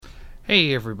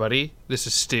Hey everybody, this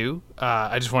is Stu.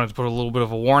 I just wanted to put a little bit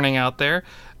of a warning out there.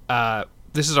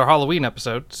 This is our Halloween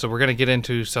episode, so we're going to get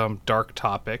into some dark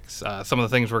topics. Some of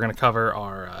the things we're going to cover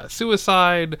are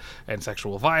suicide and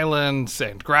sexual violence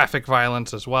and graphic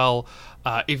violence as well.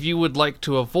 If you would like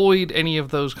to avoid any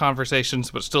of those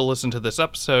conversations but still listen to this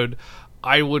episode,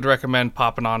 I would recommend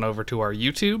popping on over to our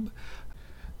YouTube.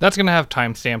 That's going to have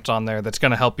timestamps on there that's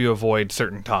going to help you avoid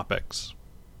certain topics.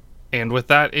 And with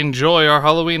that, enjoy our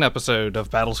Halloween episode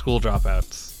of Battle School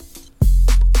Dropouts.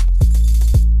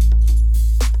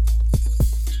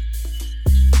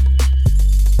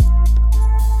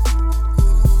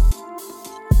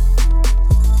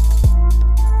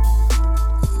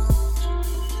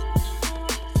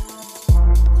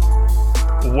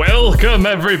 Welcome,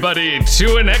 everybody,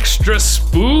 to an extra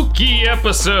spooky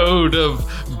episode of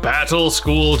Battle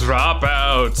School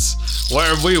Dropouts,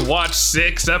 where we watch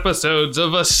 6 episodes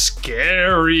of a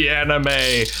scary anime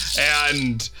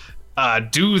and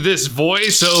do this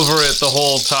voiceover it the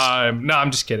whole time. No,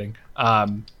 I'm just kidding.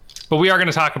 But we are going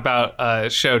to talk about a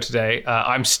show today.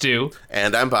 I'm Stu.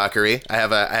 And I'm Bakari. I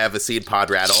have a seed pod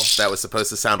rattle that was supposed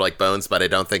to sound like bones, but I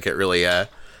don't think it really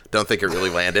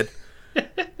landed.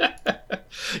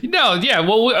 No, yeah,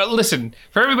 well, listen,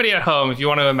 for everybody at home, if you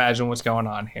want to imagine what's going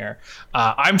on here,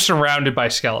 I'm surrounded by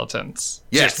skeletons.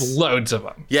 Yes. Just loads of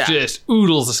them. Yeah. Just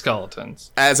oodles of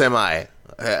skeletons. As am I.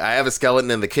 I have a skeleton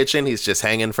in the kitchen. He's just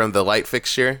hanging from the light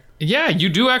fixture. Yeah, you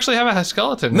do actually have a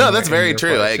skeleton. No, that's very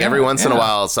true. Place. Like every once in a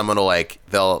while, someone will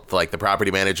the property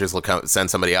managers will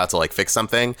send somebody out to fix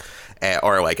something,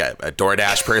 or a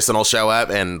DoorDash person will show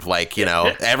up, and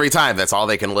every time that's all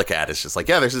they can look at. It's just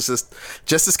there's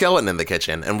just a skeleton in the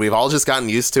kitchen, and we've all just gotten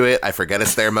used to it. I forget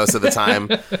it's there most of the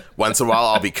time. Once in a while,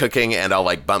 I'll be cooking and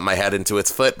I'll bump my head into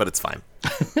its foot, but it's fine.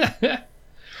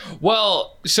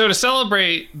 Well, so to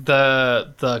celebrate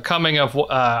the coming of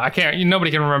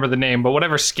nobody can remember the name, but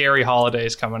whatever scary holiday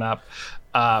is coming up,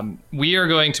 we are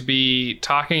going to be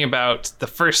talking about the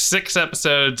first 6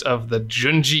 episodes of the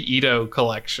Junji Ito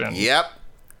collection. Yep,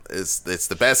 it's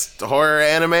the best horror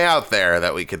anime out there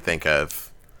that we could think of.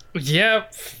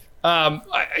 Yep.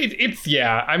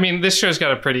 I mean, this show's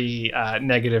got a pretty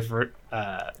negative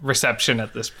reception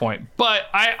at this point, but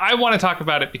I want to talk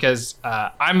about it because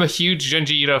I'm a huge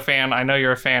Junji Ito fan. I know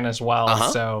you're a fan as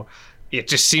well, so it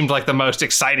just seemed like the most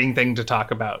exciting thing to talk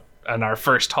about in our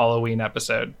first Halloween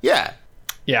episode. Yeah.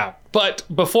 But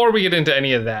before we get into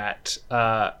any of that,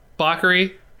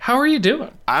 Bakari, how are you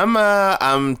doing?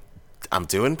 I'm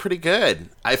doing pretty good.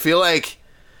 I feel like,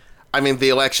 the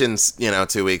election's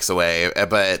 2 weeks away,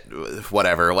 but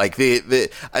whatever. I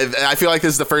feel like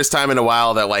this is the first time in a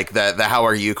while that the how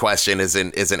are you question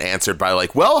isn't answered by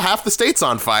well, half the state's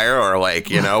on fire, or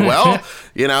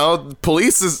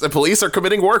police are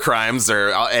committing war crimes, or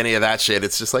any of that shit.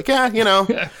 It's just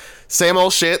same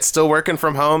old shit. Still working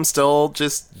from home. Still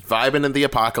just vibing in the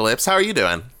apocalypse. How are you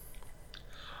doing?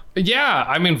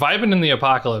 Yeah, vibing in the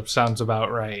apocalypse sounds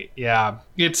about right. Yeah,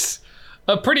 it's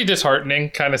pretty disheartening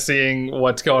kind of seeing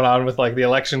what's going on with the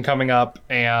election coming up,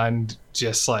 and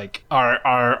just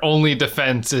our only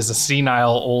defense is a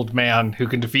senile old man who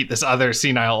can defeat this other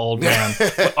senile old man.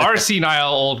 But our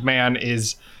senile old man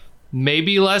is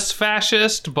maybe less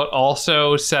fascist, but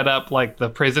also set up the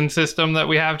prison system that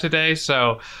we have today.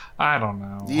 So I don't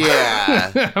know.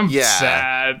 Yeah. I'm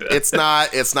sad. It's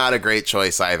not a great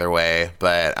choice either way,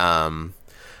 but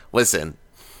listen,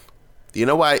 you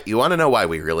know why? You want to know why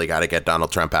we really got to get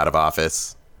Donald Trump out of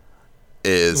office?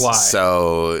 Why?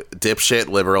 So dipshit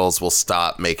liberals will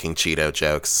stop making Cheeto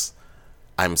jokes.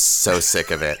 I'm so sick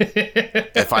of it.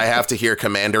 If I have to hear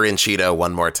Commander in Cheeto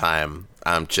one more time,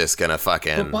 I'm just gonna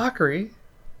fucking... But Bakari,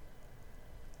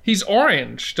 he's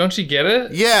orange. Don't you get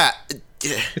it? Yeah.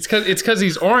 It's because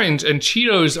he's orange, and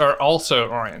Cheetos are also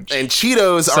orange. And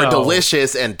Cheetos are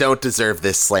delicious and don't deserve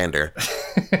this slander.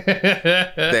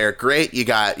 They're great. You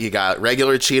got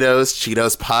regular Cheetos,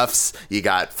 Cheetos Puffs. You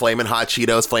got Flamin' Hot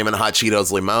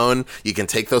Cheetos Limon. You can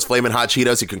take those Flamin' Hot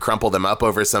Cheetos, you can crumple them up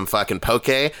over some fucking poke.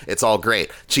 It's all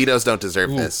great. Cheetos don't deserve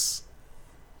this.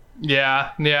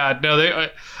 Yeah. No,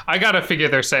 I gotta figure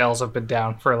their sales have been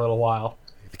down for a little while.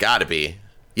 Gotta be.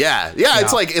 Yeah.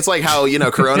 It's like how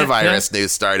coronavirus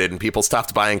news started and people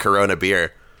stopped buying Corona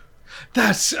beer.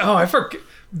 I forget.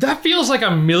 That feels like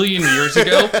a million years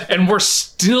ago, and we're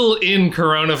still in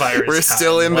coronavirus. We're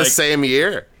still in the same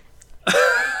year.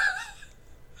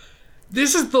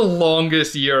 This is the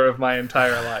longest year of my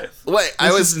entire life. Wait,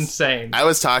 this is insane. I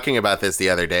was talking about this the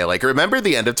other day. Remember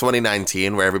the end of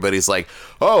 2019 where everybody's like,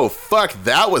 oh, fuck,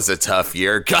 that was a tough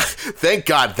year. God, thank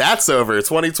God that's over.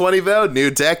 2020, though,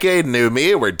 new decade, new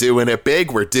me. We're doing it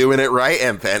big. We're doing it right.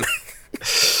 And then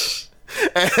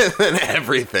and then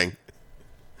everything.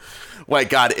 Like,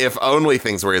 God, if only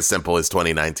things were as simple as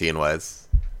 2019 was.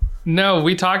 No,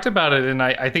 we talked about it, and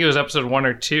I think it was episode 1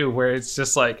 or 2, where it's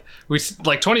just like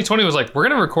 2020 was like, we're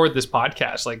gonna record this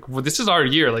podcast, like this is our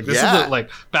year, like this is the, like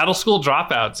Battle School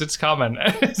Dropouts, it's coming.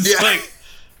 It's like,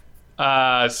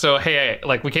 so hey,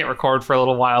 like we can't record for a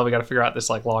little while. We got to figure out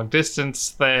this like long distance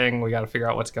thing. We got to figure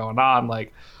out what's going on.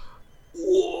 Like,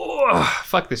 whoa,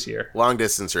 fuck this year. Long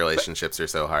distance relationships are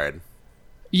so hard.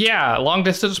 Yeah, long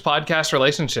distance podcast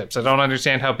relationships. I don't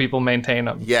understand how people maintain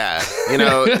them. Yeah, you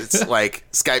know, it's like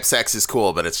Skype sex is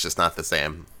cool, but it's just not the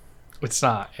same. It's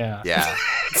not, yeah. Yeah.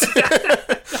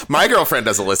 My girlfriend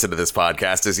doesn't listen to this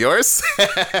podcast. Is yours?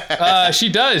 She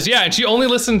does, yeah, and she only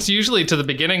listens usually to the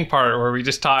beginning part where we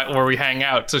just talk, where we hang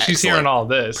out. So she's hearing all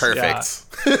this. Perfect.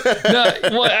 Yeah. No,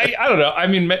 well, I don't know. I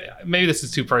mean, maybe this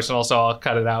is too personal, so I'll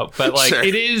cut it out. But like, sure.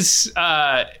 It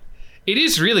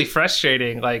is really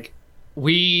frustrating. Like,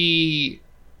 we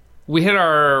hit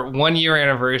our 1 year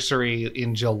anniversary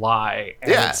in July,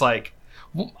 and it's like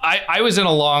I was in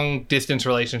a long distance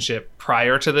relationship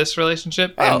prior to this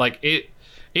relationship, and like it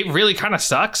really kind of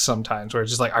sucks sometimes, where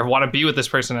it's just like I want to be with this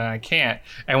person and I can't.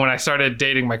 And when I started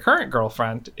dating my current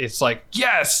girlfriend, it's like,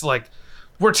 yes, like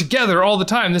we're together all the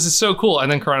time, this is so cool.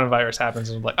 And then coronavirus happens,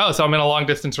 and I'm like, oh, so I'm in a long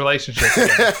distance relationship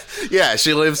again. Yeah,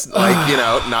 she lives like, you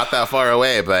know, not that far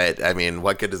away, but I mean,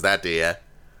 what good does that do you?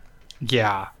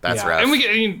 Yeah, that's rough.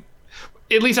 And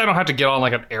at least I don't have to get on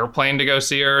like an airplane to go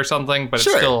see her or something. But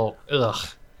sure. It's still, ugh.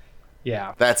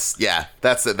 Yeah, that's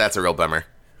a real bummer.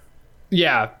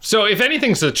 Yeah. So if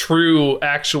anything's a true,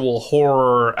 actual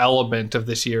horror element of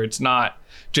this year, it's not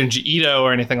Junji Ito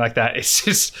or anything like that. It's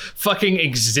just fucking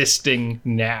existing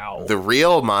now. The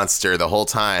real monster the whole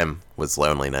time was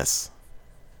loneliness.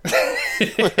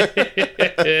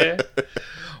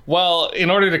 Well,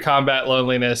 in order to combat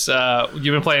loneliness, you've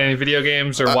been playing any video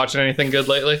games or watching anything good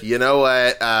lately? You know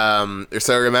what?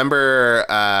 So remember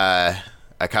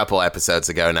a couple episodes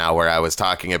ago now where I was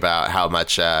talking about how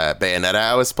much Bayonetta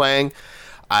I was playing?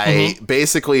 I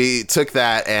basically took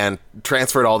that and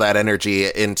transferred all that energy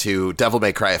into Devil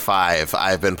May Cry 5.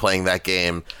 I've been playing that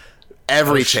game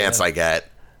every chance I get.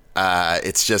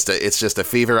 It's just a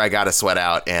fever I gotta sweat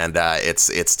out, and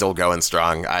it's still going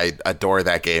strong. I adore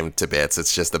that game to bits.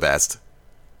 It's just the best.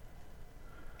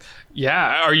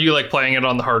 Yeah, are you like playing it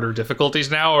on the harder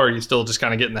difficulties now, or are you still just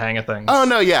kind of getting the hang of things? Oh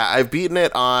no, yeah, I've beaten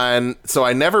it on. So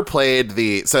I never played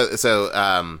the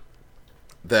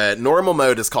the normal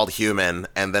mode is called Human,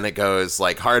 and then it goes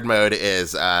like hard mode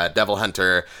is Devil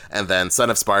Hunter, and then Son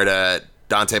of Sparta,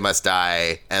 Dante Must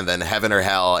Die, and then Heaven or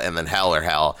Hell, and then Hell or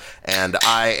Hell. And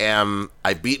I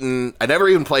never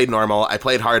even played normal. I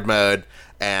played hard mode,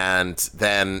 and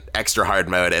then extra hard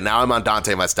mode, and now I'm on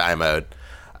Dante Must Die mode.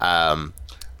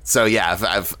 So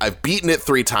yeah, I've beaten it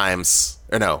 3 times.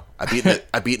 Or no, I've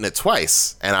beaten it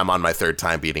twice, and I'm on my 3rd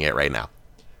time beating it right now.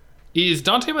 Is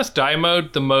Dante Must Die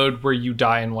mode the mode where you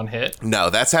die in one hit? No,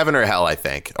 that's Heaven or Hell, I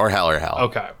think, or Hell or Hell.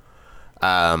 Okay.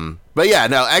 But yeah,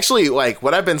 no, actually, like,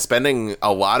 what I've been spending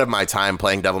a lot of my time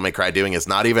playing Devil May Cry doing is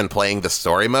not even playing the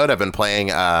story mode. I've been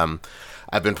playing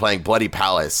Bloody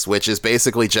Palace, which is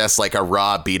basically just like a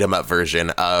raw beat 'em up version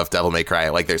of Devil May Cry.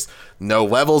 Like, there's no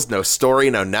levels, no story,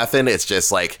 no nothing. It's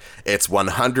just like, it's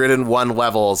 101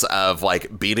 levels of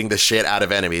like beating the shit out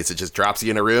of enemies. It just drops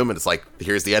you in a room and it's like,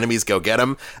 here's the enemies, go get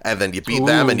them. And then you beat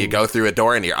them and you go through a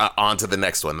door and you're on to the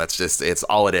next one. That's just, it's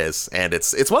all it is. And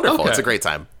it's wonderful. Okay. It's a great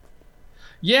time.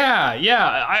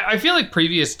 Yeah. I feel like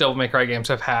previous Devil May Cry games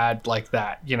have had like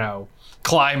that, you know,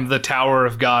 climb the Tower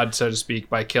of God, so to speak,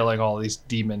 by killing all these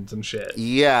demons and shit.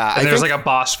 Yeah. And there's like a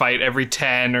boss fight every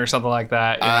 10 or something like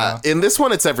that. You know? In this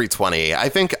one, it's every 20. I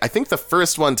think the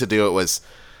first one to do it was,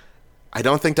 I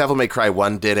don't think Devil May Cry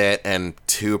 1 did it, and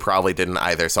 2 probably didn't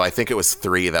either. So I think it was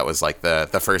 3 that was like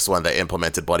the first one that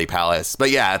implemented Bloody Palace.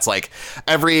 But yeah, it's like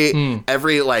every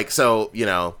like, so, you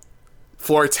know,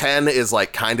 floor 10 is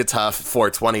like kind of tough, floor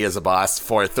 20 is a boss,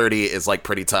 floor 30 is like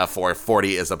pretty tough, floor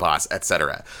 40 is a boss,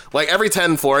 etc. Like every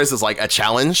 10 floors is like a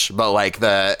challenge, but like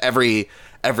every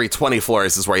 20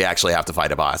 floors is where you actually have to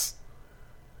fight a boss.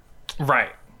 Right.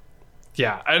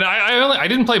 Yeah, and I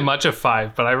didn't play much of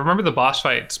 5, but I remember the boss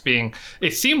fights being,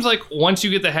 it seems like once you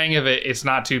get the hang of it, it's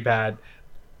not too bad.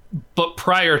 But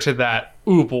prior to that,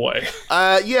 ooh boy.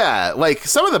 Yeah, like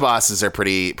some of the bosses are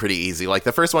pretty easy. Like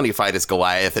the first one you fight is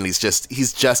Goliath, and he's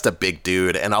just a big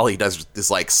dude, and all he does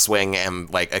is like swing and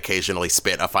like occasionally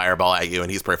spit a fireball at you, and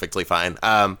he's perfectly fine.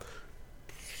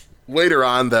 Later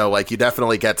on though, like you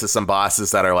definitely get to some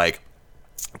bosses that are like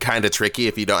kind of tricky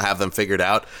if you don't have them figured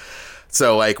out.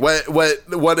 So like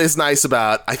what is nice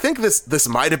about, I think this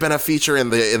might have been a feature in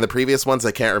the previous ones,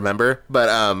 I can't remember,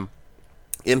 but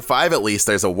in 5 at least,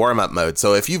 there's a warm-up mode.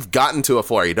 So if you've gotten to a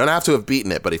floor, you don't have to have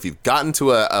beaten it, but if you've gotten to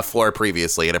a floor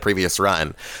previously in a previous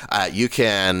run, you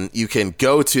can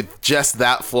go to just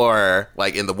that floor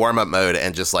like in the warm-up mode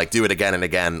and just like do it again and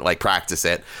again, like practice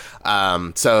it.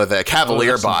 So the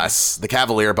Cavalier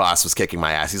boss was kicking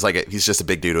my ass. He's just a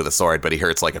big dude with a sword, but he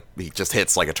just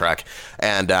hits like a truck.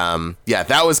 And yeah,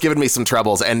 that was giving me some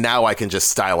troubles, and now I can just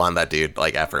style on that dude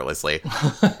like effortlessly.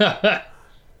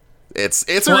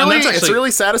 It's a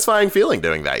really satisfying feeling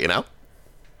doing that, you know?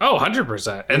 Oh,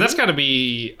 100%. And that's got to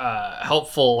be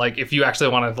helpful, like, if you actually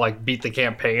want to, like, beat the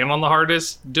campaign on the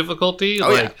hardest difficulty.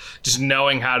 Just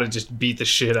knowing how to just beat the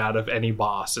shit out of any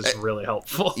boss is really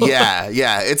helpful.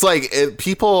 Yeah. It's like,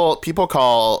 people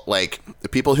call, like,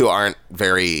 people who aren't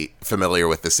very familiar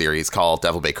with the series call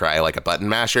Devil May Cry, like, a button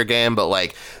masher game. But,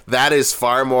 like, that is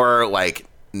far more, like,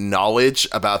 knowledge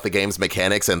about the game's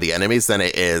mechanics and the enemies than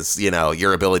it is, you know,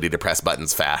 your ability to press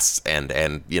buttons fast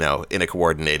and you know, in a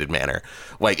coordinated manner.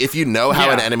 Like, if you know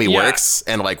how an enemy works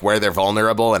and like where they're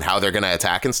vulnerable and how they're going to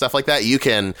attack and stuff like that, you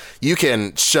can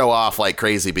show off like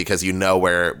crazy because you know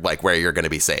where you're going to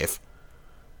be safe.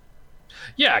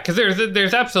 Yeah, because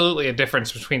there's absolutely a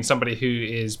difference between somebody who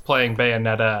is playing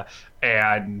Bayonetta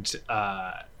and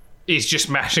is just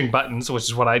mashing buttons, which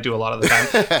is what I do a lot of the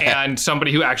time, and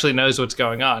somebody who actually knows what's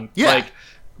going on. Yeah.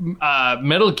 Like,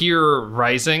 Metal Gear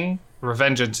Rising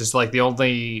Revengeance is like the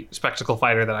only spectacle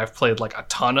fighter that I've played like a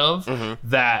ton of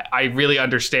that I really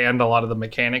understand a lot of the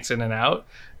mechanics in and out.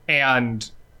 And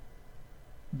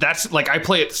that's like, I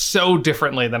play it so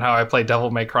differently than how I play Devil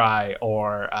May Cry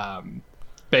or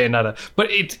Bayonetta, but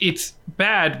it's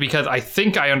bad because I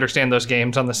think I understand those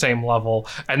games on the same level,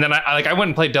 and then I went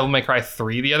and played Devil May Cry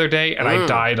 3 the other day, and I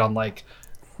died on like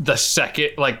the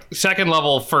second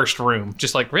level first room.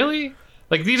 Just like, really?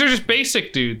 Like, these are just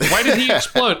basic dudes. Why did he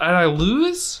explode? Did I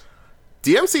lose?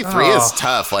 DMC3 is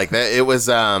tough. Like, that, it was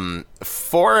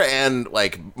 4 and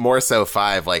like more so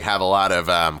 5 like have a lot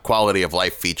of quality of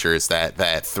life features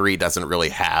that 3 doesn't really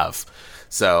have.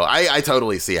 So I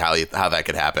totally see how that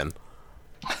could happen.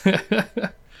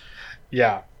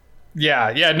 Yeah.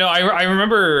 No, I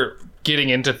remember getting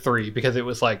into 3 because it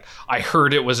was like, I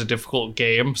heard it was a difficult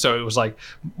game, so it was like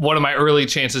one of my early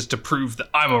chances to prove that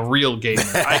I'm a real gamer.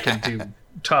 I can do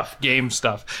tough game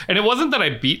stuff. And it wasn't that I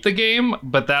beat the game,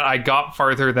 but that I got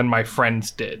farther than my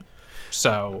friends did.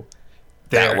 So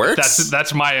that works.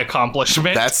 That's my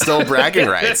accomplishment. That's still bragging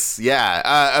rights.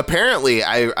 Yeah. Apparently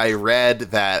I read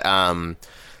that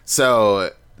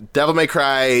so Devil May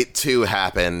Cry 2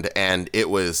 happened, and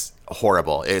it was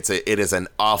horrible. It is an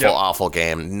awful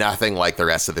game. Nothing like the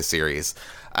rest of the series.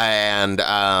 And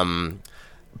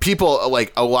people,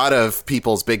 like, a lot of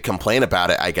people's big complaint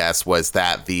about it, I guess, was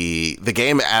that the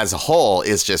game as a whole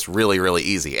is just really, really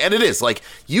easy. And it is. Like,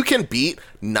 you can beat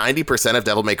 90% of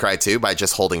Devil May Cry 2 by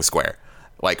just holding square.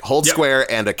 Like, hold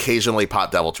square and occasionally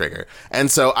pop double trigger. And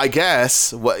so I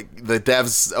guess what the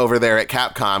devs over there at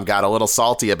Capcom got a little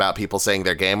salty about people saying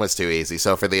their game was too easy.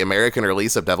 So for the American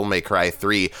release of Devil May Cry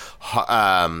 3,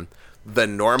 the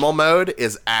normal mode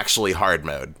is actually hard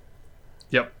mode.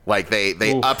 Yep. Like,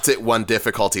 they upped it one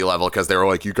difficulty level because they were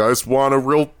like, you guys want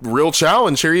a real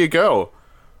challenge? Here you go.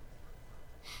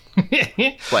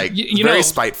 Like, very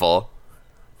spiteful.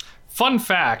 Fun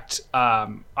fact,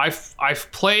 I've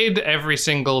played every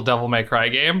single Devil May Cry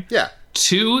game. Yeah.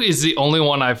 2 is the only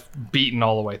one I've beaten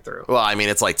all the way through. Well, I mean,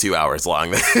 it's like 2 hours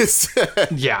long.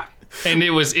 Yeah. And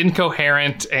it was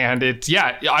incoherent, and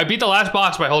I beat the last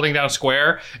boss by holding down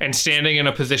square and standing in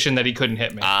a position that he couldn't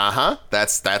hit me.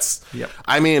 That's yep.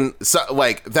 I mean, so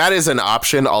like, that is an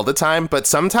option all the time, but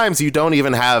sometimes you don't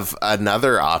even have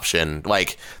another option.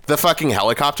 Like the fucking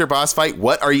helicopter boss fight,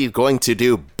 what are you going to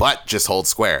do but just hold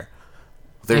square?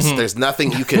 There's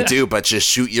nothing you can do but just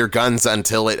shoot your guns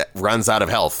until it runs out of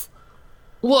health.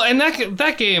 Well, and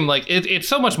that game, like, it's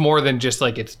so much more than just,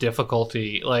 like, its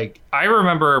difficulty. Like, I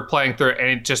remember playing through it, and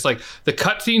it just, like, the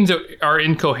cutscenes are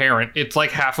incoherent. It's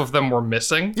like half of them were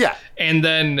missing. Yeah. And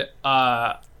then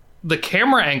the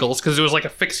camera angles, because it was, like, a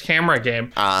fixed camera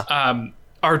game,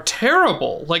 are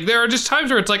terrible. Like, there are just times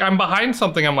where it's like, I'm behind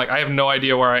something, I'm like, I have no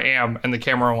idea where I am, and the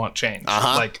camera won't change.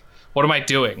 Like, what am I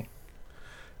doing?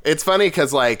 It's funny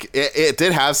because, like, it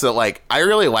did have, so, like, I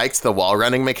really liked the wall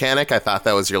running mechanic. I thought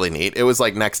that was really neat. It was,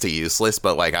 like, next to useless,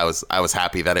 but, like, I was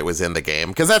happy that it was in the game.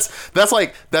 Because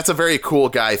that's a very cool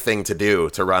guy thing to do,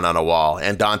 to run on a wall.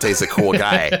 And Dante's a cool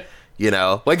guy, you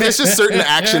know? Like, there's just certain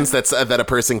actions that a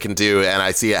person can do, and I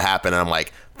see it happen, and I'm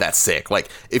like, that's sick. Like,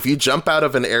 if you jump out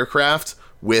of an aircraft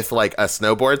with like a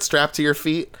snowboard strapped to your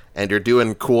feet and you're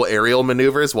doing cool aerial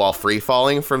maneuvers while free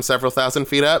falling from several thousand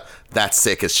feet up, that's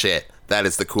sick as shit. That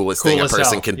is the coolest thing a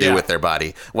person can do with their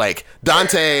body. Like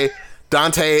Dante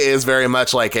is very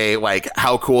much like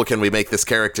how cool can we make this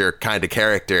character kind of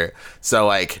character. So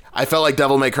like I felt like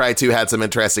Devil May Cry 2 had some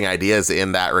interesting ideas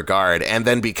in that regard. And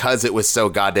then because it was so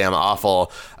goddamn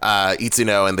awful,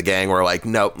 Itsuno and the gang were like,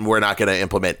 nope, we're not going to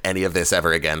implement any of this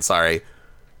ever again. Sorry.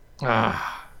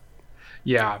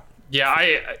 Yeah.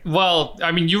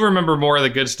 I mean, you remember more of the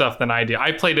good stuff than I do.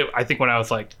 I played it, I think, when I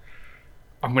was like,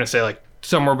 I'm going to say like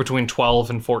somewhere between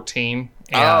 12 and 14.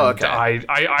 And okay.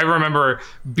 I remember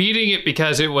beating it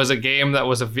because it was a game that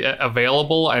was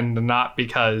available and not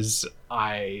because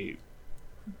I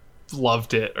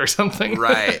loved it or something.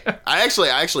 Right. I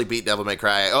actually beat Devil May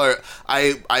Cry. Or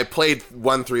I played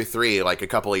 1 through 3 like a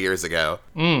couple of years ago.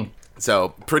 So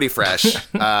pretty fresh.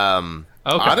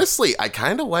 Okay. Honestly, I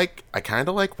kind of like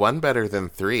 1 better than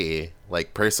 3,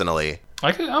 like personally.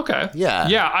 Okay.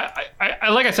 Yeah. I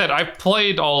like I said, I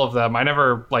played all of them. I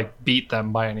never like beat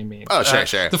them by any means. Oh,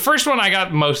 sure. The first one I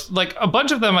got most, like a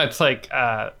bunch of them. It's like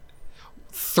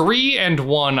 3 and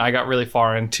 1 I got really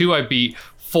far in. 2 I beat.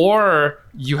 4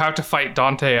 you have to fight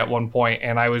Dante at one point,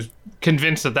 and I was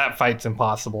convinced that fight's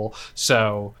impossible.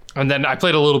 So, and then I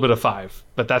played a little bit of 5,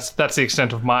 but that's the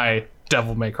extent of my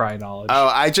Devil May Cry knowledge. Oh,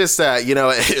 I just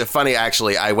funny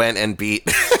actually, I went and beat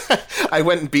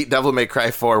Devil May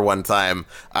Cry 4 one time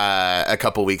a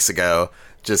couple weeks ago,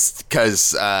 just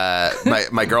because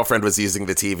my girlfriend was using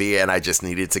the TV and I just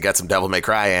needed to get some Devil May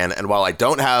Cry in. And while I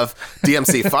don't have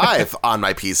DMC5 on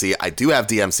my PC, I do have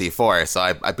DMC4, so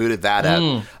I booted that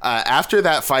up. After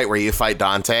that fight where you fight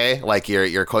Dante, like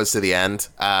you're close to the end,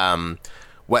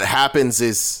 what happens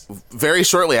is very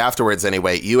shortly afterwards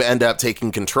anyway, you end up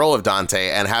taking control of Dante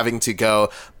and having to go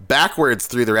backwards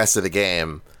through the rest of the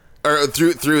game, or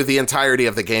through the entirety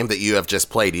of the game that you have just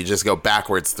played. You just go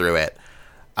backwards through it.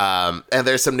 And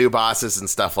there's some new bosses and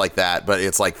stuff like that, but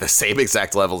it's like the same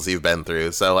exact levels you've been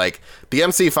through. So like the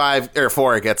MC5 or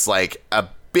 4 gets like a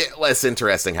bit less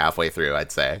interesting halfway through,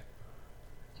 I'd say.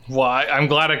 Well, I'm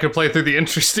glad I could play through the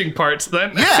interesting parts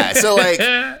then. Yeah, so like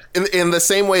in the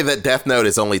same way that Death Note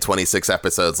is only 26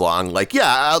 episodes long, like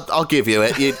yeah, I'll give you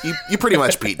it. You pretty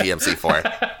much beat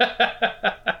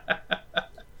DMC4.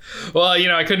 Well,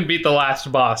 I couldn't beat the last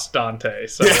boss, Dante,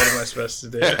 so what am I supposed to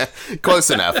do? Close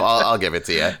enough. I'll give it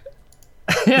to you.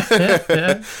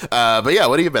 But yeah,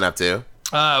 what have you been up to?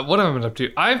 What have I been up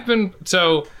to?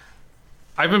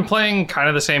 I've been playing kind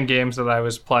of the same games that I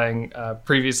was playing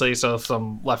previously. So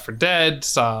some Left 4 Dead,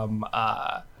 some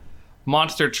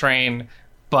Monster Train,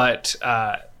 but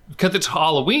because it's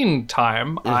Halloween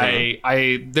time,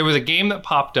 there was a game that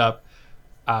popped up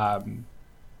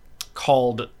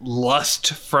called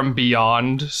Lust from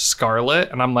Beyond Scarlet,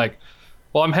 and I'm like,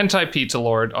 well, I'm Hentai Pizza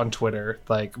Lord on Twitter.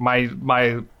 Like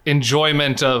my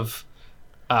enjoyment of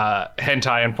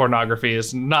hentai and pornography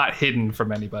is not hidden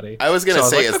from anybody. I was gonna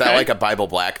say, is that like a Bible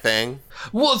Black thing?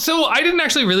 Well, so I didn't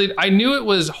actually I knew it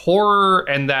was horror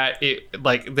and that it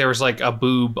like there was like a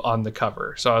boob on the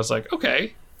cover. So I was like,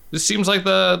 okay, this seems like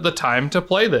the time to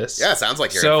play this. Yeah, it sounds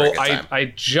like you're in for a good time.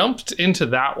 I jumped into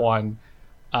that one.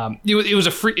 It was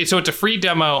a free, so it's a free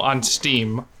demo on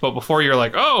Steam. But before you're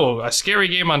like, oh, a scary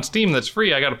game on Steam that's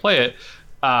free, I got to play it.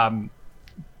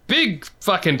 Big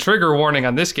fucking trigger warning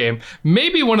on this game.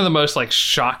 Maybe one of the most like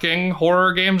shocking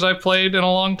horror games I've played in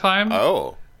a long time.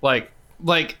 Oh, like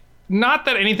not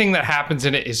that anything that happens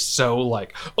in it is so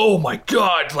like, oh my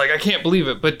god, like I can't believe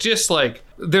it, but just like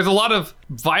there's a lot of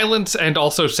violence and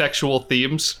also sexual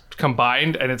themes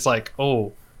combined, and it's like,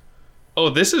 oh,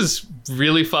 this is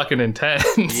really fucking intense.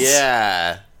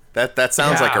 Yeah, that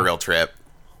sounds like a real trip.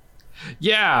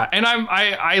 Yeah, and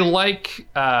I like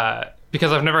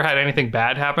because I've never had anything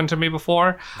bad happen to me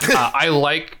before. I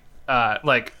like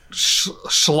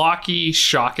schlocky,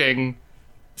 shocking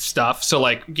stuff. So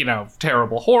like,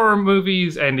 terrible horror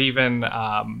movies, and even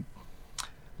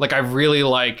like I really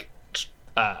like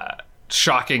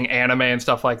shocking anime and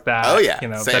stuff like that. Oh yeah,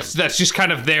 that's just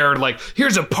kind of there. Like,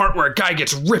 here's a part where a guy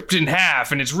gets ripped in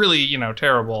half, and it's really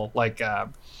terrible. Like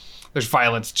there's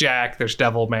Violence Jack, there's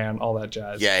Devil Man, all that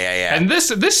jazz. Yeah. And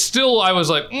this still, I was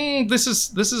like, this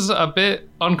is a bit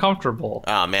uncomfortable.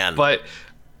 Oh man, but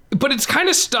it's kind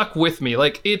of stuck with me.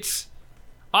 Like, it's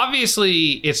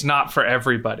obviously it's not for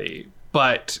everybody,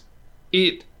 but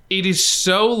it is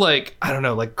so like, I don't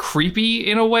know, like creepy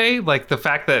in a way. Like the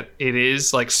fact that it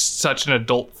is like such an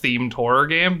adult themed horror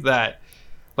game that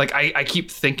like I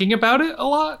keep thinking about it a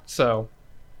lot. So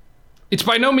it's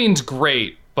by no means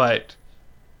great, but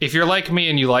if you're like me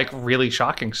and you like really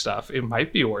shocking stuff, it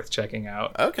might be worth checking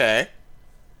out. Okay.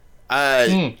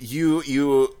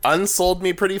 You unsold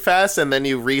me pretty fast, and then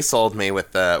you resold me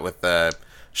with the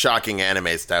shocking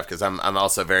anime stuff, because I'm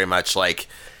also very much like,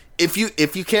 if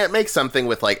you can't make something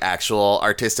with like actual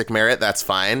artistic merit, that's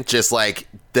fine. Just like,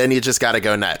 then you just got to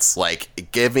go nuts. Like,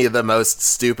 give me the most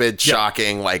stupid,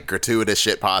 shocking, like gratuitous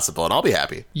shit possible, and I'll be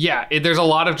happy. Yeah, there's a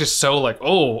lot of just so like,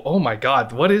 oh my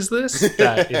god, what is this?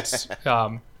 That it's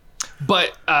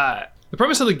but the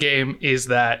premise of the game is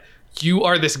that you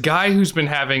are this guy who's been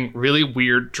having really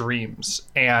weird dreams,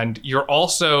 and you're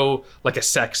also like a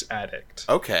sex addict.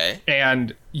 Okay.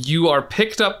 And you are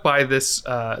picked up by this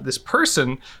this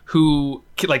person who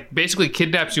like basically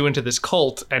kidnaps you into this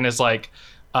cult and is like,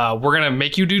 we're gonna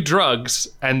make you do drugs,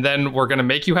 and then we're gonna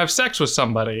make you have sex with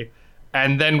somebody,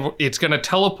 and then it's gonna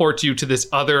teleport you to this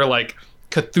other like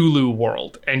Cthulhu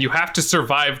world, and you have to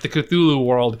survive the Cthulhu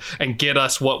world and get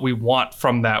us what we want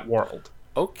from that world.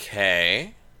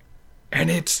 Okay. And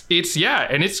it's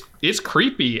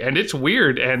creepy and it's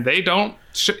weird, and they don't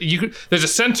there's a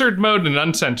censored mode and an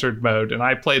uncensored mode, and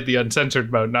I played the uncensored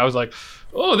mode, and I was like,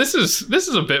 oh, this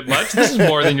is a bit much. This is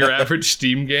more than your average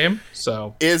Steam game.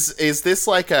 So is this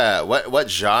like a what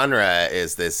genre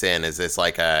is this in? Is this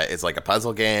like a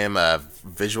puzzle game, a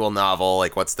visual novel?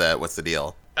 Like, what's the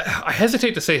deal? I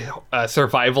hesitate to say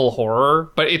survival horror,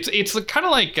 but it's kind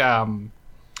of like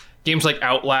games like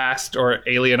Outlast or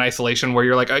Alien Isolation, where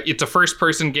you're like, it's a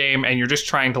first-person game, and you're just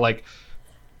trying to like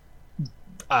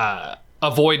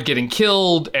avoid getting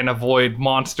killed and avoid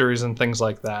monsters and things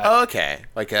like that. Oh, okay,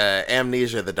 like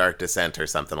Amnesia: The Dark Descent or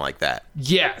something like that.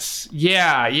 Yes,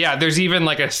 yeah. There's even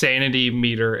like a sanity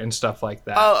meter and stuff like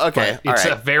that. Oh, okay. But it's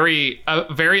all right.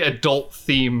 a very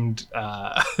adult-themed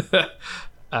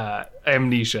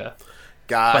Amnesia.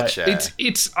 Gotcha. But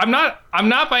I'm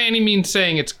not by any means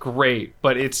saying it's great,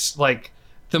 but it's like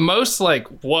the most like,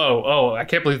 whoa, I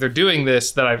can't believe they're doing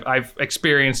this that I've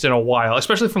experienced in a while,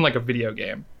 especially from like a video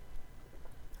game.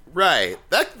 Right.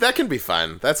 That can be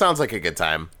fun. That sounds like a good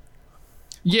time.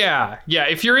 Yeah.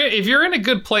 If you're in a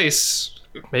good place,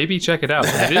 maybe check it out.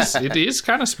 It is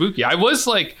kind of spooky. I was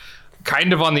like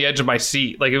kind of on the edge of my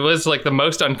seat. Like, it was like the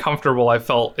most uncomfortable I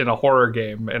felt in a horror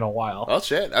game in a while. Oh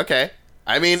shit. Okay.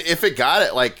 I mean, if it got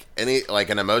it like any like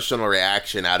an emotional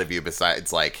reaction out of you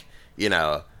besides like, you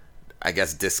know, I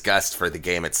guess disgust for the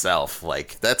game itself,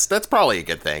 like that's probably a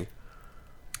good thing.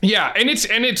 Yeah, and it's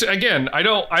again, I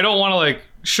don't want to like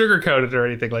sugarcoat it or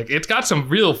anything. Like, it's got some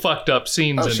real fucked up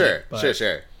scenes in it.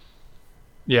 Sure.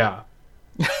 Yeah.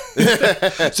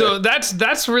 So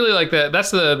that's really like that's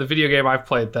the video game I've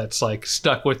played that's like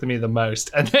stuck with me the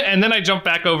most, and then I jump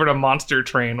back over to Monster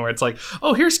Train, where it's like,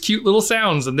 oh, here's cute little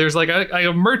sounds, and there's like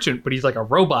a merchant, but he's like a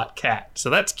robot cat, so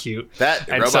that's cute.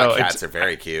 Robot cats are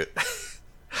very cute.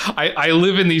 I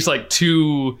live in these like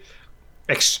two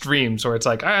extremes where it's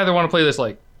like, I either want to play this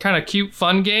like kind of cute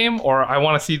fun game, or I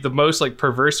want to see the most like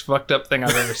perverse fucked up thing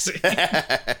I've ever seen.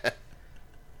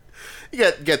 You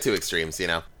get two extremes, you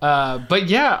know. But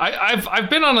yeah, I've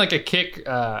been on like a kick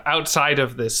outside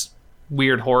of this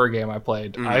weird horror game I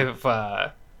played. Mm-hmm.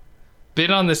 I've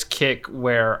been on this kick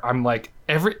where I'm like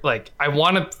I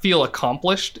want to feel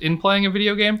accomplished in playing a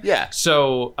video game. Yeah.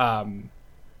 So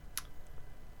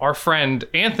our friend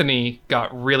Anthony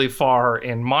got really far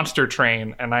in Monster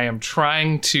Train, and I am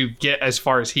trying to get as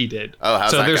far as he did. Oh,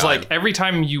 how's that So there's going? like every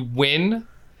time you win,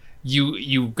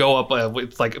 you go up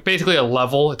it's like basically a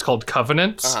level. It's called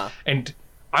Covenants. Uh-huh. And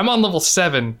I'm on level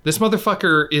 7. This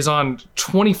motherfucker is on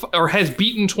 25 or has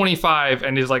beaten 25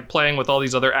 and is like playing with all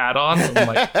these other add-ons. And I'm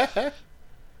like,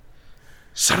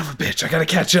 son of a bitch, I gotta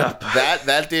catch up.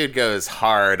 That dude goes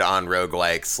hard on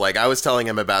roguelikes. Like, I was telling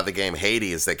him about the game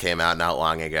Hades that came out not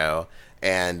long ago,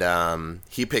 and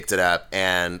he picked it up,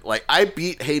 and like, I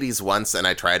beat Hades once and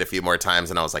I tried a few more times,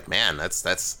 and I was like, man,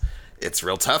 it's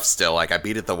real tough still. Like, I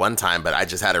beat it the one time, but I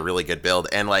just had a really good build.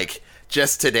 And like,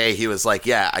 just today he was like,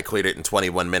 yeah, I cleared it in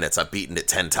 21 minutes. I've beaten it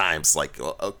 10 times. Like,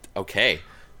 okay.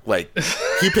 Like,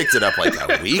 he picked it up like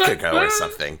a week ago or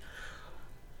something.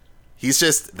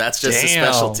 That's just his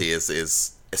specialty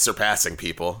is surpassing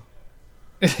people.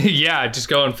 Yeah, just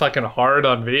going fucking hard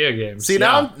on video games. See,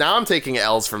 now I'm taking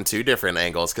L's from two different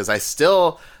angles, because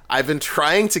I've been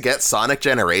trying to get Sonic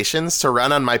Generations to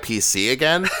run on my PC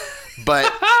again.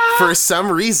 But for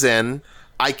some reason,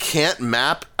 I can't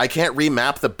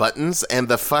remap the buttons, and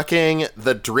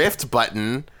the drift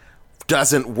button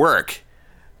doesn't work.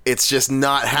 It's just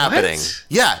not happening. What?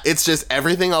 Yeah, it's just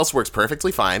everything else works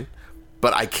perfectly fine,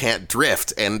 but I can't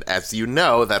drift. And as you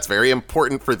know, that's very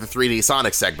important for the 3D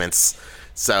Sonic segments.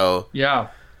 So yeah.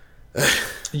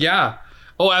 Yeah.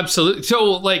 Oh, absolutely. So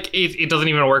like it doesn't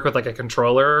even work with like a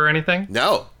controller or anything?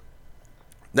 No,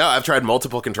 I've tried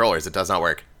multiple controllers. It does not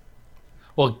work.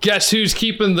 Well, guess who's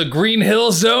keeping the Green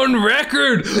Hill Zone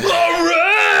record? All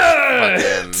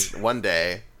right! Fucking one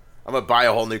day, I'm gonna buy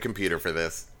a whole new computer for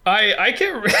this. I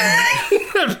can't.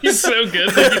 That'd be so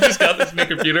good. Like, you just got this new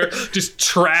computer, just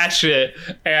trash it,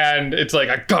 and it's like,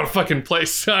 I gotta fucking play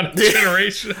Sonic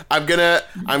Generation. I'm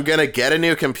gonna get a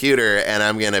new computer, and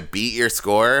I'm gonna beat your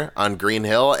score on Green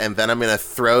Hill, and then I'm gonna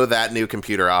throw that new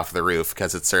computer off the roof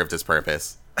because it served its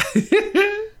purpose.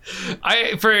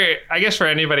 I guess for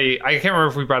anybody, I can't remember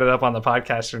if we brought it up on the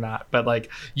podcast or not, but like,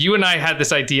 you and I had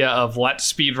this idea of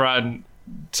let's speedrun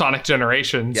Sonic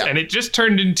Generations, and it just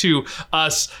turned into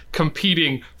us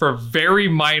competing for very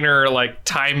minor like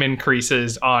time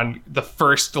increases on the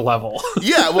first level.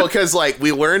 Yeah, well, because like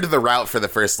we learned the route for the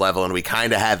first level and we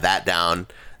kind of had that down,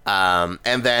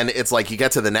 and then it's like you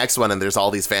get to the next one and there's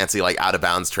all these fancy like out of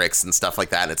bounds tricks and stuff like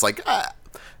that, and it's like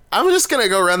I'm just gonna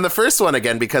go run the first one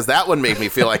again because that one made me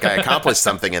feel like I accomplished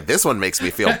something and this one makes me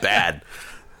feel bad,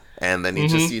 and then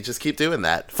you just keep doing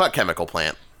that. Fuck Chemical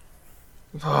Plant.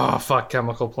 Oh, fuck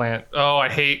Chemical Plant. Oh, I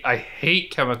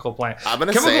hate Chemical Plant. I'm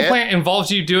gonna Chemical say Plant involves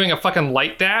you doing a fucking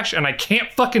light dash, and I can't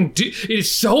fucking do it.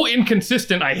 Is so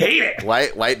inconsistent. I hate it.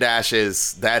 Light dash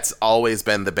that's always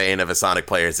been the bane of a Sonic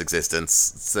player's existence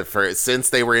since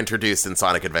they were introduced in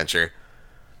Sonic Adventure.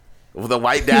 The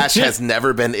light dash has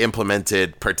never been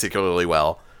implemented particularly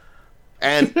well.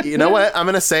 And you know what? I'm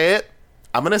gonna say it.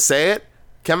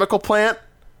 Chemical Plant.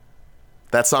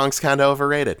 That song's kind of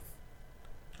overrated.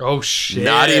 Oh shit!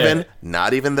 Not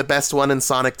even the best one in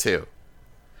Sonic 2.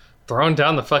 Throwing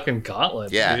down the fucking gauntlet,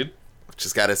 dude.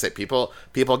 Just gotta say, people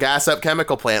gas up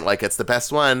Chemical Plant like it's the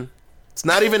best one. It's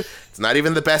not even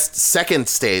the best second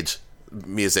stage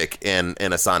music in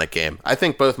a Sonic game. I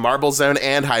think both Marble Zone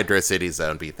and Hydro City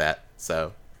Zone beat that.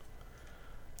 So,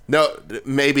 no,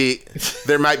 maybe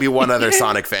there might be one other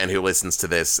Sonic fan who listens to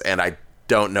this, and I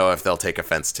don't know if they'll take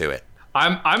offense to it.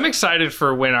 I'm excited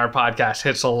for when our podcast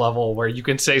hits a level where you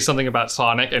can say something about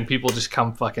Sonic and people just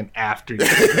come fucking after you.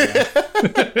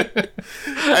 It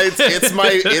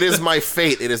is my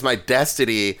fate. It is my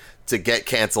destiny to get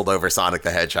canceled over Sonic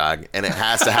the Hedgehog, and it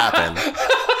has to happen.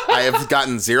 I have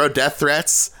gotten 0 death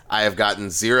threats. I have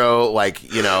gotten 0,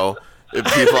 people.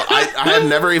 I have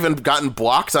never even gotten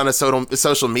blocked on a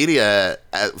social media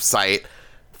site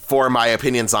for my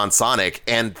opinions on Sonic,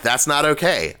 and that's not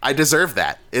okay. I deserve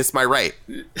that. It's my right.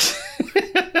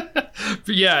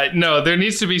 Yeah, no, there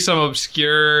needs to be some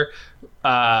obscure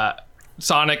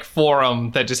Sonic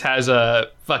forum that just has a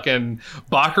fucking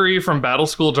Bakary from Battle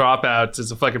School Dropouts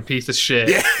is a fucking piece of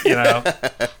shit, you know?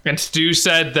 And Stu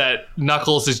said that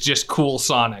Knuckles is just cool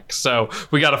Sonic, so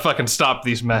we gotta fucking stop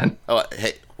these men. Oh,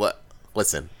 hey, what?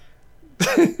 Listen.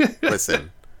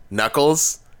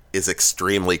 Knuckles is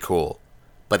extremely cool.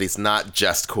 But he's not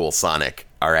just cool Sonic,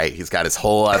 all right? He's got his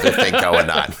whole other thing going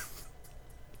on.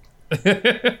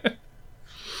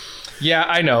 Yeah,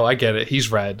 I know. I get it.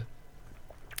 He's red.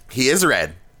 He is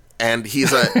red. And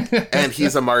he's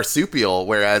a marsupial,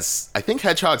 whereas I think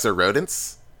hedgehogs are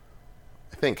rodents.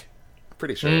 I'm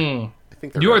pretty sure. I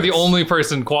think you rodents. are the only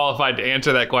person qualified to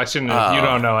answer that question. And if you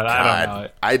don't know it, God. I don't know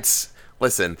it.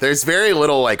 Listen, there's very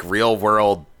little like real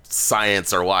world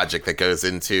science or logic that goes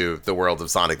into the world of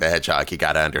Sonic the Hedgehog. You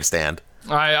gotta understand.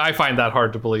 I find that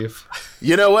hard to believe.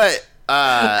 You know what?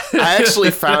 I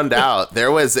actually found out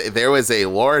there was a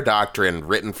lore doctrine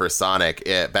written for Sonic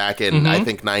back in I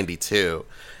think 92,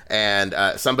 and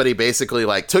somebody basically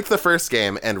like took the first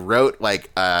game and wrote like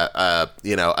a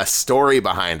story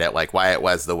behind it, like why it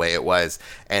was the way it was.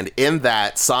 And in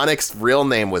that, Sonic's real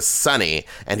name was Sunny,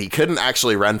 and he couldn't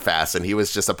actually run fast, and he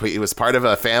was part of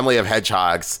a family of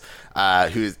hedgehogs.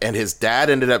 And his dad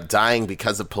ended up dying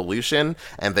because of pollution,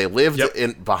 and they lived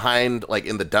behind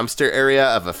in the dumpster area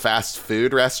of a fast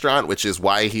food restaurant, which is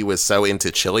why he was so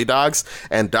into chili dogs.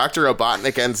 And Dr.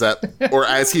 Robotnik ends up, or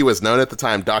as he was known at the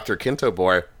time, Dr.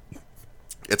 Kintobor.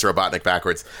 It's Robotnik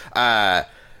backwards. I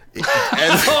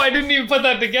didn't even put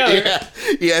that together. Yeah,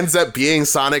 he ends up being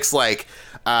Sonic's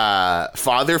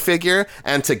father figure,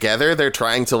 and together they're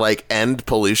trying to end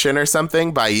pollution or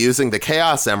something by using the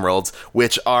Chaos Emeralds,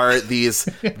 which are these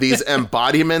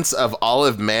embodiments of all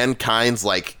of mankind's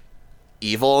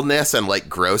evilness and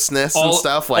grossness and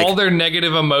stuff, all their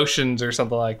negative emotions or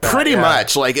something like that. Pretty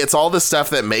much it's all the stuff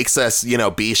that makes us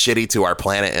be shitty to our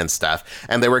planet and stuff,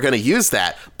 and they were going to use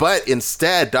that, but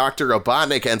instead Dr.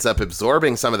 Robotnik ends up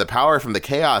absorbing some of the power from the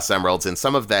Chaos Emeralds and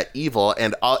some of that evil,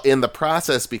 and in the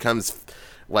process becomes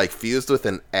fused with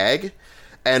an egg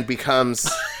and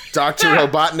becomes Dr.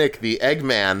 Robotnik the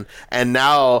Eggman, and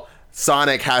now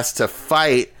Sonic has to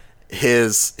fight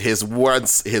his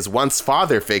once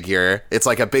father figure. It's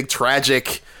like a big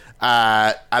tragic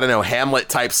I don't know, Hamlet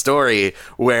type story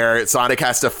where Sonic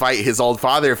has to fight his old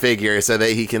father figure so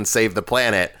that he can save the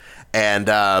planet.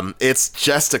 And it's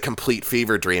just a complete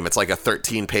fever dream. It's like a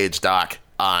 13-page doc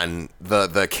on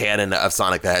the canon of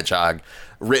Sonic the Hedgehog,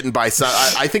 written by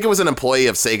I think it was an employee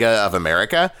of Sega of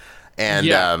America.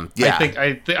 And I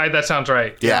think that sounds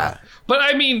right. Yeah. But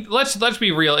I mean, let's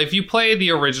be real. If you play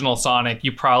the original Sonic,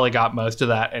 you probably got most of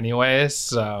that anyways.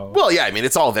 So well, yeah, I mean,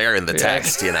 it's all there in the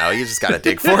text. You just got to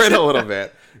dig for it a little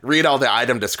bit. Read all the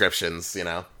item descriptions.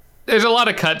 There's a lot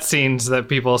of cutscenes that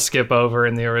people skip over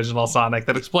in the original Sonic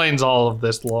that explains all of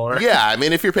this lore. Yeah, I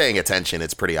mean, if you're paying attention,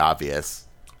 it's pretty obvious.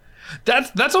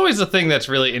 That's always the thing that's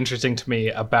really interesting to me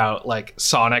about like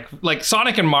Sonic. Like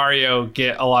Sonic and Mario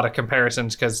get a lot of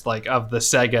comparisons because like of the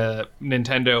Sega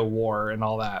Nintendo war and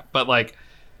all that. But like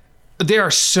they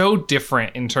are so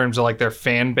different in terms of like their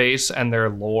fan base and their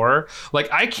lore. Like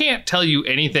I can't tell you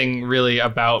anything really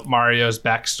about Mario's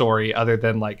backstory other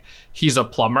than like he's a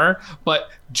plumber,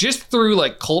 but just through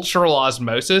like cultural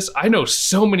osmosis, I know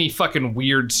so many fucking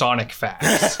weird Sonic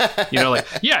facts. Like,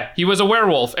 yeah, he was a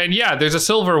werewolf, and yeah, there's a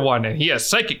silver one, and he has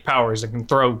psychic powers and can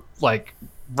throw like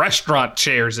restaurant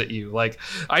chairs at you. Like,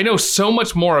 I know so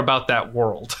much more about that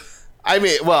world. I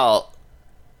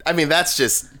mean, that's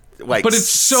just like, but it's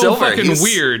so fucking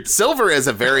weird. Silver is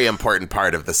a very important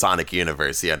part of the Sonic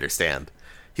universe. You understand?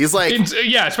 He's like,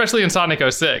 especially in Sonic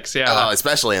 06. Yeah. Oh,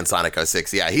 especially in Sonic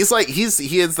 06. Yeah. He's like, he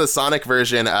is the Sonic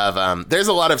version of, there's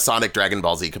a lot of Sonic Dragon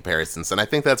Ball Z comparisons. And I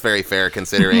think that's very fair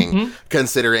considering,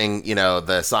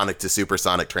 the Sonic to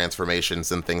Supersonic transformations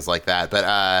and things like that.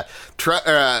 But,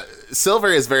 Silver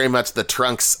is very much the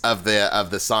Trunks of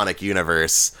the Sonic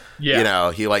universe.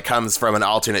 Yeah. He like comes from an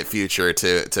alternate future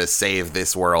to save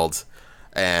this world,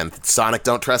 and Sonic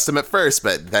don't trust him at first,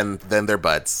 but then they're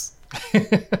buds.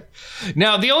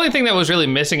 Now, the only thing that was really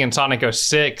missing in Sonic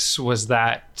 06 was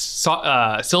that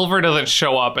Silver doesn't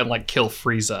show up and like kill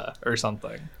Frieza or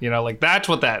something. Like that's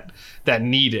what that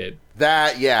needed.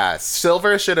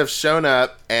 Silver should have shown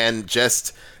up and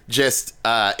just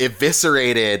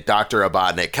eviscerated Dr.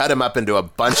 Robotnik, cut him up into a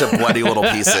bunch of bloody little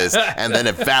pieces, and then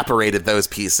evaporated those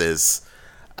pieces,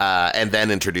 and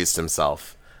then introduced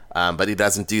himself. But he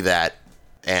doesn't do that,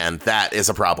 and that is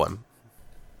a problem.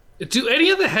 Do any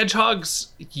of the hedgehogs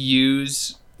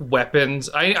use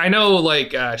weapons? I know,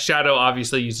 like, Shadow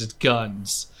obviously uses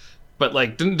guns, but,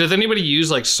 like, does anybody use,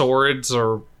 like, swords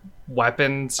or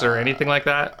weapons or anything like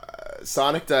that?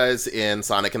 Sonic does in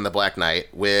Sonic and the Black Knight,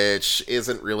 which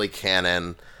isn't really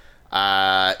canon.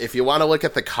 If you want to look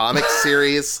at the comic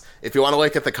series,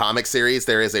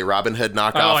 there is a Robin Hood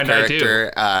knockoff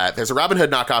character. There's a Robin Hood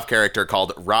knockoff character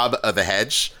called Rob of the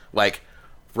Hedge, like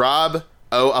Rob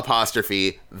O'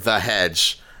 the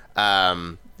Hedge,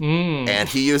 and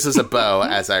he uses a bow,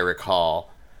 as I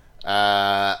recall.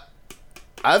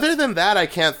 Other than that, I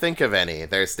can't think of any.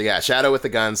 There's Shadow with the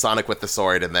gun, Sonic with the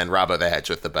sword, and then Rob of the Hedge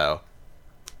with the bow.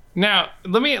 Now,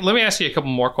 let me ask you a couple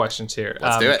more questions here.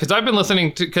 Let's do it. Because I've been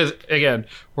listening to, because again,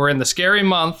 we're in the scary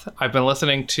month. I've been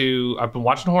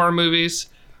watching horror movies.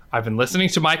 I've been listening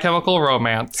to My Chemical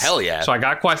Romance. Hell yeah! So I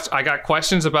got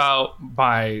questions about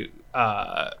my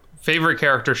favorite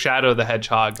character, Shadow the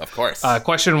Hedgehog. Of course.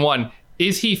 Question 1: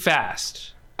 is he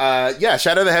fast?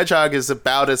 Shadow the Hedgehog is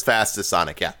about as fast as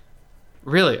Sonic. Yeah.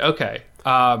 Really? Okay.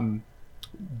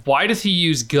 Why does he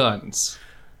use guns?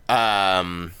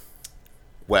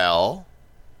 Well,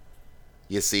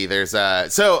 you see, there's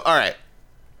all right.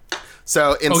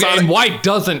 So in Sonic, and why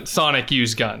doesn't Sonic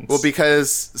use guns? Well, because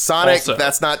Sonic,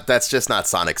 that's just not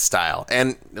Sonic's style.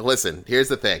 And listen, here's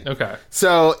the thing. Okay.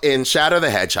 So in Shadow the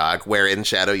Hedgehog, wherein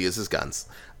Shadow uses guns,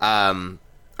 or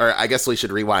I guess we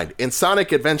should rewind. In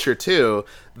Sonic Adventure 2,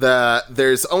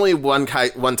 there's only one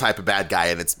type of bad guy,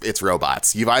 and it's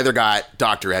robots. You've either got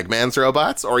Dr. Eggman's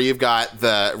robots, or you've got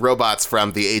the robots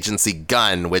from the agency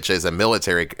Gun, which is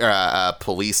a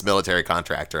police military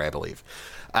contractor, I believe.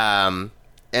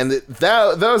 And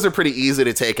those are pretty easy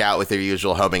to take out with their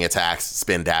usual homing attacks,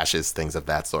 spin dashes, things of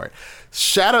that sort.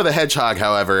 Shadow the Hedgehog,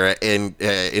 however,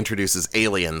 introduces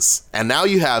aliens, and now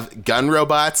you have gun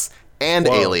robots and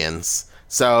aliens.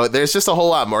 So there's just a whole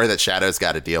lot more that Shadow's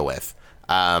got to deal with.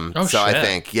 I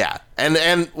think, yeah.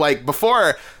 And like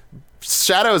before,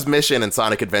 Shadow's mission in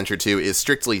Sonic Adventure 2 is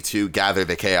strictly to gather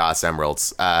the Chaos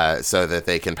Emeralds so that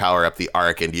they can power up the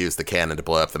Ark and use the cannon to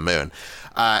blow up the moon.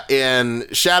 In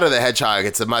Shadow the Hedgehog,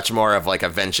 it's a much more of like a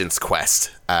vengeance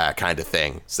quest kind of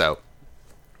thing. So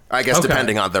I guess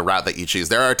depending on the route that you choose,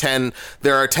 there are 10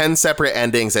 separate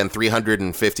endings and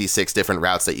 356 different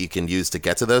routes that you can use to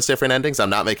get to those different endings. I'm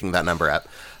not making that number up.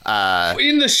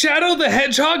 In the Shadow the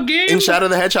Hedgehog game? In Shadow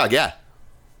the Hedgehog, yeah.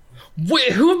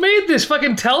 Wait, who made this?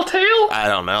 Fucking Telltale? I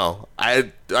don't know.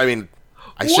 I mean,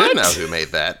 I should know who made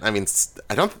that. I mean,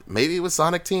 maybe it was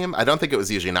Sonic Team. I don't think it was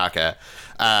Yuji Naka.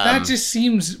 That just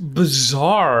seems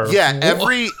bizarre. Yeah,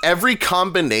 every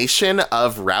combination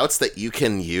of routes that you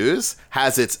can use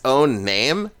has its own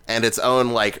name and its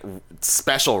own like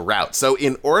special route. So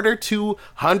in order to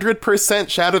 100%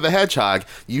 Shadow the Hedgehog,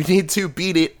 you need to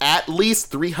beat it at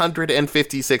least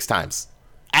 356 times.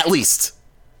 At least.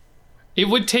 It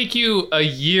would take you a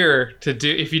year to do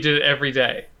if you did it every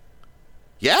day.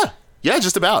 Yeah,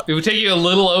 just about. It would take you a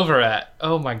little over at.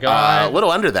 Oh my god. A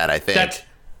little under that, I think.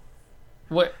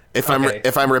 What? If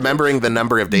I'm remembering the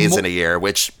number of days in a year,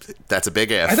 which that's a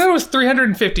big if. I thought it was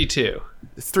 352.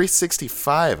 It's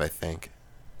 365, I think,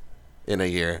 in a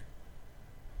year.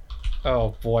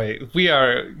 Oh boy, we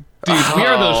are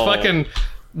those fucking.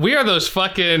 We are those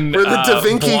fucking. We're the Da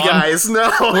Vinci guys.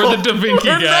 No, we're the Da Vinci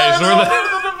guys.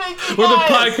 We're the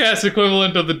guys. podcast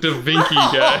equivalent of the Da Vinci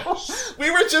guys.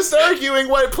 We were just arguing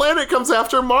what planet comes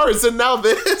after Mars, and now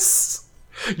this.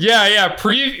 Yeah.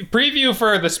 Preview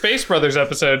for the Space Brothers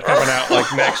episode coming out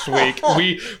like next week.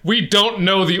 We don't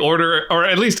know the order, or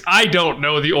at least I don't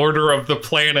know the order of the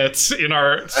planets in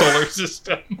our solar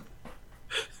system.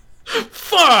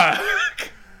 Fuck.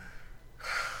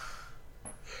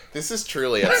 This is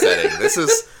truly upsetting.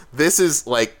 This is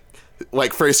like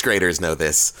first graders know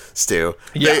this, Stu.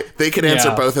 Yeah. They can answer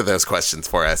both of those questions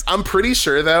for us. I'm pretty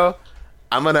sure though.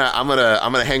 I'm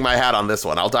gonna hang my hat on this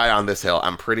one. I'll die on this hill.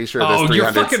 I'm pretty sure this 300.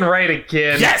 You're fucking right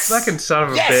again. Yes, fucking son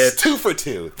of a yes, bitch. 2 for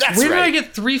 2. That's Where right. did I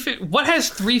get 350? What has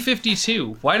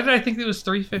 352? Why did I think it was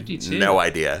 352? No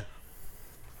idea.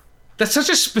 That's such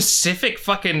a specific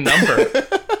fucking number.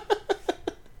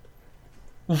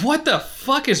 What the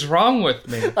fuck is wrong with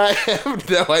me? I have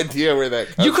no idea where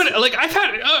that comes You could, like, I've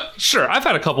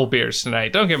had a couple beers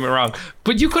tonight, don't get me wrong,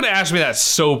 but you could have asked me that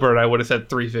sober and I would have said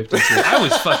 352. I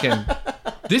was fucking,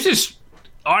 this is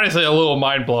honestly a little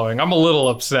mind-blowing. I'm a little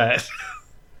upset.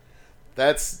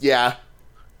 Yeah.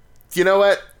 You know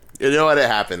what? It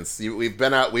happens. We've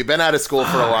been out of school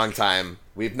for a long time.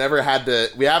 We haven't had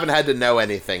to know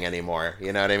anything anymore.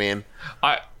 You know what I mean?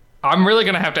 I'm really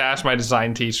gonna have to ask my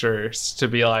design teachers to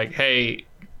be like, hey,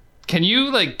 can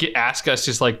you like ask us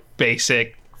just like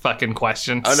basic fucking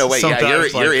questions? Oh no, wait,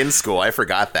 sometimes? you're in school. I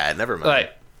forgot that. Never mind.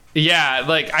 Like, yeah,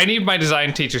 like I need my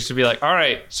design teachers to be like, all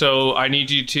right, so I need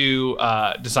you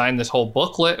to design this whole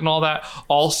booklet and all that.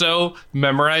 Also,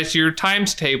 memorize your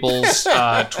times tables,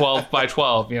 12 by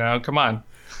 12. You know, come on.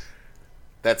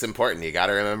 That's important. You got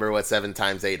to remember what 7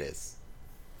 times 8 is.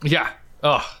 Yeah.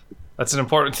 Oh. That's an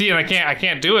important. See, and I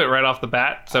can't do it right off the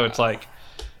bat. So it's like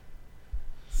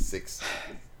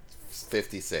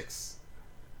 656.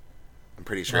 I'm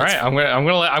pretty sure. All right, I'm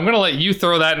gonna let you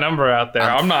throw that number out there.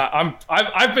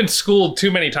 I've been schooled too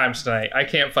many times tonight. I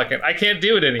can't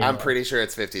do it anymore. I'm pretty sure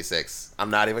it's 56. I'm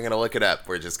not even gonna look it up.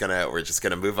 We're just gonna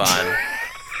move on.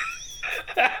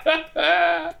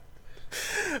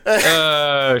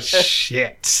 Oh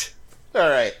shit. All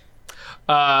right.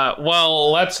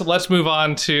 Well, let's move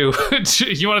on to.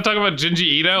 You want to talk about Junji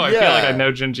Ito? I feel like I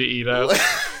know Junji Ito.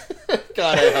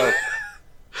 God, I hope.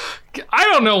 I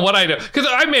don't know what I know, because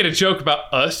I made a joke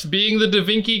about us being the Da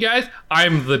Vinci guys.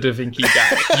 I'm the Da Vinci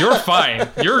guy. You're fine.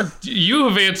 You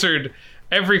have answered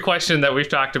every question that we've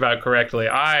talked about correctly.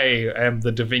 I am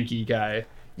the Da Vinci guy.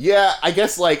 Yeah, I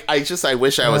guess like I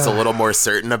wish I was a little more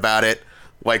certain about it.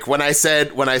 Like when I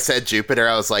said Jupiter,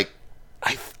 I was like,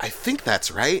 I think that's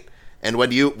right. And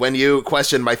when you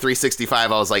questioned my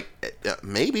 365, I was like,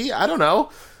 maybe, I don't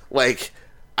know. Like,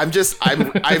 I've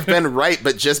been right,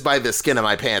 but just by the skin of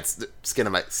my pants, skin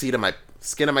of my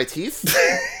teeth.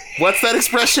 What's that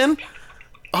expression?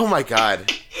 Oh my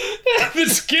god. The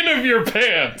skin of your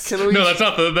pants. No, that's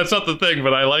not the thing,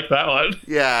 but I like that one.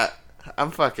 Yeah,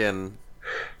 I'm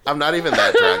not even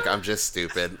that drunk. I'm just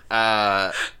stupid.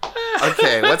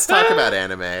 Okay, let's talk about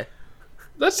anime.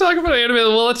 Let's talk about anime.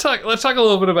 Well, let's talk a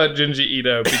little bit about Junji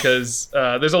Ito, because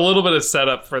there's a little bit of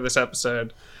setup for this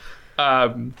episode.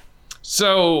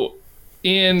 So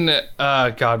in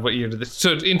what year did this?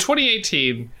 So in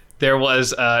 2018, there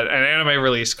was an anime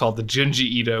release called the Junji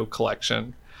Ito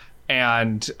Collection,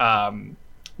 and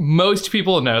most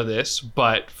people know this,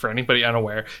 but for anybody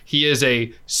unaware, he is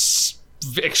a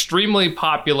extremely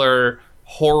popular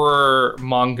horror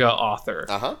manga author.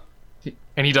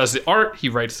 And he does the art, he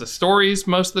writes the stories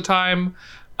most of the time,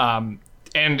 and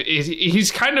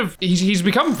he's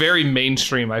become very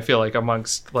mainstream, I feel like,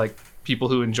 amongst like people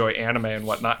who enjoy anime and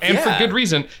whatnot, and for good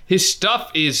reason. His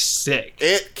stuff is sick.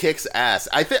 It kicks ass.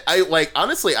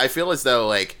 Honestly, I feel as though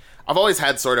like I've always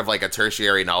had sort of like a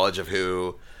tertiary knowledge of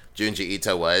who Junji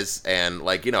Ito was. And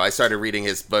like, I started reading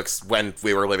his books when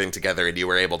we were living together and you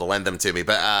were able to lend them to me.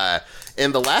 But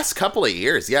in the last couple of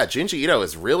years, Junji Ito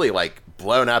is really like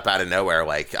blown up out of nowhere.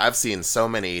 Like I've seen so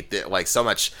much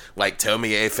like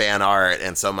Tomie fan art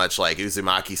and so much like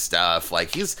Uzumaki stuff.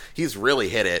 Like he's really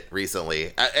hit it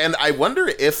recently. And I wonder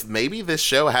if maybe this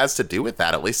show has to do with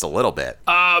that at least a little bit.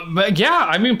 But yeah,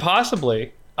 I mean,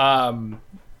 possibly.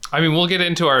 I mean, we'll get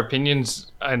into our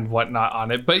opinions and whatnot on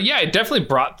it, but yeah, it definitely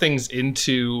brought things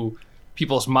into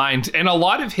people's minds. And a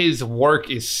lot of his work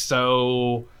is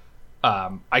so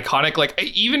iconic. Like,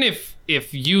 even if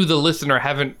you, the listener,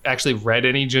 haven't actually read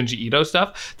any Junji Ito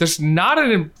stuff, there's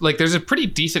a pretty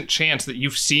decent chance that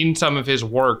you've seen some of his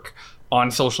work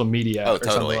on social media or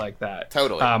something like that.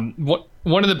 Totally.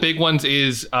 One of the big ones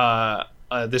is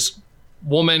this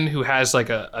woman who has like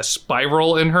a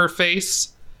spiral in her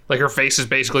face. Like her face has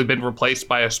basically been replaced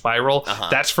by a spiral.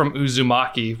 That's from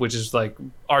Uzumaki, which is like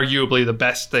arguably the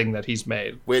best thing that he's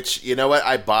made. Which, you know what?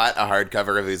 I bought a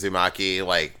hardcover of Uzumaki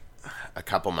like a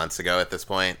couple months ago at this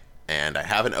point, and I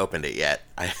haven't opened it yet.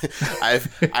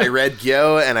 I read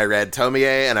Gyo and I read Tomie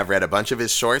and I've read a bunch of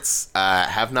his shorts.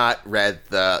 Have not read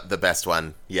the best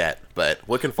one yet, but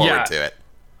looking forward to it.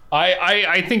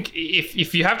 I think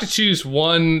if you have to choose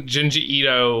one Junji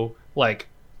Ito like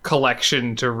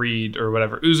collection to read or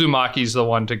whatever, Uzumaki's the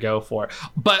one to go for.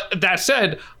 But that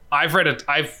said, I've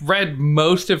read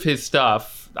most of his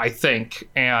stuff, I think,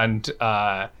 and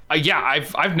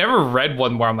I've never read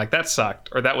one where I'm like, that sucked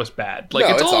or that was bad. Like,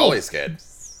 no, it's always good.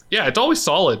 Yeah, it's always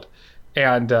solid.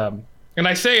 And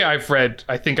I say I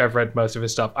think I've read most of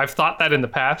his stuff. I've thought that in the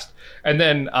past. And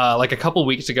then like a couple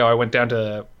weeks ago, I went down to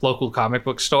the local comic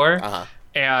book store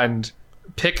and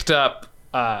picked up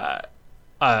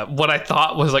what I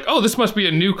thought was like, oh, this must be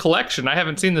a new collection. I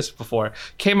haven't seen this before.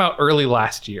 Came out early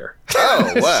last year.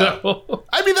 Oh, wow. So,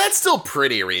 I mean, that's still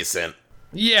pretty recent.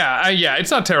 Yeah,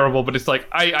 it's not terrible, but it's like,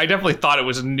 I definitely thought it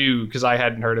was new because I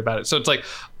hadn't heard about it. So it's like,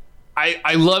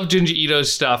 I love Junji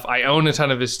Ito's stuff. I own a ton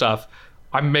of his stuff.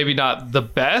 I'm maybe not the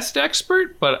best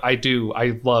expert, but I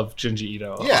love Junji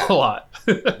Ito a lot.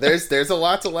 There's a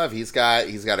lot to love. He's got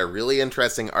a really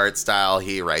interesting art style.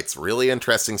 He writes really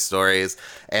interesting stories,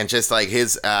 and just like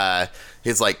his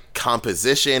like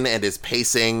composition and his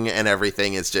pacing and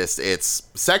everything is just, it's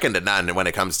second to none when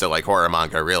it comes to like horror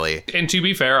manga, really. And to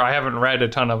be fair, I haven't read a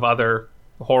ton of other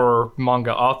horror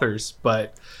manga authors,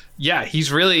 but yeah, he's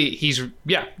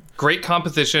great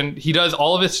composition. He does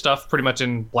all of his stuff pretty much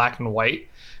in black and white,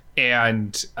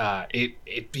 and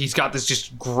he's got this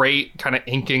just great kind of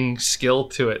inking skill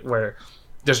to it where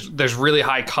there's really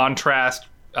high contrast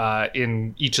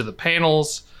in each of the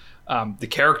panels. The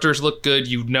characters look good.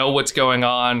 You know what's going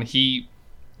on.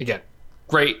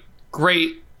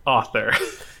 Great author.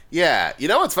 Yeah, you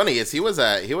know what's funny is he was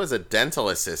a dental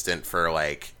assistant for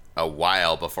like a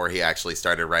while before he actually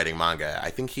started writing manga. I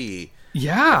think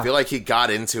I feel like he got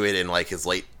into it in like his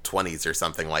late 20s or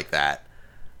something like that.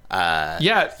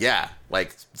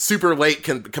 Like super late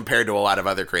compared to a lot of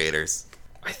other creators.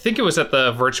 I think it was at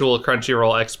the virtual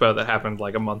Crunchyroll Expo that happened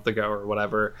like a month ago or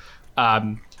whatever.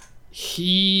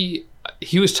 He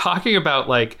was talking about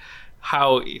like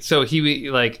how, so he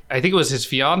like, I think it was his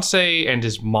fiance and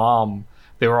his mom,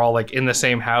 they were all like in the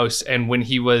same house, and when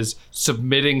he was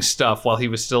submitting stuff while he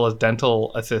was still a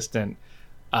dental assistant,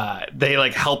 they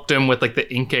like helped him with like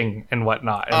the inking and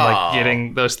whatnot and like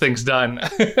getting those things done.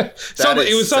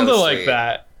 It was something like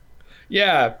that.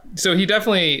 Yeah. So he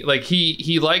definitely like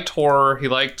he liked horror. He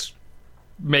liked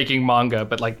making manga,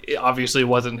 but like it obviously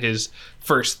wasn't his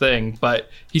first thing.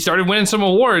 But he started winning some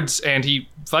awards, and he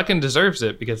fucking deserves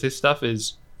it because his stuff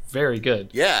is very good.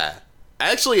 Yeah.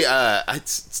 Actually,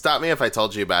 stop me if I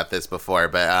told you about this before,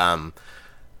 but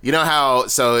you know how,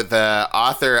 so the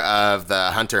author of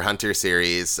the Hunter x Hunter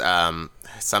series,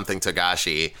 something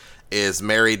Togashi, is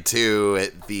married to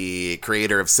the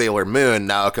creator of Sailor Moon,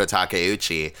 Naoko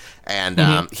Takeuchi,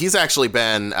 and he's actually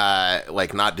been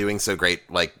like not doing so great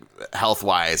like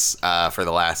health-wise for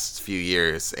the last few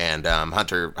years, and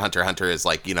Hunter x Hunter has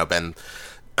like, you know, been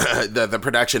the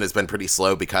production has been pretty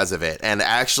slow because of it. And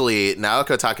actually,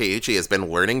 Naoko Takeuchi has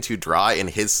been learning to draw in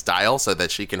his style so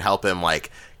that she can help him like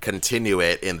continue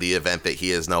it in the event that he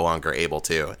is no longer able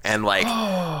to. And like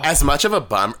as much of a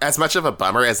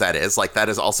bummer as that is, like that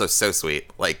is also so sweet.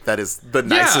 Like that is the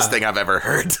nicest thing I've ever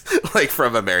heard like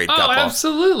from a married couple.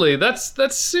 Absolutely. That's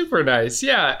super nice.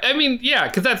 Yeah. I mean, yeah,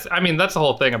 because that's the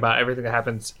whole thing about everything that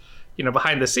happens, you know,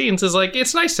 behind the scenes is like,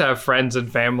 it's nice to have friends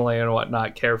and family and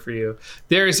whatnot care for you.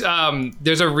 There's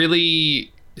a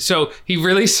really, so he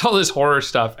released all this horror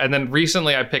stuff, and then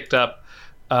recently I picked up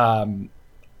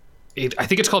I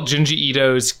think it's called Junji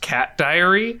Ito's Cat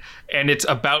Diary, and it's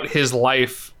about his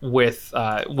life with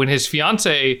when his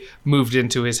fiance moved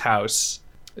into his house.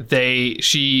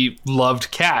 She loved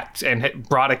cats and had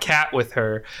brought a cat with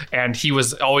her, and he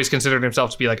was always considered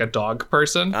himself to be like a dog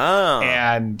person.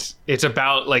 And it's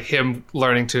about like him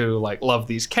learning to like love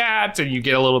these cats, and you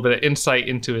get a little bit of insight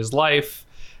into his life.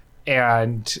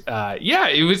 And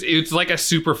it's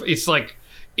like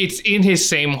it's in his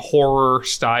same horror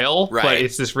style, right, but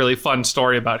it's this really fun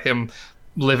story about him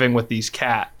living with these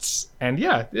cats. And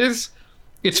yeah,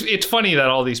 it's funny that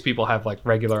all these people have like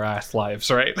regular ass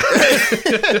lives, right?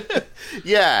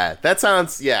 Yeah, that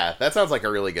sounds like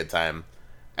a really good time.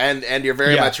 And you're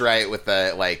very much right with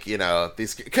the, like, you know,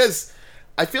 these, because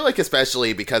I feel like,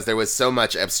 especially because there was so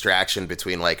much abstraction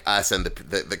between like us and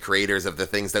the creators of the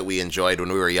things that we enjoyed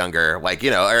when we were younger. Like, you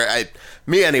know,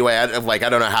 me anyway, I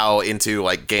don't know how into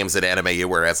like games and anime you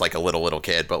were as like a little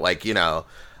kid, but like, you know,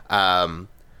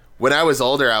 when I was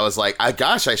older, I was like,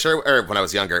 when I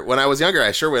was younger,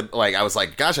 I sure would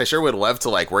love to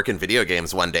like work in video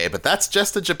games one day, but that's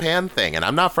just a Japan thing. And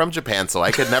I'm not from Japan, so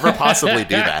I could never possibly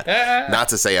do that. Not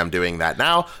to say I'm doing that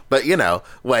now, but you know,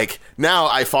 like now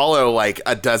I follow like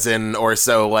a dozen or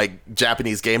so like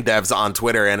Japanese game devs on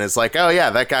Twitter, and it's like, oh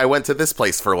yeah, that guy went to this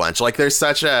place for lunch. Like there's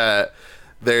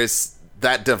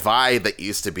that divide that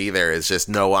used to be there is just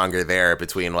no longer there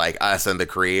between like us and the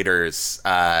creators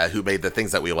who made the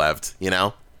things that we loved, you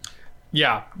know?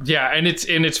 Yeah. And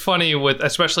it's funny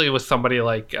especially with somebody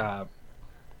like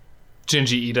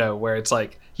Junji Ito, where it's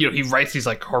like, you know, he writes these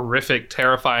like horrific,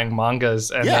 terrifying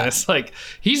mangas, and then it's like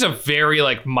he's a very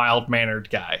like mild-mannered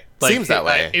guy. Like, seems that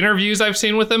way. Interviews I've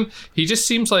seen with him, he just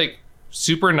seems like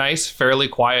super nice, fairly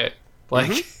quiet.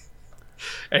 Like,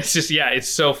 it's just, it's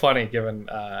so funny given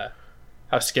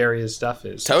how scary his stuff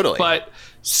is. Totally. But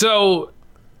so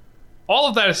all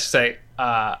of that is to say,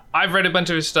 I've read a bunch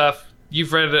of his stuff.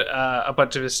 You've read a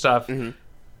bunch of his stuff. Mm-hmm.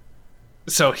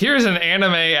 So here's an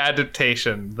anime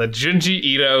adaptation, the Junji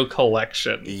Ito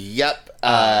collection. Yep.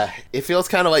 It feels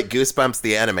kind of like Goosebumps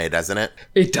the anime, doesn't it?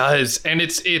 It does. And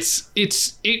it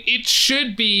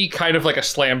should be kind of like a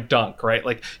slam dunk, right?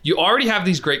 Like you already have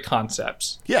these great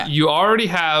concepts. Yeah. You already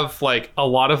have like a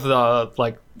lot of the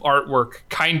like artwork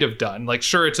kind of done. Like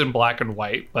sure, it's in black and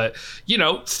white, but you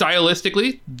know,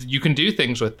 stylistically you can do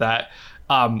things with that.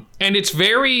 And it's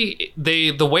very,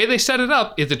 the way they set it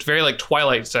up is it's very like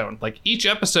Twilight Zone. Like each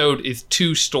episode is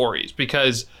 2 stories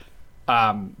because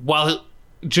while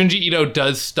Junji Ito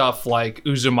does stuff like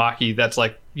Uzumaki, that's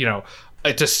like, you know,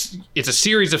 it's a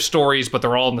series of stories, but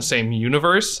they're all in the same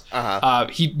universe.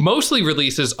 He mostly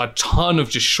releases a ton of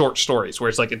just short stories where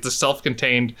it's like it's a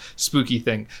self-contained spooky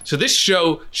thing. So this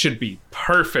show should be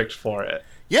perfect for it.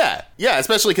 Yeah,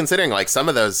 especially considering like some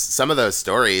of those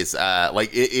stories,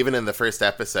 like even in the first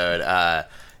episode,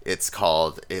 it's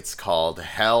called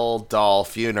Hell Doll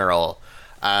Funeral.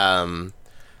 That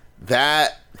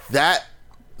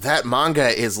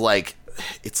manga is like,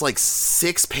 it's like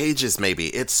 6 pages maybe.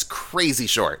 It's crazy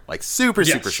short, like super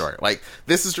short. Like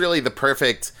this is really the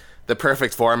perfect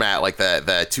format, like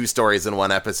the 2 stories in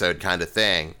one episode kind of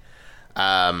thing.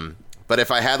 But if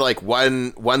I had like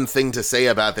one thing to say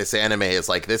about this anime is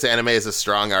like this anime is a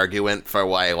strong argument for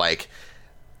why like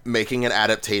making an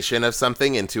adaptation of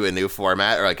something into a new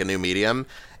format or like a new medium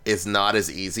is not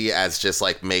as easy as just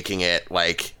like making it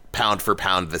like pound for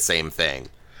pound the same thing.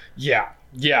 Yeah.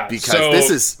 Because this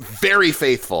is very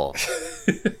faithful.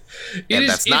 And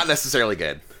that's not necessarily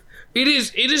good. It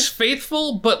is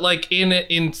faithful, but like in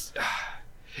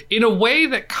a way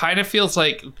that kind of feels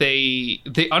like they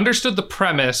understood the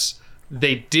premise.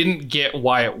 They didn't get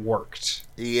why it worked.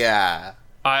 Yeah.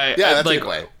 That's like, a good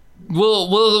way.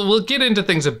 We'll get into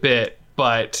things a bit,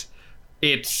 but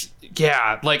it's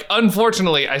like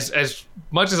unfortunately, as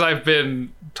much as I've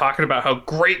been talking about how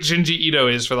great Junji Ito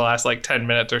is for the last like 10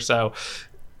 minutes or so,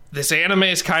 this anime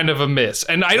is kind of a miss.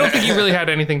 And I don't think he really had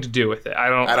anything to do with it. I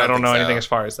don't know anything as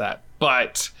far as that.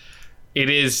 But it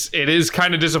is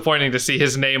kind of disappointing to see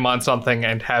his name on something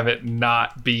and have it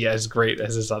not be as great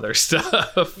as his other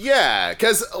stuff. Yeah,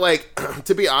 because, like,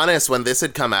 to be honest, when this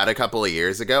had come out a couple of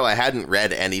years ago, I hadn't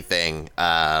read anything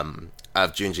of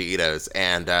Junji Ito's,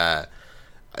 and,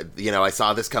 you know, I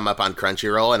saw this come up on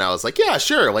Crunchyroll, and I was like, yeah,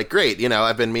 sure, like, great, you know,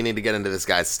 I've been meaning to get into this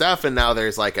guy's stuff, and now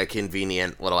there's, like, a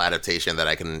convenient little adaptation that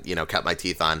I can, you know, cut my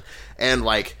teeth on, and,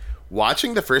 like,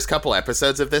 watching the first couple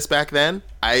episodes of this back then,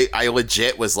 I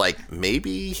legit was like,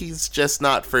 maybe he's just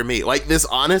not for me. Like, this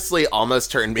honestly almost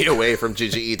turned me away from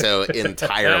Junji Ito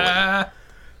entirely.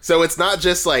 So it's not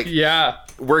just like,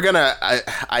 we're gonna,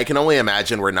 I can only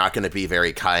imagine we're not going to be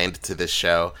very kind to this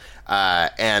show.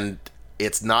 And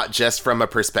it's not just from a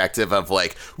perspective of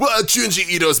like, well, Junji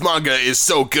Ito's manga is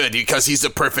so good because he's a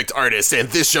perfect artist and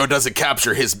this show doesn't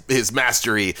capture his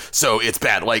mastery, so it's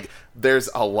bad. Like, there's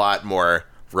a lot more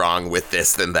wrong with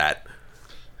this than that.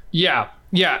 Yeah,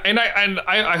 and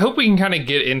I hope we can kind of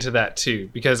get into that too,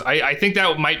 because I think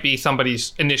that might be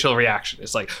somebody's initial reaction.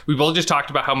 It's like, we both just talked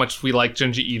about how much we like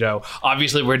Junji Ito.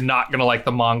 Obviously, we're not gonna like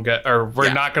the manga, or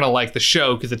we're not gonna like the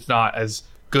show because it's not as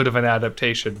good of an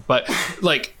adaptation. But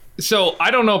like, so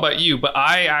I don't know about you, but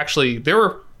there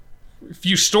were a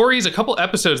few stories, a couple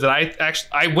episodes that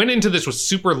I went into this with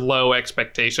super low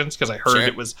expectations because I heard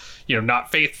it was,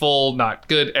 not faithful, not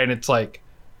good, and it's like,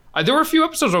 there were a few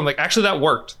episodes where I'm like, actually, that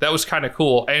worked. That was kind of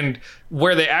cool. And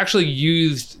where they actually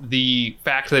used the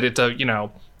fact that it's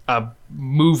a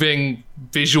moving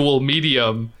visual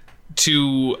medium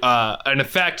to an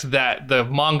effect that the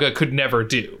manga could never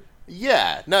do.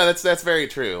 Yeah, no, that's very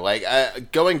true. Like,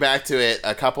 going back to it,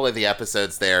 a couple of the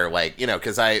episodes there, like,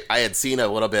 because I had seen a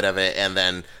little bit of it and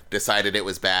then decided it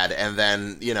was bad. And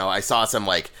then, I saw some,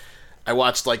 like, I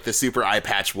watched like the Super Eye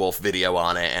Patch Wolf video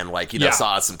on it and like,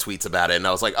 saw some tweets about it, and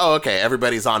I was like, oh, okay,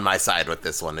 everybody's on my side with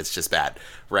this one. It's just bad.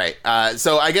 Right.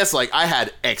 So I guess like I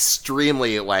had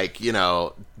extremely like,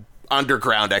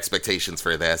 underground expectations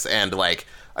for this, and like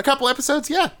a couple episodes.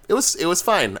 Yeah, it was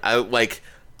fine.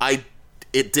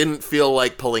 It didn't feel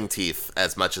like pulling teeth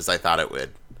as much as I thought it would.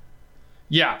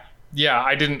 Yeah,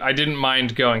 I didn't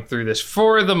mind going through this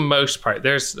for the most part.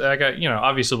 There's,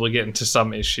 obviously we'll get into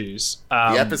some issues.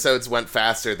 The episodes went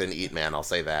faster than Eat Man, I'll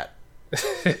say that.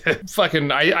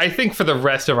 I think for the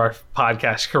rest of our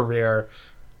podcast career,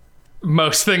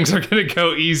 most things are going to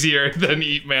go easier than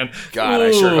Eat Man. God, ooh.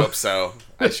 I sure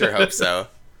hope so.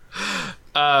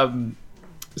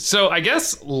 So I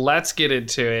guess let's get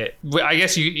into it. I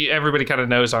guess everybody kind of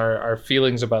knows our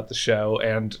feelings about the show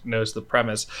and knows the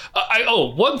premise.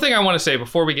 One thing I want to say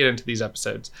before we get into these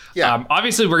episodes. Yeah.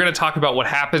 Obviously, we're going to talk about what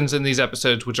happens in these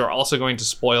episodes, which are also going to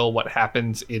spoil what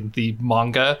happens in the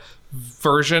manga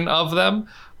version of them.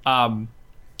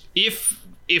 If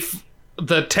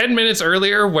the 10 minutes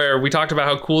earlier where we talked about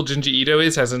how cool Junji Ito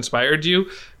is has inspired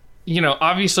you,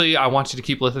 obviously I want you to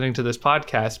keep listening to this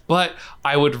podcast, but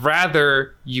I would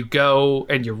rather you go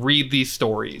and you read these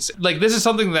stories. Like, this is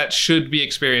something that should be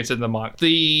experienced in the manga.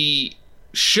 The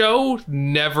show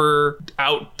never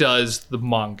outdoes the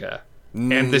manga.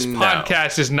 And this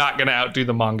podcast is not going to outdo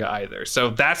the manga either.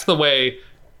 So that's the way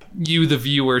you, the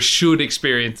viewer, should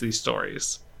experience these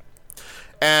stories.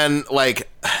 And, like,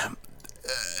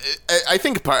 I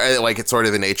think it's sort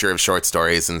of the nature of short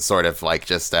stories and sort of, like,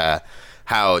 just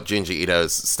how Junji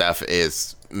Ito's stuff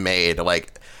is made.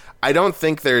 Like, I don't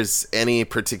think there's any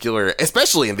particular,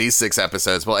 especially in these 6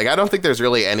 episodes, but like, I don't think there's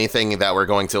really anything that we're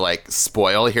going to like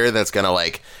spoil here that's going to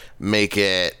like make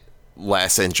it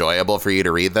less enjoyable for you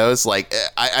to read those. Like,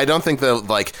 I don't think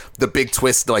the big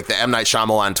twist, like the M. Night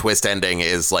Shyamalan twist ending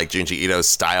is like Junji Ito's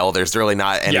style. There's really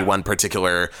not any one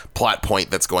particular plot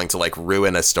point that's going to like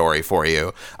ruin a story for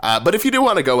you. But if you do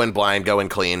want to go in blind, go in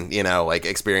clean, like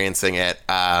experiencing it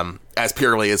as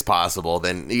purely as possible,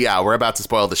 then yeah, we're about to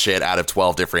spoil the shit out of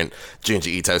 12 different Junji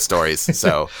Ito stories.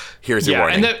 So here's your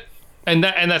warning. And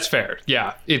that's fair.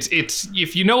 Yeah, it's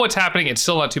if you know what's happening, it's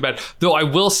still not too bad. Though I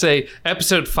will say,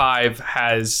 episode 5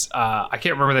 has I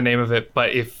can't remember the name of it,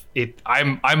 but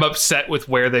I'm upset with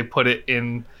where they put it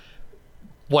in.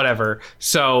 Whatever.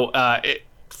 So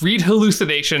read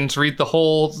Hallucinations, read the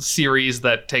whole series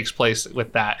that takes place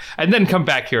with that, and then come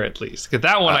back here at least, because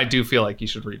that one I do feel like you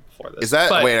should read before this.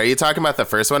 Wait, are you talking about the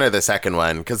first one or the second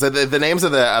one? Because the names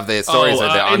of the stories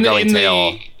are the ongoing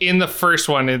tale. In the first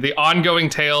one, in the ongoing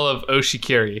tale of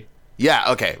Oshikiri.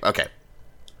 Yeah. Okay.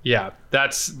 Yeah,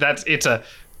 it's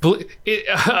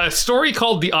a story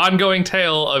called The Ongoing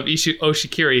Tale of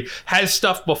Oshikiri has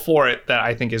stuff before it that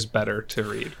I think is better to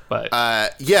read. But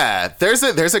yeah, there's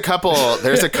a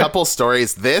couple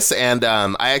stories. This and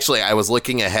I was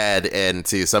looking ahead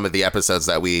into some of the episodes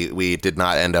that we did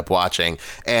not end up watching,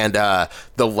 and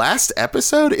the last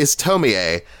episode is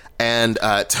Tomie, and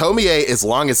Tomie is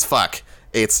long as fuck.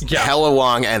 It's hella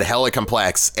long and hella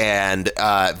complex, and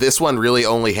this one really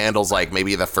only handles like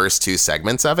maybe the first 2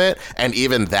 segments of it, and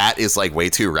even that is like way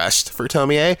too rushed for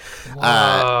Tomie.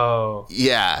 Whoa.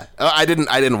 Yeah, I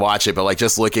didn't watch it, but like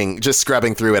just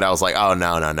scrubbing through it, I was like, oh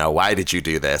no, why did you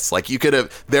do this? Like,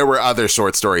 there were other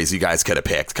short stories you guys could have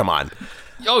picked. Come on.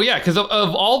 Oh yeah, because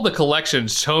of all the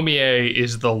collections, Tomie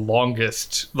is the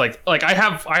longest. Like I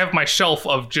have my shelf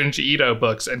of Junji Ito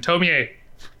books, and Tomie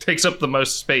takes up the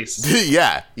most space.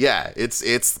 yeah, it's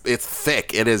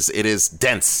thick. It is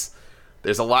dense.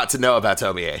 There's a lot to know about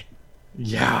Tomie.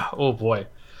 Yeah. Oh boy.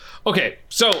 Okay,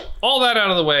 so all that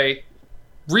out of the way,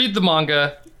 read the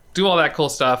manga, do all that cool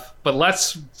stuff, but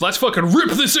let's fucking rip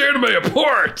this anime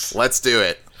apart. Let's do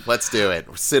it.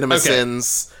 Cinema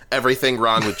Sins, everything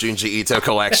wrong with Junji Ito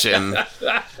collection.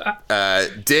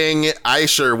 Ding, I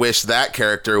sure wish that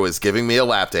character was giving me a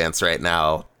lap dance right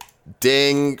now.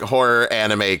 Ding, horror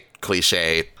anime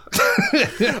cliche.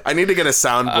 I need to get a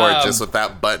soundboard just with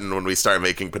that button when we start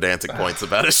making pedantic points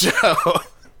about a show.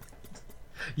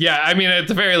 Yeah, I mean, at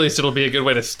the very least, it'll be a good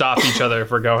way to stop each other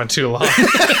if we're going too long.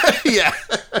 Yeah.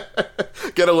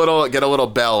 Get a little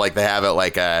bell like they have at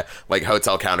like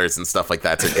hotel counters and stuff like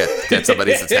that to get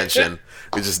somebody's attention.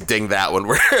 We just ding that when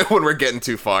we're getting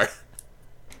too far.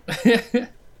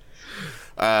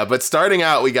 But starting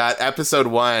out, we got episode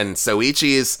 1,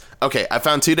 Soichi's... Okay, I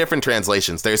found 2 different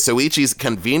translations. There's Soichi's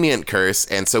convenient curse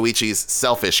and Soichi's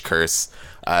selfish curse.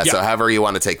 So however you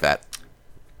want to take that.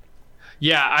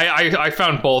 Yeah, I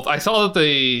found both. I saw that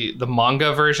the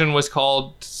manga version was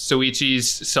called Soichi's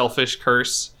selfish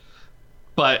curse,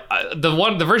 but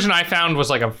the version I found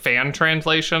was like a fan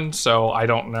translation, so I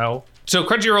don't know. So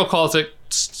Crunchyroll calls it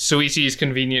Soichi's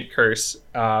convenient curse.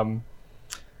 And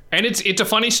it's a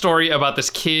funny story about this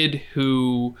kid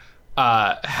who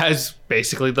has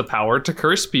basically the power to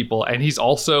curse people, and he's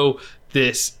also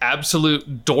this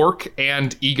absolute dork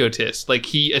and egotist. Like,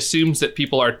 he assumes that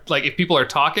people are, like, if people are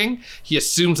talking, he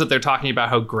assumes that they're talking about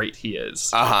how great he is.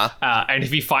 And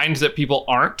if he finds that people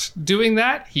aren't doing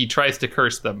that, he tries to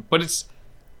curse them. But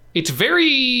it's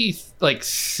very, like,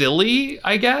 silly,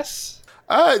 I guess.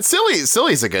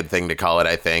 Silly's a good thing to call it,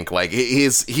 I think. Like,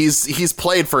 he's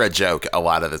played for a joke a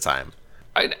lot of the time.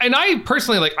 I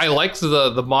personally, like, I liked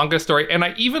the manga story, and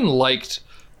I even liked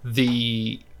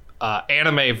the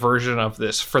anime version of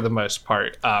this for the most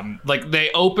part. Like,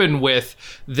 they open with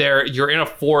you're in a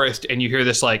forest and you hear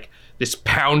this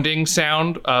pounding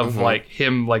sound of like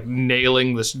him like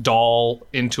nailing this doll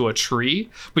into a tree,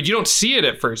 but you don't see it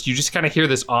at first. You just kind of hear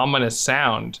this ominous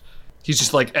sound. He's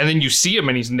just like, and then you see him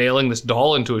and he's nailing this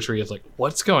doll into a tree. It's like,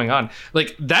 what's going on?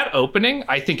 Like, that opening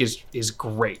I think is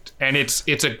great, and it's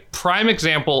a prime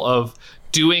example of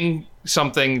doing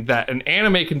something that an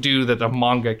anime can do that a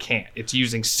manga can't. It's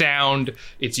using sound,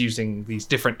 it's using these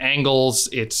different angles.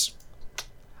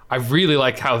 I really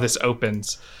like how this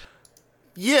opens.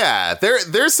 Yeah, there's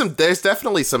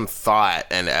definitely some thought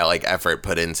and like effort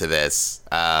put into this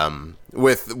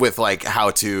with like how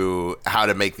to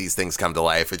make these things come to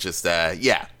life. It's just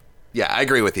yeah, I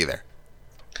agree with you there.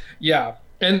 Yeah,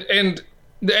 and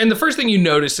the first thing you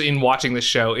notice in watching this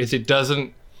show is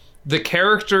the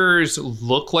characters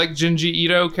look like Junji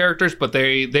Ito characters, but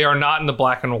they are not in the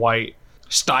black and white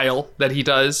style that he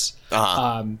does,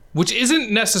 which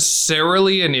isn't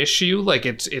necessarily an issue. Like,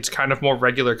 it's kind of more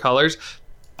regular colors.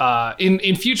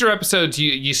 In future episodes,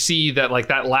 you see that like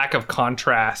that lack of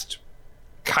contrast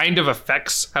kind of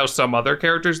affects how some other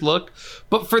characters look.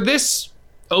 But for this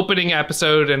opening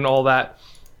episode and all that,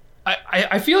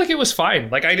 I feel like it was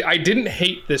fine. Like, I didn't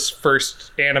hate this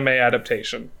first anime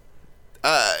adaptation.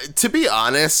 To be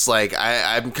honest, like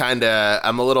I'm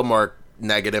a little more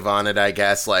negative on it, I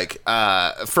guess. Like,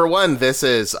 for one,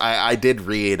 I did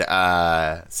read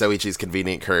Soichi's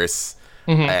Convenient Curse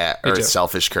or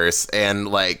Selfish Curse, and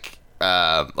like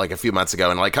a few months ago,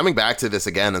 and like coming back to this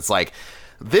again, it's like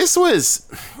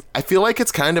I feel like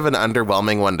it's kind of an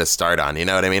underwhelming one to start on. You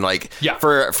know what I mean? Like, yeah.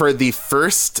 For the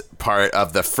first part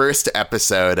of the first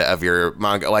episode of your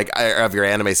manga, like of your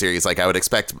anime series, like I would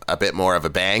expect a bit more of a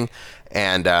bang.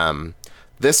 And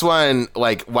this one,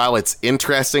 like, while it's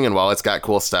interesting and while it's got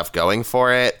cool stuff going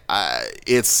for it,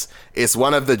 it's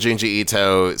one of the Junji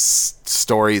Ito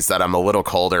stories that I'm a little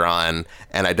colder on,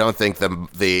 and I don't think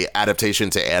the adaptation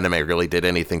to anime really did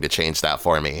anything to change that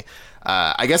for me.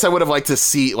 I guess I would have liked to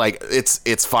see, like,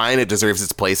 it's fine, it deserves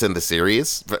its place in the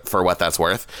series for what that's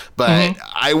worth, but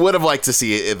I would have liked to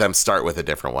see them start with a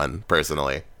different one,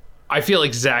 personally. I feel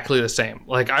exactly the same.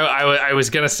 Like, I was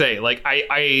gonna say, like,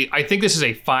 I think this is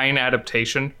a fine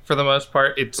adaptation for the most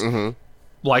part. It's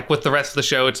like with the rest of the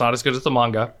show, it's not as good as the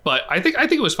manga, but I think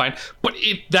it was fine. But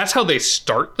that's how they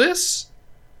start this.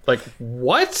 Like,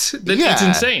 what? It's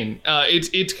insane. It's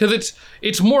because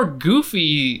it's more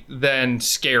goofy than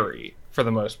scary for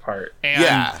the most part,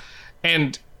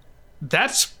 and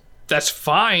that's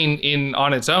fine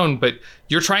on its own. But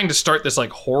you're trying to start this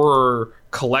like horror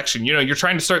collection. You know, you're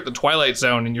trying to start the Twilight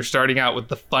Zone, and you're starting out with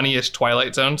the funniest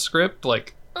Twilight Zone script.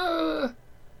 Like, I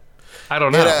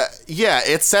don't know.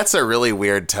 It sets a really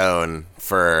weird tone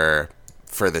for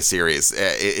the series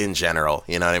in general.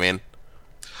 You know what I mean?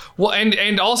 Well,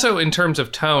 and also in terms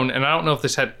of tone, and I don't know if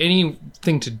this had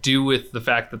anything to do with the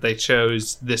fact that they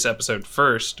chose this episode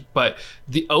first, but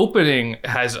the opening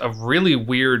has a really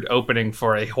weird opening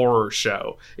for a horror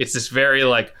show. It's this very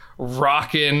like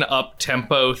rockin' up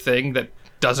tempo thing that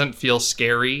doesn't feel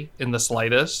scary in the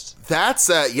slightest. That's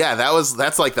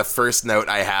that's like the first note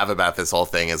I have about this whole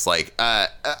thing is like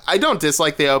I don't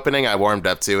dislike the opening. I warmed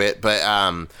up to it,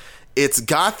 but it's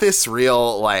got this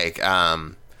real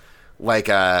the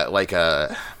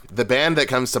band that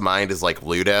comes to mind is like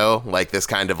Ludo, like this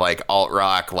kind of like alt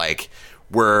rock, like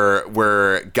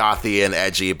we're gothy and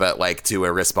edgy, but like to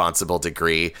a responsible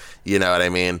degree, you know what I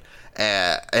mean?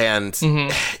 And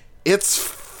it's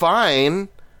fine.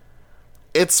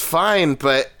 It's fine,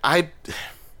 but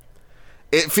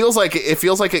it feels like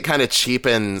it kind of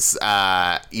cheapens,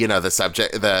 the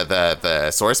subject,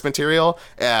 the source material.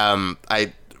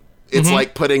 It's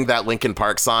like putting that Linkin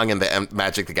Park song in the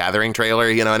Magic the Gathering trailer.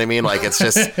 You know what I mean? Like, it's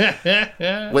just,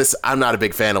 listen, I'm not a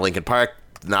big fan of Linkin Park.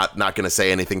 Not going to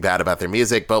say anything bad about their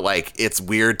music, but like, it's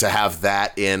weird to have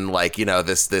that in like,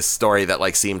 this story that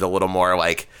like seemed a little more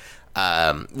like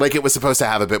it was supposed to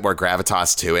have a bit more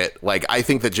gravitas to it. Like, I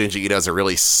think that Junji Ito is a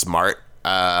really smart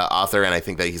author, and I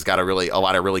think that he's got a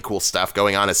lot of really cool stuff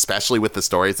going on, especially with the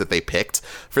stories that they picked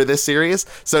for this series.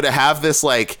 So to have this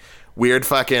like weird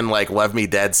fucking like Love Me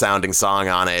Dead sounding song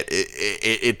on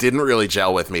it didn't really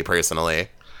gel with me personally.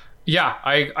 Yeah,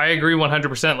 I agree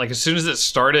 100%. Like, as soon as it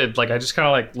started, like, I just kind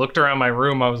of like looked around my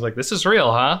room. I was like, this is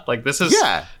real, huh? Like, this is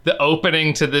the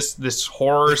opening to this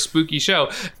horror spooky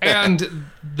show. And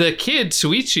the kid,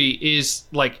 Suichi, is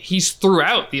like, he's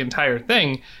throughout the entire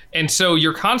thing. And so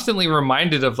you're constantly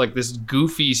reminded of like this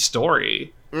goofy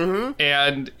story.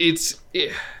 And it's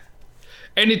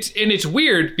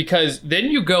weird because then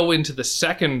you go into the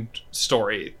second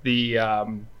story, the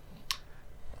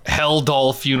Hell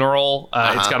Doll Funeral.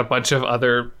 It's got a bunch of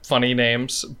other funny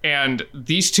names, and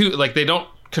these two, like, they don't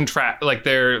contract, like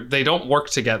they don't work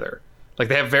together. Like,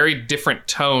 they have very different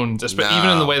tones, especially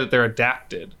even in the way that they're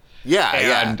adapted.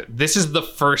 And this is the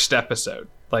first episode.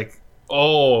 Like,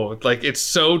 it's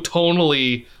so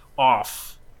tonally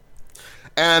off.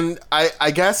 And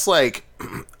I guess like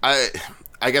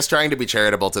I guess trying to be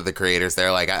charitable to the creators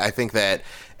there, like, I think that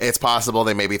it's possible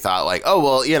they maybe thought like, oh,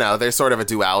 well, there's sort of a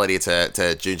duality to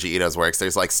Junji Ito's works.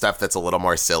 There's like stuff that's a little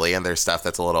more silly and there's stuff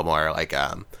that's a little more like,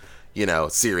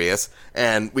 serious.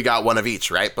 And we got one of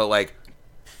each, right? But like,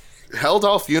 Hell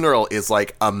Doll Funeral is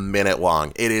like a minute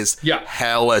long. It is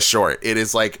hella short. It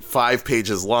is like 5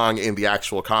 pages long in the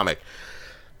actual comic.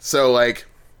 So like,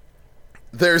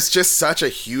 there's just such a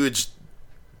huge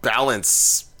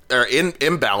balance or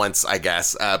imbalance, I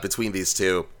guess, between these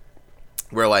two,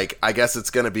 where like, I guess it's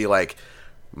going to be like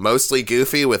mostly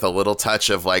goofy with a little touch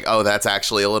of like, oh, that's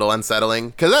actually a little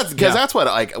unsettling. Cause that's what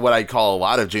I call a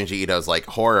lot of Junji Ito's like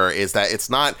horror, is that it's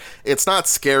not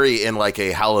scary in like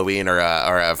a Halloween or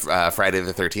a Friday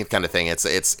the 13th kind of thing.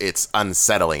 It's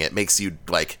unsettling. It makes you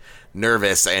like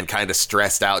nervous and kind of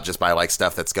stressed out just by like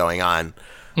stuff that's going on.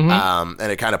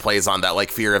 And it kind of plays on that like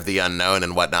fear of the unknown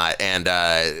and whatnot. And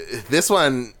this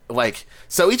one, like,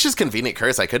 Soichi's Convenient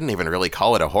Curse, I couldn't even really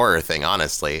call it a horror thing,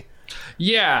 honestly.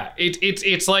 Yeah,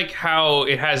 it's like how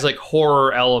it has like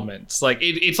horror elements. Like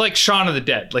it's like Shaun of the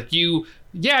Dead. Like you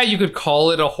could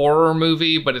call it a horror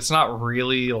movie, but it's not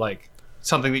really like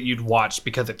something that you'd watch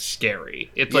because it's scary.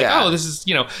 It's like, oh, this is,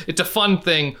 it's a fun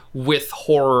thing with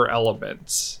horror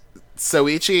elements.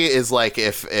 Soichi is like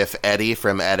if Eddie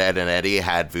from Ed, Edd and Eddy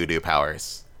had voodoo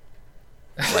powers.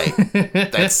 Like,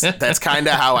 that's kind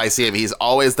of how I see him. He's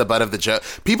always the butt of the joke.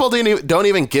 People don't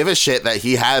even give a shit that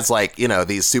he has like,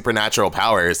 these supernatural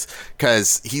powers,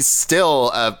 because he's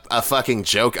still a fucking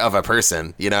joke of a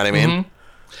person. You know what I mean?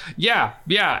 Yeah.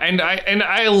 And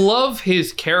I love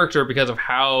his character because of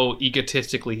how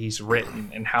egotistically he's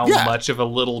written and how much of a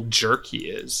little jerk he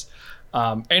is.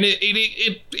 And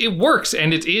it works,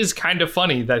 and it is kind of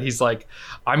funny that he's like,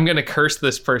 I'm gonna curse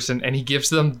this person, and he gives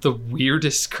them the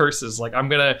weirdest curses. Like, I'm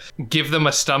gonna give them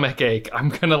a stomach ache, I'm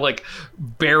gonna like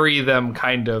bury them,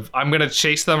 kind of, I'm gonna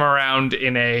chase them around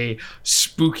in a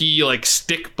spooky like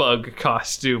stick bug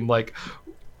costume. Like,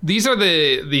 these are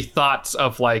the thoughts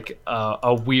of like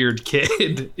a weird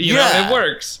kid. You know, it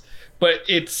works, but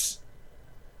it's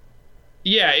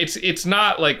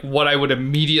not like what I would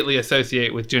immediately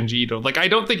associate with Junji Ito. Like, I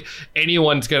don't think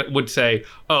anyone's would say,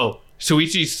 oh,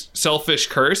 Soichi's Selfish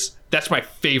Curse, that's my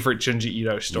favorite Junji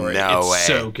Ito story. No way. It's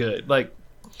so good. Like,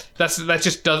 that's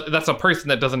a person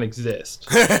that doesn't exist.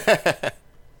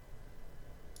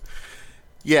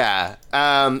 Yeah.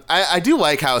 I do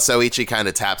like how Soichi kind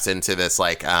of taps into this,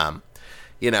 like,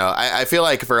 I feel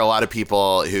like for a lot of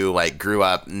people who like grew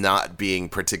up not being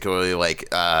particularly like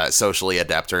socially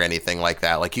adept or anything like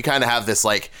that, like you kind of have this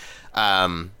like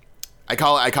I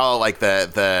call it like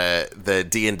the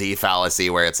D&D fallacy,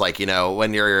 where it's like,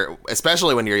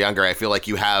 especially when you're younger, I feel like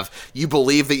you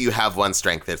believe that you have one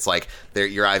strength. It's like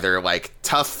you're either like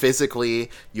tough physically,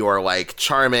 you're like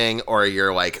charming, or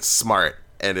you're like smart.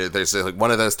 And there's like one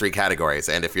of those three categories.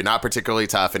 And if you're not particularly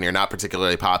tough and you're not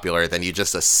particularly popular, then you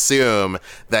just assume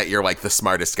that you're like the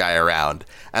smartest guy around.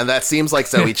 And that seems like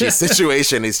Soichi's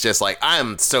situation. Is just like,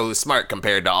 I'm so smart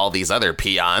compared to all these other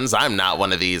peons. I'm not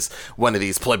one of these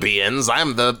plebeians.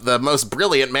 I'm the most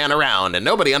brilliant man around, and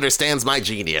nobody understands my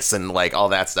genius and like all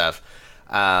that stuff.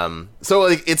 So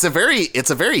like it's a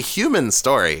very human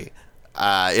story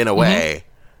in a way.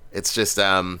 It's just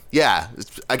again,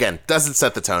 doesn't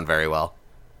set the tone very well.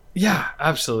 Yeah,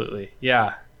 absolutely.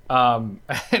 Yeah. And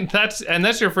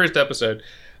that's your first episode,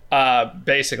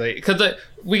 basically, because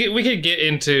we could get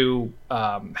into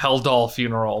Hell Doll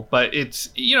Funeral, but it's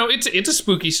a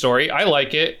spooky story. I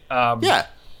like it.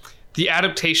 The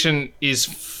adaptation is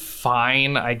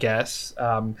fine, I guess.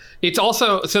 It's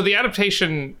also, so the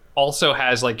adaptation also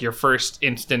has like your first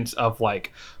instance of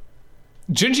like,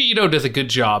 Junji Ito does a good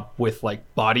job with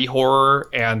like body horror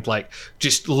and like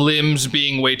just limbs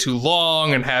being way too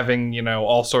long and having,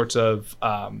 all sorts of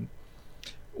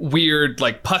weird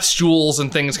like pustules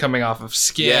and things coming off of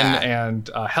skin. And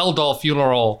Hell Doll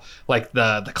Funeral, like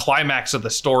the climax of the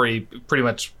story pretty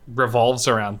much revolves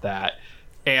around that.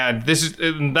 And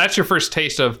that's your first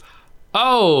taste of,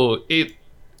 it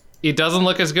doesn't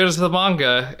look as good as the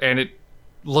manga and it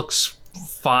looks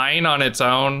fine on its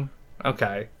own.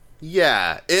 Okay.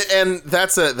 Yeah, and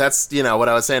that's what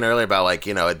I was saying earlier about like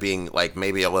it being like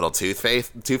maybe a little too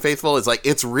faithful. Is like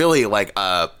it's really like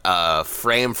a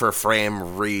frame for frame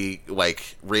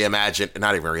reimagining,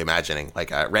 like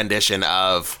a rendition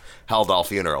of Hell Doll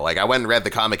Funeral. Like I went and read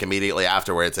the comic immediately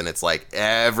afterwards, and it's like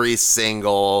every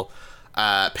single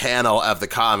panel of the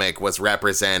comic was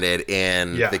represented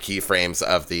in the keyframes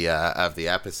of the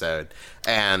episode,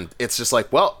 and it's just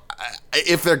like, well,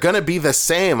 if they're gonna be the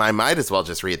same, I might as well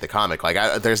just read the comic.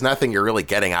 Like, there's nothing you're really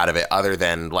getting out of it other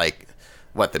than like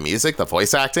the music, the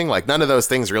voice acting. Like, none of those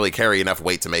things really carry enough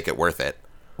weight to make it worth it.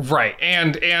 Right,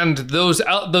 and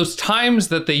those times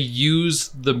that they use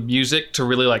the music to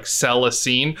really like sell a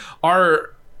scene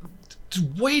are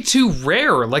way too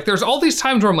rare. Like, there's all these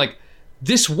times where I'm like,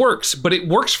 this works, but it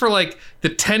works for like the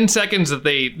 10 seconds that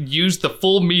they use the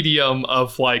full medium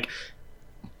of like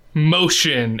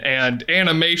motion and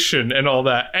animation and all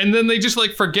that, and then they just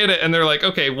like forget it, and they're like,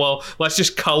 okay, well, let's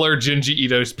just color Junji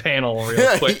Ito's panel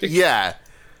real quick. Yeah.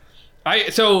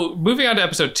 So moving on to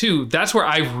episode 2, that's where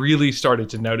I really started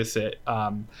to notice it.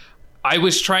 I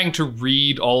was trying to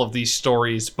read all of these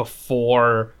stories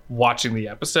before watching the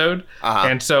episode,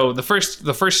 and so the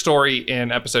first story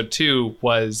in episode 2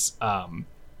 was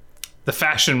the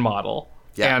fashion model,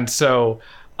 and so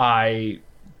I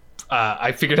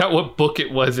figured out what book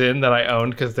it was in that I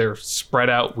owned because they're spread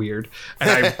out weird.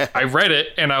 And I read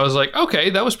it and I was like, okay,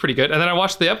 that was pretty good. And then I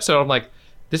watched the episode. I'm like,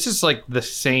 this is like the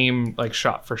same like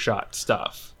shot for shot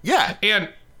stuff. Yeah.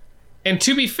 And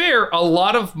to be fair, a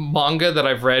lot of manga that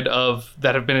I've read of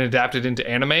that have been adapted into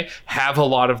anime have a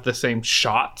lot of the same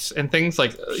shots and things.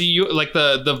 Like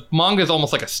the manga is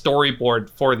almost like a storyboard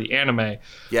for the anime.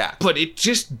 Yeah. But it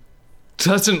just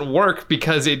doesn't work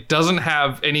because it doesn't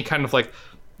have any kind of like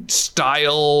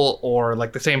style or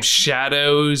like the same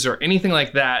shadows or anything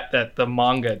like that the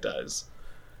manga does.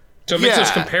 So it makes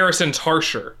those comparisons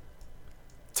harsher.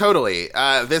 Totally.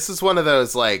 This is one of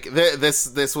those like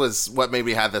this was what made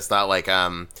me have this thought. Like,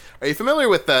 are you familiar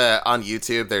with on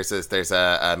YouTube? There's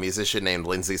a musician named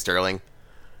Lindsey Sterling.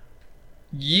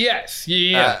 Yes.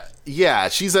 Yeah. Yeah,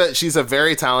 she's a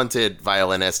very talented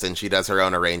violinist, and she does her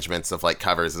own arrangements of like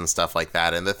covers and stuff like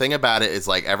that. And the thing about it is,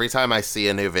 like, every time I see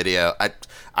a new video,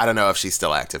 I don't know if she's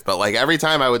still active, but like every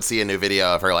time I would see a new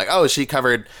video of her, like, oh, she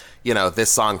covered,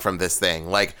 this song from this thing.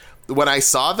 Like, when I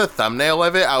saw the thumbnail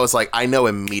of it, I was like, I know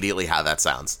immediately how that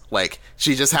sounds. Like,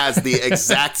 she just has the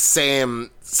exact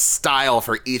same style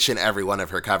for each and every one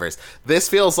of her covers. This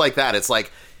feels like that. It's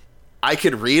like, I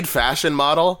could read Fashion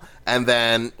Model and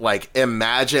then like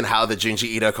imagine how the Junji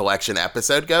Ito collection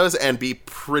episode goes and be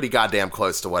pretty goddamn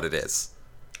close to what it is.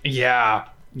 Yeah.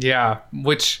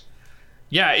 Which,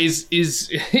 is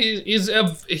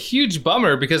a huge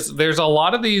bummer because there's a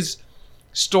lot of these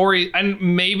stories, and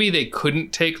maybe they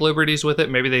couldn't take liberties with it.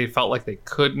 Maybe they felt like they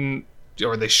couldn't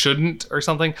or they shouldn't or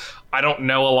something. I don't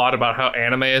know a lot about how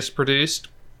anime is produced,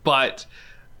 but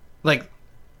like,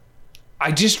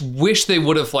 I just wish they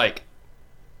would have like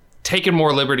taken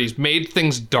more liberties, made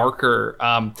things darker.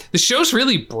 The show's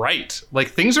really bright. Like,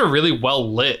 things are really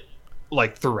well lit,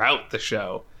 like, throughout the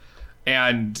show.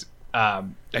 And I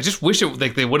just wish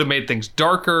they would have made things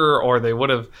darker, or they would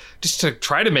have just to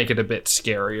try to make it a bit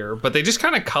scarier. But they just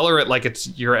kind of color it like it's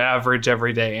your average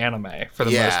everyday anime for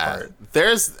the most part.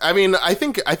 I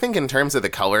think in terms of the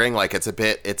coloring, like it's a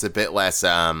bit less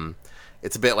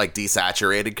it's a bit like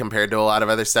desaturated compared to a lot of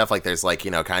other stuff. Like there's like,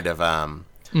 kind of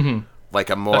like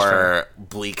a more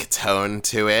bleak tone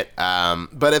to it.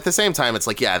 But at the same time, it's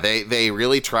like, they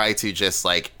really try to just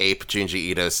like ape Junji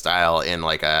Ito's style in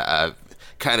like a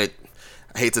kind of,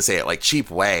 I hate to say it, like cheap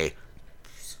way,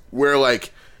 where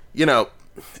like,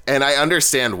 and I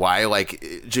understand why, like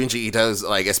Junji Ito's,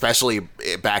 like, especially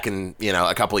back in,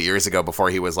 a couple of years ago before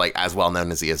he was like as well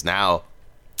known as he is now,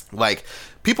 like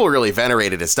people really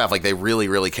venerated his stuff. Like they really,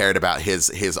 really cared about his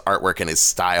artwork and his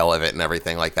style of it and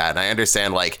everything like that. And I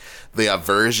understand like the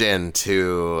aversion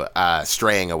to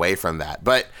straying away from that.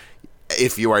 But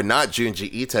if you are not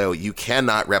Junji Ito, you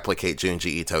cannot replicate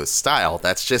Junji Ito's style.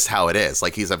 That's just how it is.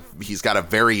 Like he's got a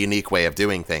very unique way of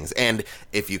doing things. And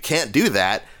if you can't do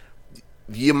that,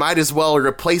 you might as well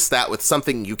replace that with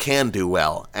something you can do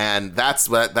well. And that's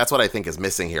what I think is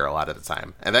missing here a lot of the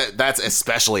time. And that's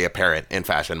especially apparent in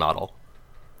Fashion Model.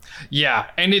 Yeah,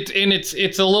 and it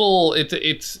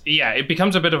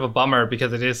becomes a bit of a bummer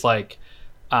because it is like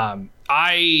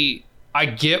I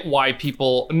get why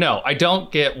I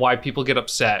don't get why people get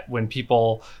upset when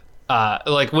people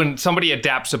like when somebody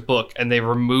adapts a book and they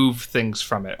remove things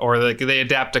from it, or like they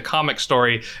adapt a comic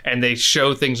story and they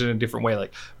show things in a different way.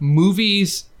 Like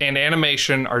movies and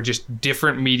animation are just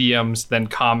different mediums than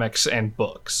comics and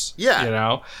books.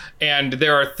 Yeah. And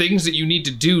there are things that you need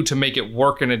to do to make it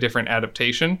work in a different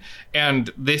adaptation.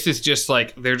 And this is just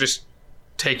like, they're just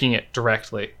taking it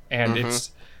directly. And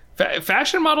it's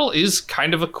Fashion Model is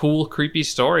kind of a cool, creepy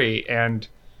story. And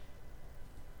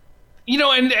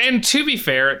and to be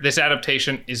fair, this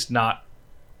adaptation is not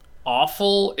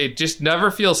awful. It just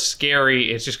never feels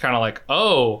scary. It's just kind of like,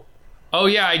 oh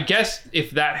yeah, I guess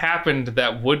if that happened,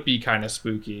 that would be kind of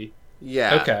spooky.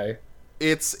 Yeah. Okay.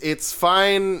 It's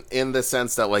fine in the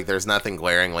sense that like there's nothing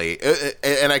glaringly,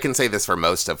 and I can say this for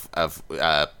most of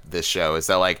this show, is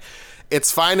that like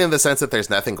it's fine in the sense that there's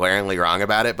nothing glaringly wrong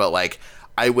about it, but like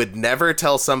I would never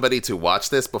tell somebody to watch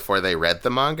this before they read the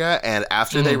manga, and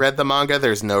after they read the manga,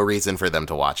 there's no reason for them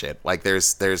to watch it. Like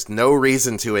there's no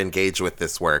reason to engage with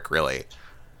this work, really.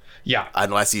 Yeah.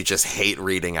 Unless you just hate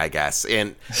reading, I guess.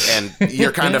 And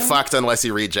you're kind of fucked unless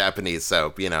you read Japanese,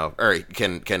 so, or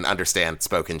can understand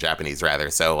spoken Japanese rather.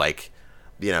 So like,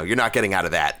 you're not getting out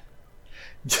of that.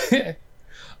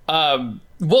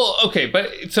 Well, okay,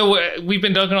 but so we've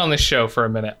been dunking on this show for a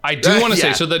minute. I do want to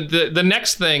say, so the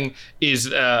next thing is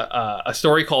a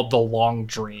story called The Long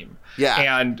Dream.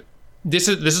 Yeah. And this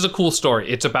is a cool story.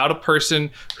 It's about a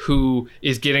person who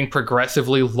is getting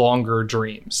progressively longer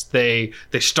dreams. They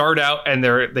start out and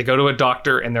they go to a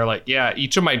doctor and they're like, yeah,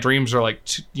 each of my dreams are like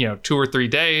 2 or 3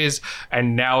 days,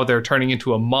 and now they're turning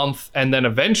into a month, and then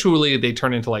eventually they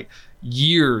turn into like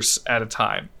years at a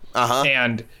time.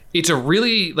 And it's a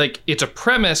really it's a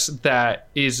premise that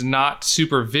is not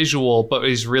super visual, but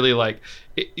is really like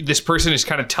this person is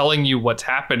kind of telling you what's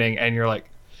happening, and you're like,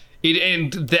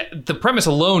 the premise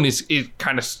alone is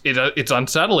kind of it's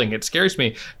unsettling. It scares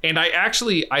me, and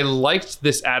I liked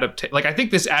this adaptation. Like I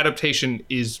think this adaptation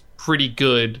is pretty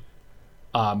good.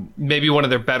 Maybe one of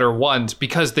their better ones,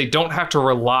 because they don't have to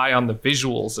rely on the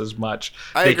visuals as much.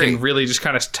 They can really just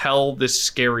kind of tell this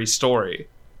scary story.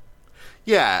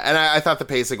 Yeah, and I thought the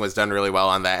pacing was done really well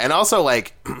on that. And also,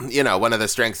 like, one of the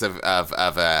strengths of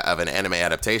an anime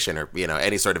adaptation, or,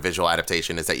 any sort of visual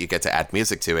adaptation, is that you get to add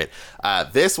music to it.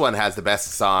 This one has the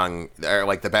best song, or,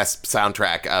 like, the best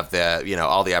soundtrack of the,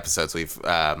 all the episodes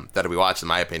that we watched, in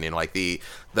my opinion. Like, the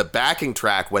backing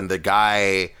track when the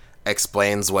guy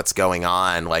explains what's going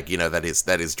on, like,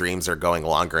 that his dreams are going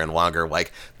longer and longer,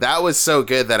 like that was so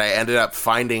good that I ended up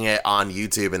finding it on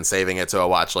YouTube and saving it to a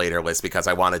watch later list, because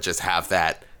I want to just have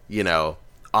that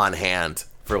on hand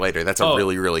for later. That's a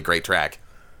really, really great track.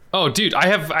 Oh, dude, I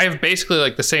have basically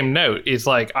like the same note. It's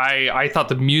like I thought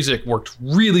the music worked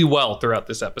really well throughout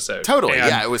this episode. Totally.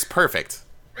 Yeah, it was perfect.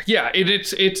 Yeah,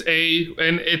 it's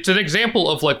an example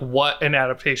of like what an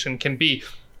adaptation can be.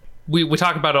 We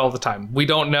talk about it all the time. We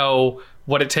don't know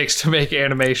what it takes to make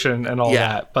animation and all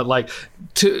that, but like,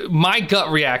 my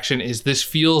gut reaction is this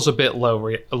feels a bit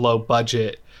low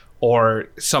budget or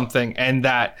something, and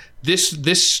that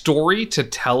this story, to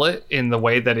tell it in the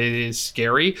way that it is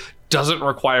scary, doesn't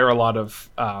require a lot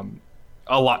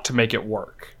to make it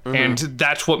work. And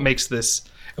that's what makes this.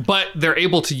 but they're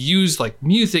able to use like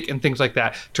music and things like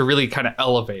that to really kind of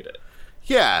elevate it.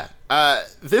 Yeah.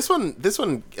 This one,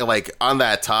 like on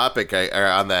that topic or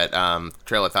on that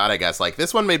trail of thought, I guess, like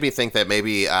this one made me think that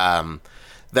maybe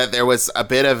that there was a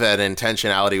bit of an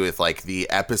intentionality with like the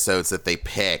episodes that they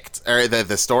picked, or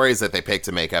the stories that they picked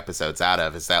to make episodes out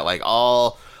of, is that like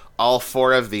all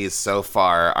four of these so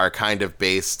far are kind of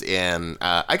based in,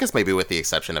 I guess maybe with the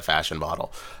exception of Fashion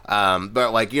Model,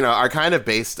 but like, you know, are kind of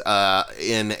based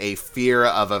in a fear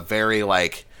of a very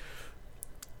like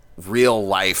real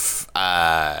life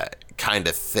kind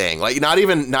of thing. Like not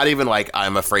even like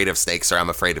I'm afraid of snakes or I'm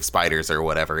afraid of spiders or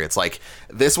whatever. It's like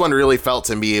this one really felt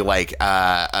to me like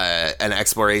an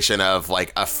exploration of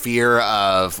like a fear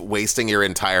of wasting your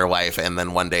entire life and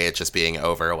then one day it just being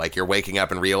over. Like you're waking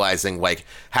up and realizing, like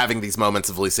having these moments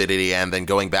of lucidity and then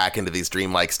going back into these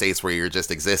dreamlike states where you're just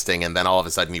existing, and then all of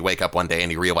a sudden you wake up one day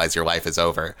and you realize your life is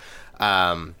over.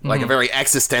 Like a very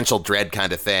existential dread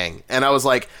kind of thing. And I was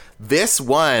like, this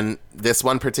one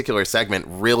particular segment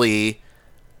really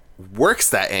works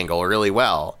that angle really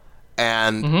well.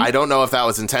 And I don't know if that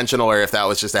was intentional or if that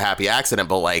was just a happy accident,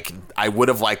 but like, I would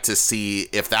have liked to see,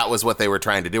 if that was what they were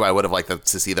trying to do, I would have liked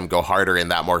to see them go harder in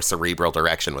that more cerebral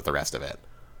direction with the rest of it.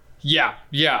 Yeah.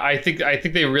 I think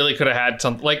they really could have had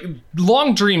something like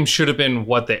Long Dream should have been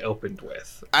what they opened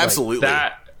with. Absolutely. Like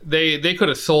that. They could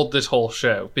have sold this whole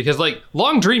show, because like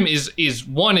Long Dream is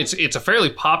one, it's a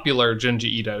fairly popular Junji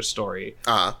Ito story,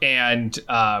 and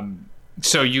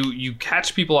so you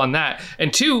catch people on that,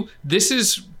 and two, this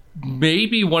is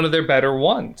maybe one of their better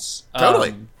ones.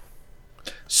 Totally.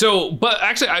 But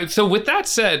actually, so with that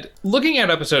said, looking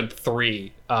at episode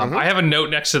 3, I have a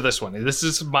note next to this one. This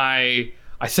is my.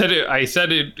 I said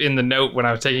it in the note when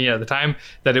I was taking it at the time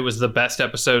that it was the best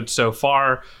episode so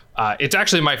far. It's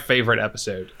actually my favorite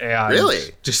episode. And really?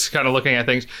 Just kind of looking at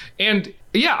things. And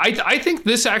yeah, I think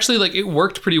this actually, like, it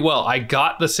worked pretty well. I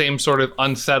got the same sort of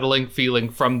unsettling feeling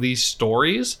from these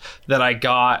stories that I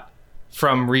got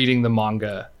from reading the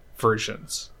manga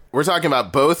versions. We're talking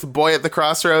about both Boy at the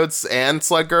Crossroads and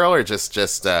Slug Girl, or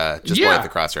just Boy at the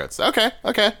Crossroads? Okay.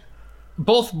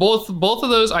 Both of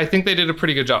those, I think they did a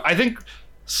pretty good job. I think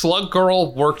Slug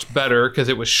Girl worked better because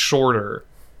it was shorter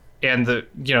and the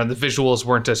visuals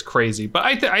weren't as crazy. But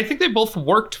I think they both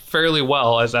worked fairly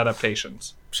well as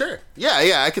adaptations. Sure.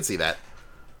 Yeah, I could see that.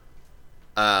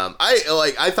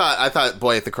 I thought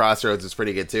Boy at the Crossroads was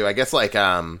pretty good too. I guess like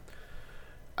I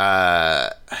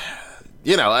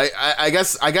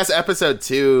guess episode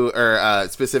 2, or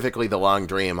specifically The Long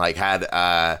Dream, like had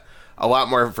a lot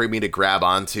more for me to grab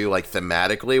onto, like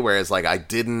thematically, whereas like I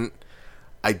didn't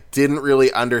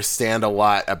really understand a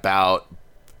lot about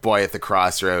Boy at the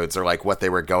Crossroads, or like what they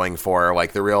were going for, or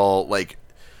like the real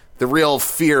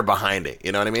fear behind it.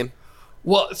 You know what I mean?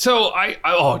 Well, so I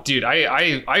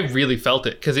really felt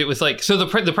it, because it was like, so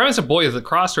the premise of Boy at the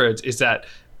Crossroads is that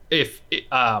if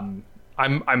I'm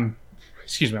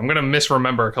excuse me, I'm going to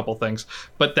misremember a couple things,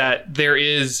 but that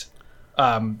there's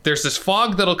this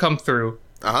fog that'll come through.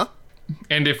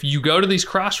 And if you go to these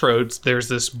crossroads, there's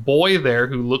this boy there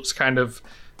who looks kind of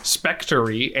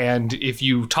specter-y, and if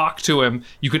you talk to him,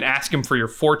 you can ask him for your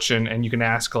fortune, and you can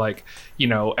ask, like,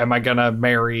 am I gonna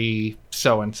marry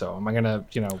so-and-so? Am I gonna,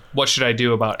 what should I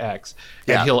do about X?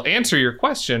 And he'll answer your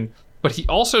question, but he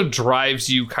also drives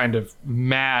you kind of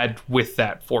mad with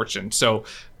that fortune. So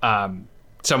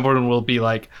someone will be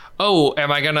like, oh,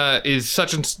 does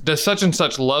such and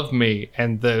such love me?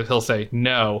 And he'll say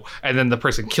no, and then the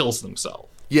person kills themselves.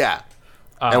 Yeah.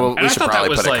 And we should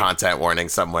probably put a content warning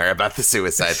somewhere about the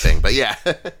suicide thing, but yeah.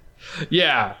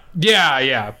 yeah.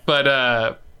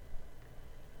 But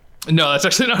no, that's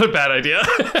actually not a bad idea.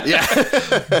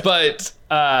 Yeah. But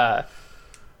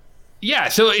yeah,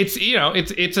 so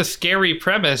it's a scary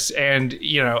premise, and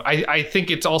I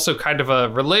think it's also kind of a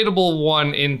relatable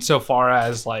one insofar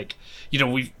as, like,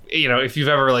 if you've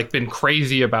ever like been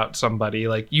crazy about somebody,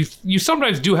 like you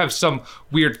sometimes do have some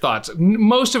weird thoughts.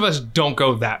 Most of us don't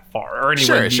go that far or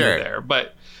anywhere near there,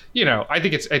 but I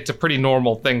think it's a pretty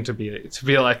normal thing to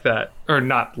be like that, or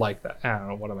not like that. I don't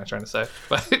know, what am I trying to say?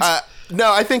 But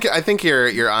no, I think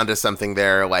you're onto something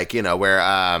there, like where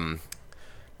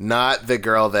not the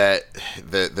girl that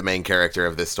the main character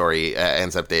of this story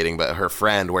ends up dating, but her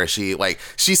friend, where she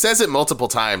says it multiple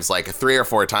times, like 3 or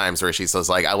 4 times, where she says,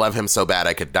 like, I love him so bad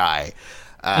I could die.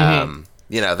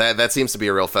 That seems to be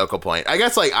a real focal point. I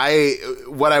guess like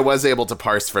what I was able to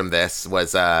parse from this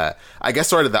was I guess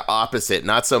sort of the opposite,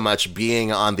 not so much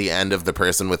being on the end of the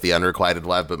person with the unrequited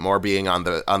love, but more being on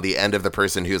the end of the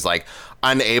person who's like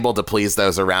unable to please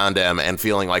those around him and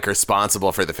feeling like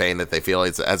responsible for the pain that they feel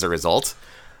as a result.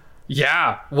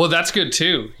 Yeah, well, that's good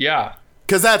too. Yeah.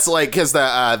 Because that's like, because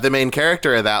the main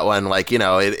character of that one, like, you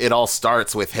know, it all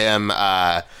starts with him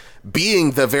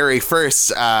being the very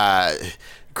first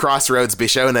Crossroads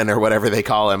Bishonen or whatever they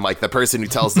call him, like the person who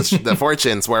tells the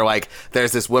fortunes, where like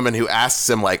there's this woman who asks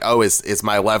him like, oh, is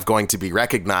my love going to be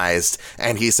recognized?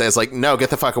 And he says like, no, get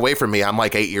the fuck away from me. I'm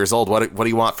like 8 years old. What do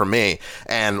you want from me?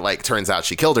 And like, turns out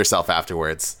she killed herself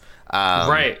afterwards.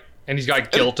 Right. And he's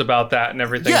got guilt about that and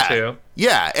everything too.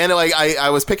 Yeah. And like,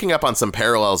 I was picking up on some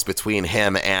parallels between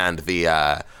him and the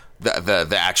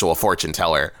actual fortune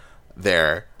teller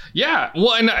there. Yeah,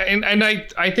 well, and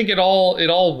I think it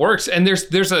all works, and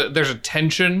there's a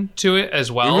tension to it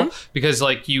as well, because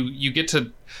like you get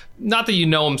to, not that you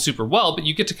know them super well, but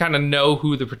you get to kind of know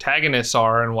who the protagonists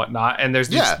are and whatnot, and there's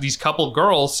these couple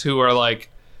girls who are like,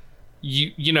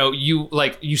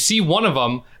 you see one of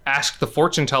them ask the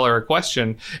fortune teller a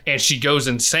question and she goes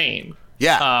insane.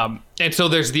 Yeah. And so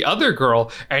there's the other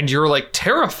girl, and you're like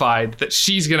terrified that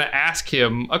she's gonna ask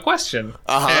him a question,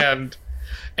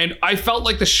 And I felt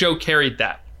like the show carried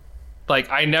that.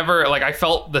 Like, I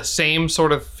felt the same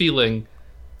sort of feeling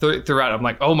throughout. I'm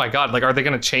like, oh my God, like, are they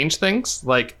going to change things?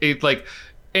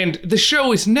 And the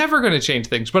show is never going to change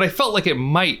things, but I felt like it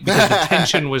might, because the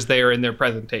tension was there in their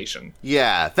presentation.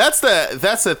 Yeah, that's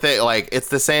the thing. Like, it's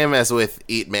the same as with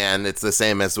Eat Man. It's the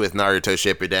same as with Naruto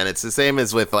Shippuden. It's the same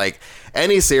as with like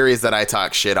any series that I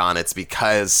talk shit on. It's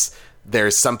because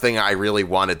there's something I really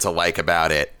wanted to like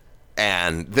about it.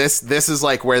 And this is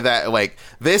like where that, like,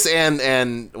 this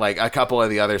and like a couple of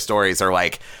the other stories are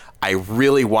like, I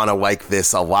really want to like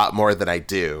this a lot more than I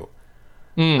do.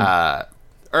 Or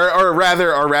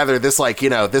rather this, like, you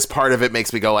know, this part of it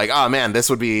makes me go like, oh man, this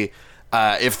would be,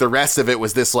 if the rest of it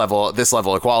was this level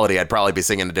of quality, I'd probably be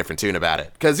singing a different tune about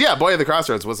it. Because yeah, Boy of the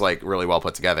Crossroads was like really well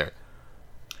put together.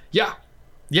 Yeah.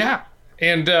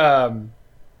 And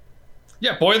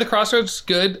yeah, Boy of the Crossroads is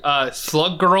good.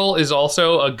 Slug Girl is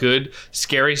also a good,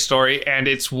 scary story, and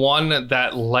it's one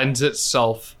that lends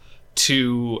itself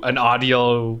to an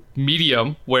audio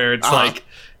medium where it's like,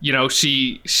 you know,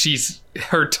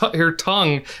 her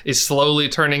tongue is slowly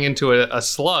turning into a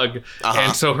slug,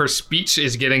 and so her speech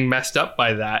is getting messed up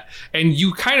by that. And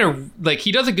you kind of, like,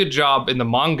 he does a good job in the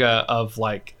manga of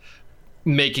like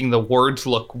making the words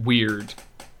look weird.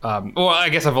 Well, I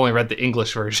guess I've only read the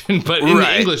English version, but in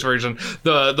the English version,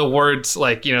 the words,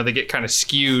 like, you know, they get kind of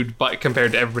skewed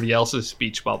compared to everybody else's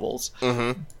speech bubbles.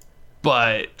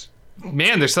 But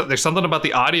man, there's something about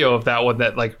the audio of that one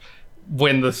that, like,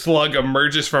 when the slug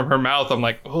emerges from her mouth, I'm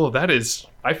like, oh,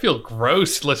 I feel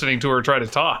gross listening to her try to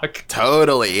talk.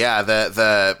 Totally, yeah.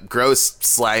 The gross,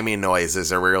 slimy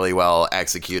noises are really well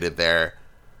executed there.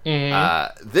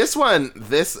 This one,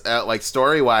 like,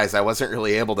 story-wise, I wasn't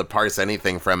really able to parse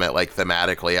anything from it, like,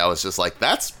 thematically. I was just like,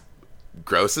 that's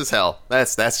gross as hell.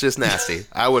 That's just nasty.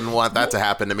 I wouldn't want that to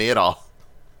happen to me at all.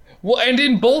 Well, and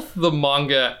in both the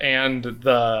manga and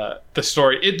the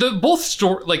story,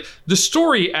 the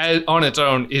story on its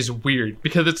own is weird,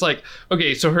 because it's like,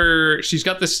 okay, so her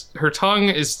tongue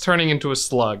is turning into a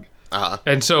slug,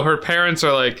 and so her parents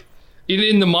are like,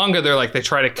 in the manga, they're like, they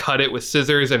try to cut it with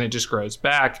scissors and it just grows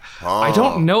back. I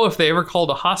don't know if they ever called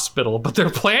a hospital, but their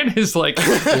plan is like,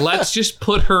 let's just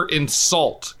put her in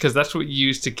salt, because that's what you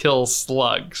use to kill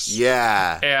slugs.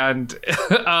 Yeah. And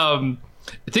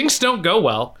things don't go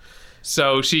well.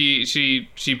 So she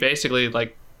basically,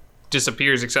 like,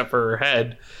 disappears except for her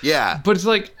head. Yeah. But it's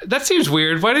like, that seems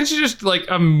weird. Why didn't you just, like,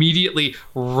 immediately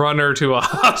run her to a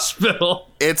hospital?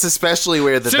 It's especially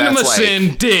weird that Cinema that's like...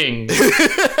 sin, ding.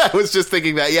 I was just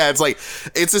thinking that, yeah, it's like,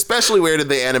 it's especially weird in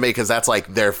the anime because that's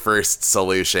like their first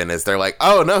solution, is they're like,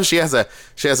 oh no, she has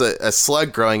a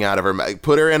slug growing out of her mouth.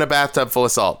 Put her in a bathtub full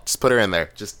of salt. Just put her in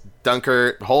there. Just dunk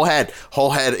her whole head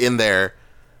in there.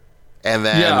 And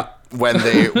then when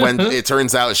it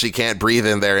turns out she can't breathe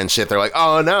in there and shit, they're like,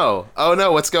 oh no,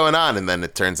 what's going on? And then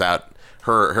it turns out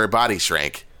her body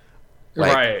shrank.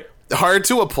 Like, right. Hard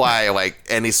to apply like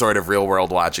any sort of real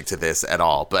world logic to this at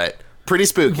all, but pretty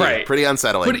spooky, pretty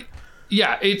unsettling.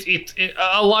 It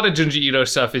a lot of Junji Ito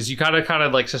stuff is you kind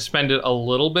of like suspend it a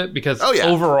little bit, because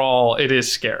overall it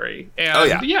is scary.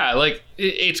 And like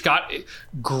it's got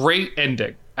great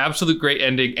ending, absolute great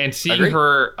ending, and seeing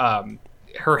her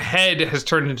her head has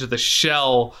turned into the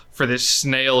shell for this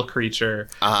snail creature,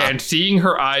 and seeing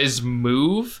her eyes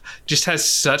move just has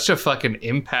such a fucking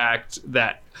impact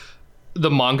that the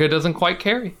manga doesn't quite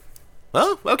carry.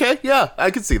 Oh, okay, yeah,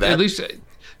 I can see that. At least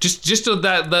just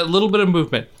that little bit of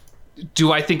movement.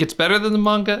 Do I think it's better than the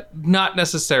manga? Not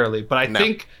necessarily, but I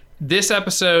think this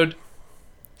episode,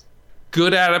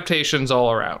 good adaptations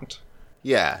all around.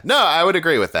 Yeah, no, I would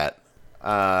agree with that.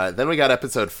 Then we got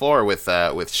episode 4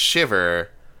 with Shiver,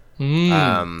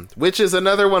 Which is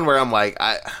another one where I'm like,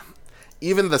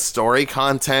 even the story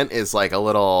content is like a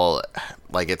little,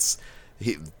 like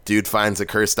dude finds a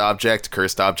cursed object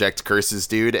curses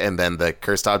dude, and then the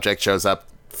cursed object shows up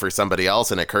for somebody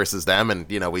else and it curses them, and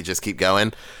we just keep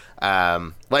going.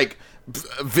 I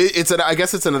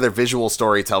guess it's another visual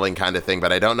storytelling kind of thing,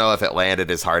 but I don't know if it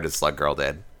landed as hard as Slug Girl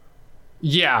did.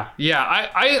 Yeah.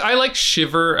 I like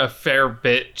Shiver a fair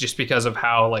bit just because of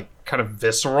how like kind of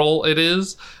visceral it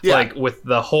is. Yeah. Like with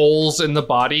the holes in the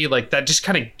body, like that just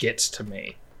kind of gets to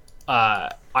me.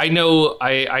 I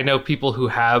know people who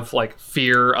have like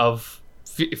fear of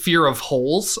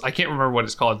holes. I can't remember what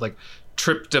it's called, like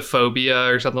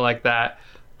tryptophobia or something like that.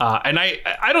 And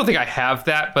I don't think I have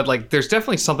that, but like there's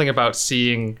definitely something about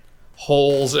seeing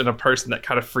holes in a person that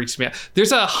kind of freaks me out.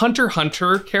 There's a Hunter x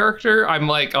Hunter character. I'm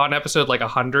like on episode like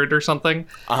 100 or something.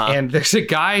 And there's a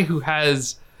guy who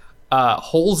has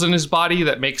holes in his body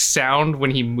that make sound when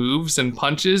he moves and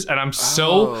punches, and I'm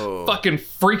so fucking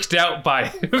freaked out by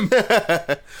him.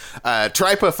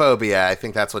 Trypophobia, I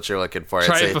think that's what you're looking for.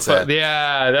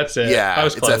 Yeah, that's it. Yeah,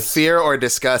 it's a fear or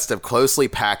disgust of closely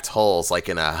packed holes, like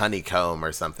in a honeycomb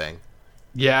or something.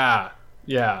 Yeah.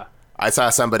 I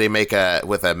saw somebody make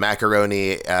with a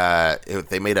macaroni.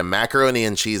 They made a macaroni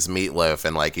and cheese meatloaf,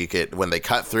 and like when they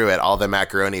cut through it, all the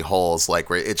macaroni holes, like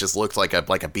where it just looked like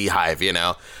a beehive,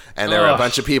 And there were a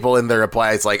bunch of people in the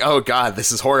replies like, "Oh God,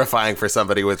 this is horrifying for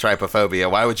somebody with trypophobia.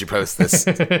 Why would you post this?"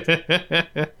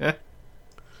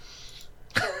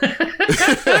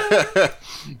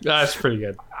 That's pretty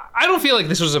good. I don't feel like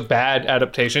this was a bad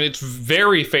adaptation. It's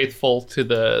very faithful to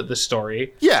the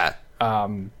story. Yeah.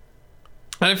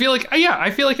 And I feel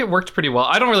like it worked pretty well.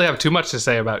 I don't really have too much to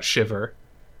say about Shiver.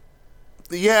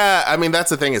 Yeah, I mean,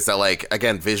 that's the thing is that, like,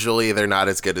 again, visually, they're not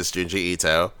as good as Junji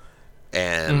Ito.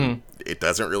 And it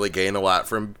doesn't really gain a lot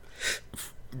from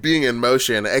being in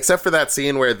motion, except for that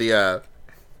scene where the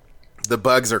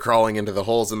bugs are crawling into the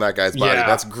holes in that guy's body. Yeah.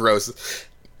 That's gross.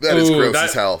 That is gross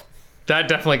as hell. That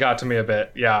definitely got to me a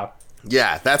bit, yeah.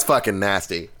 Yeah, that's fucking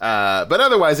nasty. But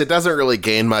otherwise, it doesn't really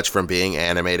gain much from being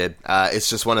animated. It's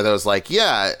just one of those, like,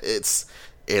 yeah, it's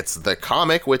the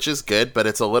comic, which is good, but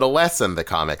it's a little less than the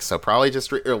comic. So probably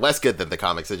just or less good than the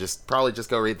comic. So probably just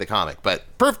go read the comic. But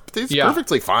it's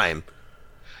perfectly fine.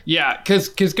 Yeah,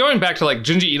 because going back to, like,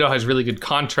 Junji Ito has really good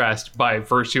contrast by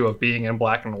virtue of being in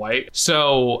black and white.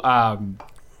 So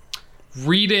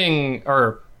reading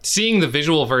or seeing the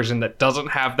visual version that doesn't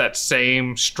have that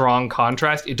same strong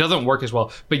contrast, it doesn't work as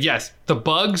well. But yes, the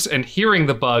bugs and hearing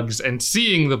the bugs and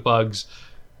seeing the bugs.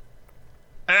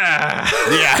 Yeah,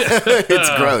 it's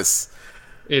gross.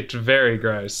 It's very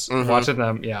gross. Watching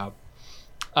them, yeah.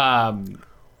 But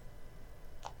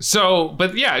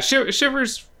yeah,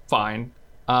 Shiver's fine.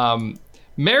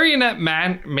 Marionette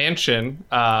Mansion,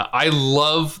 I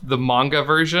love the manga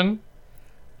version.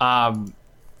 And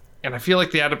I feel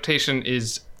like the adaptation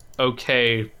is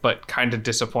okay, but kind of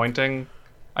disappointing.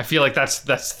 I feel like that's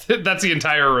the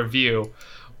entire review.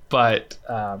 But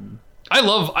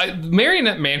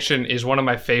Marionette Mansion is one of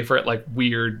my favorite, like,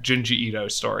 weird Junji Ito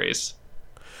stories.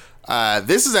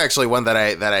 This is actually one that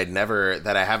I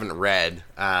haven't read.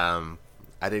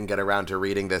 I didn't get around to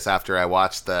reading this after I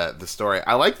watched the story.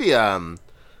 I like the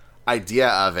idea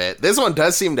of it. This one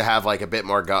does seem to have like a bit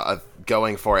more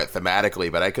going for it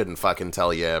thematically, but I couldn't fucking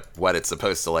tell you what it's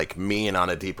supposed to like mean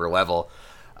on a deeper level.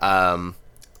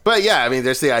 But yeah, I mean,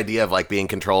 there's the idea of like being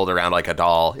controlled around like a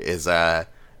doll is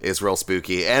real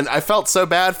spooky, and I felt so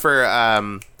bad for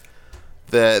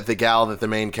the gal that the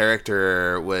main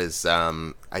character was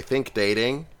I think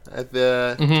dating at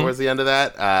towards the end of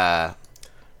that.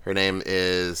 Her name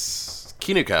is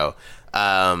Kinuko.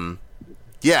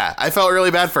 Yeah, I felt really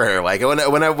bad for her. Like when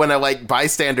a like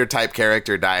bystander type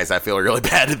character dies, I feel really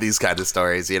bad in these kind of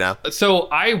stories, you know? So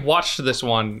I watched this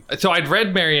one. So I'd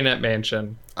read Marionette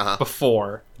Mansion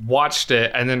before, watched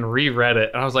it, and then reread it.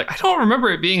 And I was like, I don't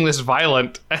remember it being this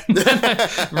violent. And then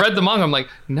I read the manga. I'm like,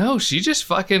 no, she just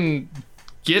fucking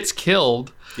gets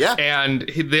killed. Yeah. And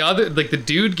the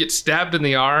dude gets stabbed in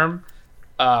the arm.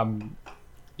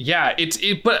 Yeah,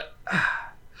 but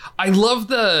I love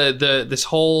this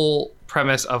whole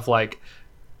premise of like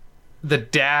the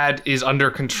dad is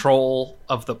under control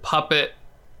of the puppet,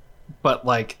 but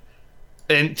like,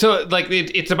 and so like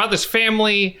it's about this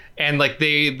family, and like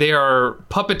they are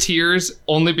puppeteers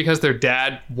only because their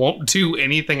dad won't do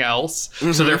anything else,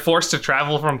 so they're forced to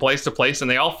travel from place to place,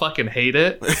 and they all fucking hate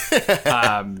it.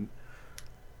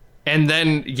 And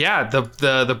then yeah,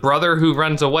 the brother who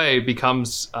runs away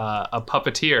becomes a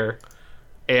puppeteer,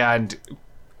 and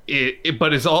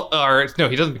but is all, or no,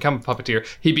 he doesn't become a puppeteer.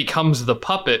 He becomes the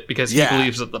puppet because he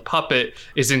believes that the puppet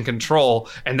is in control,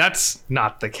 and that's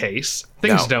not the case.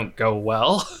 Things don't go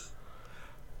well.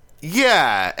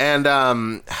 Yeah, and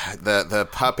the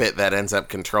puppet that ends up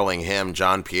controlling him,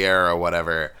 Jean Pierre or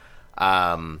whatever.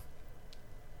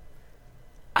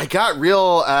 I got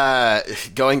real,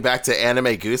 going back to anime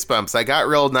Goosebumps, I got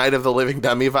real Night of the Living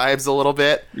Dummy vibes a little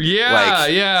bit.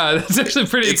 Yeah, that's actually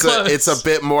pretty close. It's a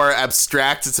bit more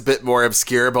abstract, it's a bit more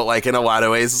obscure, but like in a lot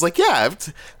of ways, it's like, yeah,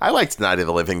 I liked Night of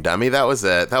the Living Dummy. That was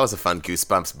a fun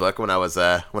Goosebumps book when I was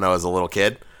a little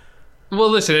kid. Well,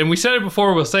 listen, and we said it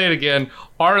before, we'll say it again.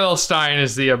 R.L. Stine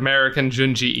is the American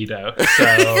Junji Ito.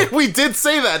 So. We did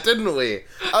say that, didn't we?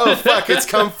 Oh, fuck, it's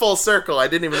come full circle. I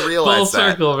didn't even realize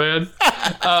that. Full circle,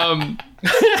 man.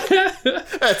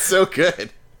 That's so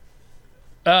good.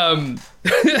 But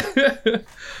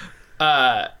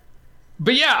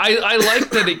yeah, I like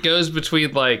that it goes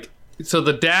between, like, so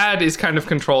the dad is kind of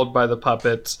controlled by the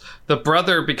puppets. The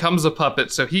brother becomes a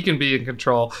puppet so he can be in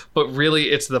control, but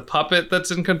really it's the puppet that's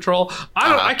in control.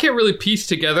 I can't really piece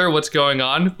together what's going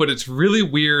on, but it's really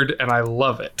weird and I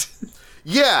love it.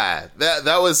 Yeah,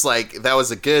 that was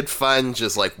a good, fun,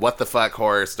 just like what the fuck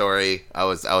horror story. I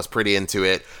was pretty into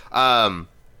it.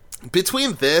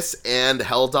 Between this and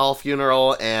Hell Doll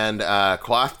Funeral and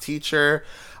Cloth Teacher,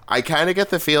 I kind of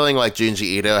get the feeling like Junji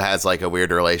Ito has like a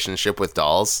weird relationship with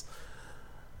dolls.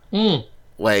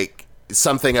 Like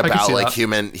something about like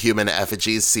human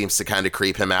effigies seems to kind of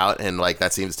creep him out, and like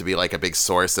that seems to be like a big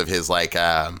source of his like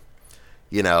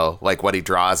like what he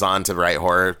draws on to write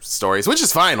horror stories, which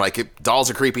is fine. Like dolls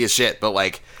are creepy as shit, but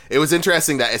like it was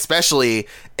interesting that especially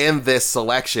in this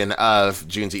selection of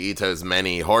Junji Ito's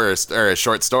many horror or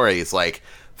short stories, like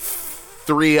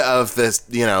 3 of this,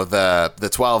 the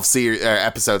 12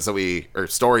 episodes or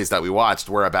stories that we watched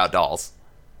were about dolls.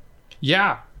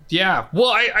 Yeah.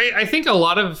 Well, I think a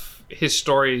lot of his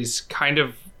stories kind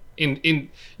of in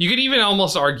you could even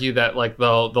almost argue that like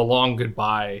the long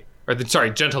goodbye or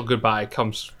gentle goodbye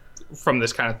comes from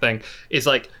this kind of thing. Is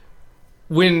like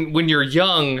when you're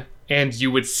young and you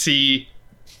would see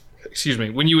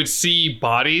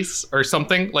bodies or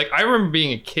something. Like I remember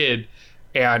being a kid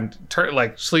and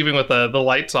sleeping with the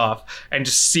lights off and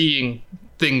just seeing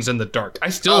things in the dark. I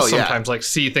still sometimes like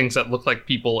see things that look like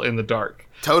people in the dark.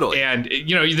 Totally. And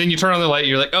then you turn on the light and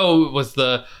you're like, oh, it was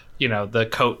the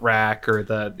coat rack or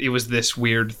it was this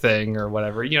weird thing or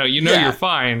whatever. You're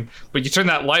fine, but you turn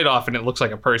that light off and it looks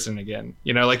like a person again.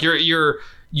 Like your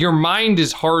mind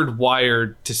is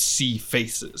hardwired to see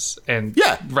faces and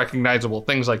recognizable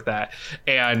things like that.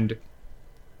 And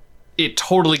it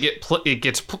totally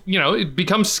it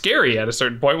becomes scary at a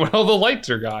certain point when all the lights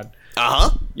are gone.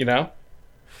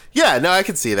 Yeah, no, I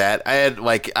can see that. I had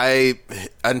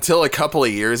until a couple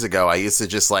of years ago, I used to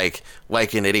just like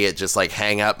an idiot, just like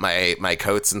hang up my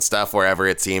coats and stuff wherever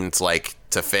it seemed like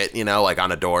to fit, like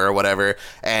on a door or whatever.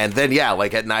 And then,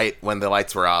 like at night when the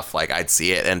lights were off, like I'd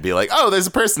see it and be like, oh, there's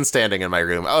a person standing in my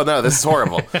room. Oh no, this is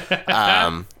horrible.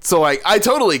 So like, I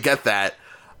totally get that.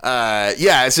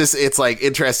 It's like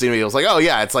interesting to me. It was like, oh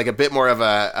yeah, it's like a bit more of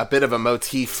a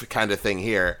motif kind of thing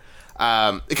here.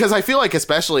 Because I feel like,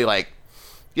 especially like,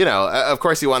 of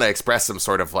course you want to express some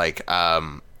sort of like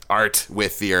art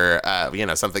with your,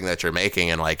 something that you're making.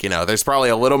 And like, there's probably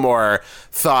a little more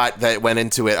thought that went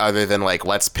into it other than like,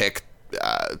 let's pick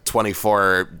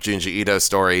 24 Junji Ito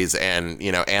stories and,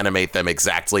 animate them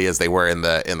exactly as they were in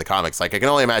the comics. Like I can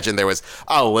only imagine there was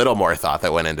a little more thought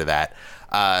that went into that.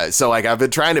 So like I've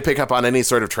been trying to pick up on any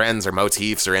sort of trends or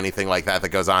motifs or anything like that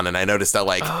goes on, and I noticed that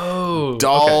like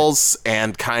dolls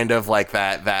and kind of like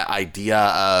that idea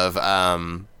of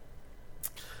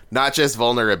not just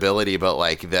vulnerability, but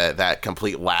like that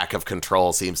complete lack of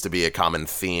control seems to be a common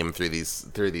theme through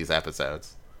these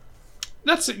episodes.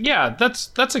 That's a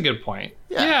good point.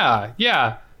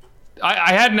 Yeah.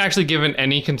 I hadn't actually given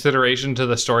any consideration to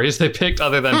the stories they picked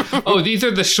other than, these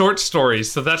are the short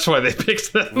stories, so that's why they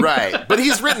picked them. Right. But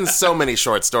he's written so many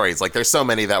short stories. Like, there's so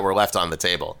many that were left on the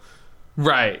table.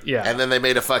 Right, yeah. And then they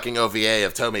made a fucking OVA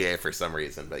of Tomie for some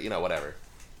reason, but, whatever.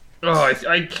 Oh,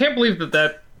 I can't believe that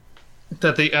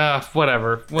the,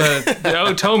 whatever.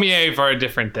 Tomie for a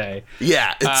different day.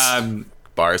 Yeah, it's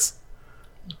bars.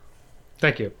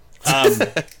 Thank you.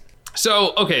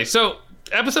 So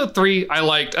episode 3, I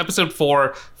liked. Episode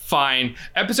 4, fine.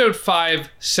 Episode 5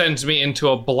 sends me into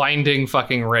a blinding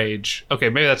fucking rage. Okay,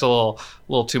 maybe that's a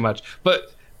little too much.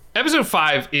 But episode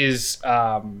 5 is...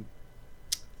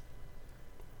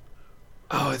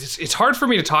 it's hard for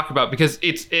me to talk about because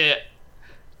it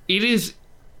is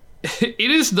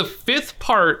the 5th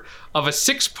part of a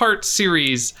 6-part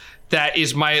series that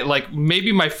is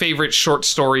maybe my favorite short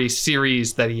story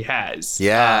series that he has.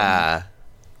 Yeah.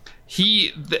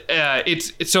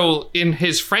 It's so in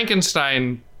his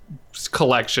Frankenstein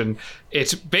collection,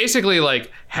 it's basically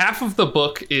like half of the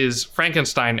book is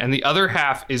Frankenstein and the other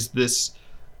half is this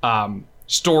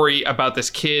story about this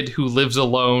kid who lives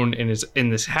alone in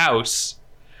this house,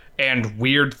 and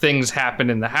weird things happen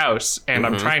in the house. And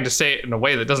I'm trying to say it in a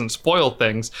way that doesn't spoil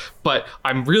things, but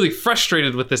I'm really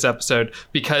frustrated with this episode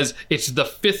because it's the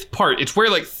fifth part. It's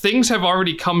where like things have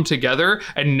already come together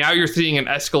and now you're seeing an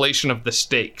escalation of the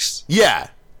stakes. Yeah.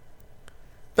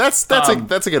 That's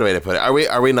a good way to put it.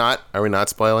 Are we not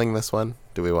spoiling this one?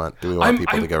 Do we want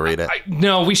people to go read it?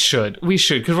 No, we should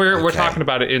because we're talking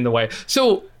about it in the way.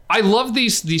 So I love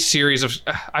these series of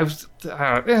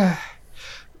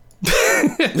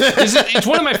it's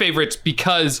one of my favorites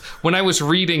because when I was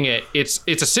reading it, it's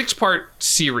a 6-part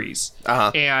series,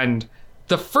 and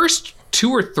the first 2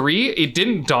 or 3, it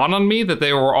didn't dawn on me that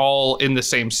they were all in the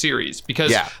same series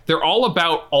because they're all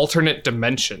about alternate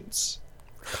dimensions.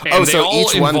 And so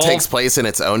each one takes place in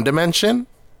its own dimension?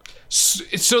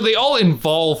 So they all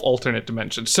involve alternate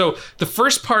dimensions. So the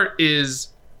first part is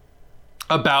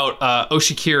about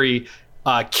Oshikiri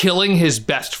killing his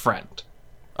best friend.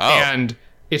 And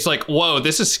it's like, whoa,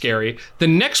 this is scary. The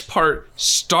next part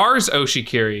stars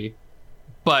Oshikiri,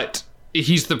 but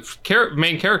he's the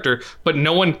main character, but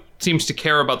no one seems to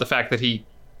care about the fact that he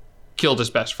killed his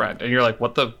best friend. And you're like,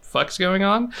 what the fuck's going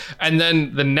on? And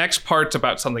then the next part's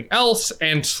about something else,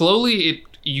 and slowly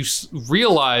you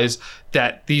realize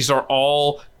that these are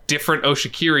all different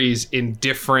Oshikiris in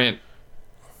different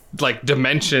like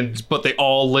dimensions, but they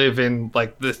all live in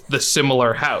like the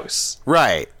similar house.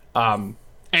 Right. And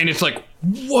it's like,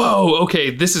 whoa, okay,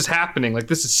 this is happening. Like,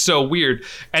 this is so weird.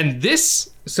 And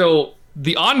so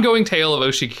the ongoing tale of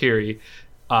Oshikiri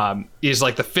is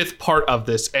like the 5th part of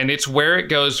this. And it's where it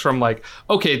goes from like,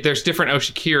 okay, there's different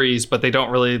Oshikiris, but they don't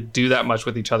really do that much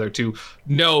with each other, to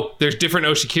no, there's different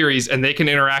Oshikiris and they can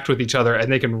interact with each other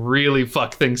and they can really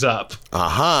fuck things up.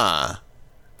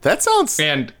 That sounds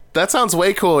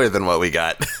way cooler than what we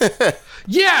got.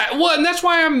 Yeah, well, and that's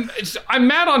why I'm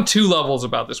mad on 2 levels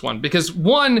about this one, because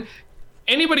one,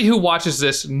 anybody who watches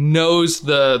this knows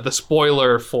the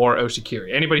spoiler for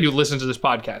Oshikiri. Anybody who listens to this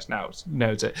podcast now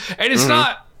knows it, and it's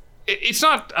not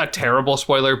a terrible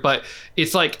spoiler, but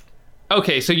it's like,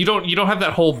 okay, so you don't have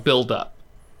that whole build up.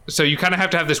 So you kind of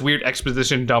have to have this weird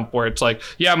exposition dump where it's like,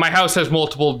 yeah, my house has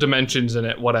multiple dimensions in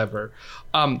it, whatever.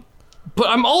 But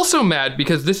I'm also mad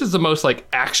because this is the most like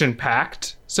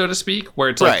action-packed, so to speak, where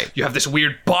it's like you have this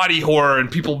weird body horror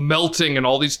and people melting and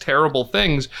all these terrible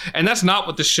things, and that's not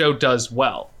what the show does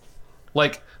well.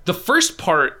 Like, the first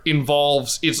part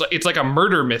involves it's like a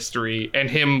murder mystery and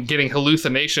him getting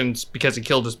hallucinations because he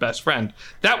killed his best friend.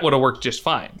 That would have worked just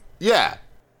fine. Yeah.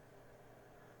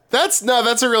 That's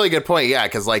a really good point. Yeah,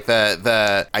 because like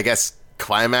the I guess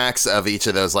climax of each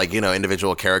of those, like, you know,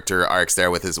 individual character arcs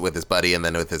there with his buddy and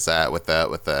then with his with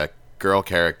the girl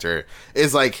character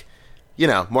is like, you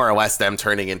know, more or less them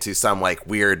turning into some like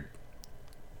weird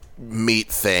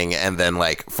meat thing and then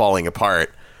like falling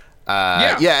apart.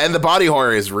 And the body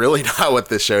horror is really not what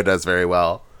this show does very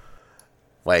well.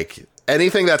 Like,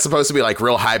 anything that's supposed to be like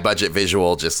real high budget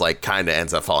visual just like kind of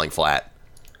ends up falling flat.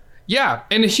 Yeah,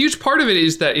 and a huge part of it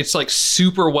is that it's like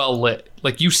super well lit.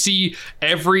 Like, you see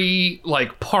every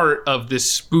like part of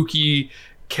this spooky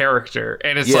character,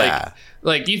 and it's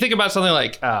like you think about something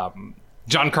like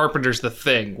John Carpenter's The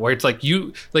Thing, where it's like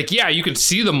you can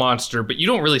see the monster, but you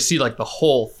don't really see like the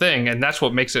whole thing, and that's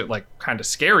what makes it like kind of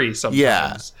scary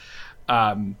sometimes.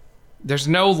 There's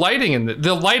no lighting in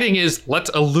the lighting is, let's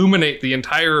illuminate the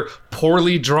entire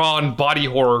poorly drawn body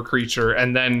horror creature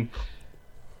and then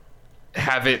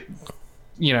have it,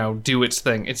 you know, do its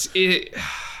thing. I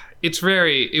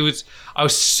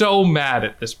was so mad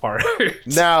at this part.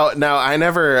 Now I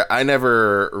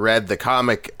never read the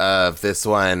comic of this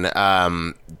one.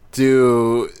 Does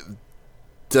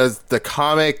the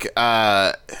comic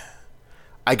I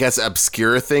guess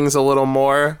obscure things a little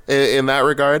more in that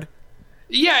regard?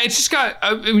 Yeah, it's just got,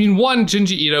 I mean, one,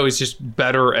 Junji Ito is just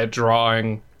better at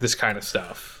drawing this kind of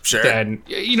stuff. Sure. Than,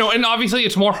 you know, and obviously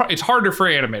it's harder for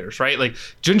animators, right? Like,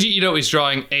 Junji Ito is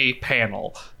drawing a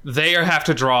panel. They have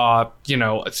to draw, you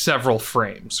know, several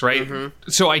frames, right? Mm-hmm.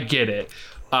 So I get it.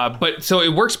 But so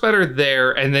it works better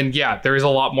there. And then, yeah, there is a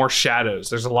lot more shadows.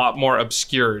 There's a lot more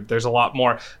obscured. There's a lot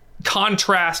more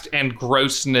contrast and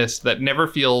grossness that never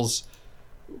feels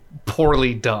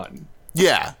poorly done.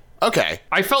 Yeah. Okay.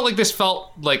 I felt like this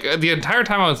felt like the entire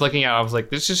time I was looking at it, I was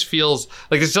like, this just feels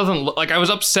like this doesn't look like, I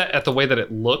was upset at the way that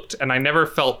it looked, and I never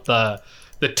felt the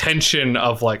the tension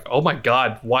of like, oh my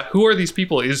god, who are these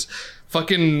people? Is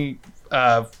fucking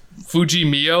Fuji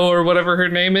Mio or whatever her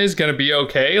name is gonna be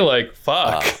okay? Like,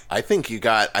 fuck. I think you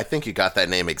got that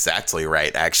name exactly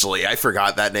right. Actually, I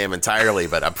forgot that name entirely,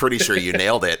 but I'm pretty sure you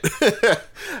nailed it.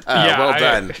 Well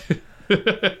done.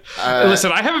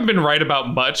 Listen, I haven't been right about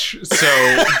much,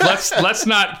 so let's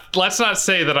not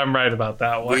say that I'm right about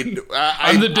that one.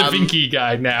 I'm the Da Vinci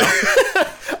guy now.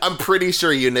 I'm pretty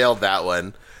sure you nailed that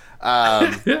one.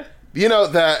 You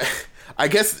know, I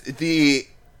guess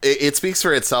it speaks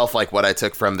for itself, like what I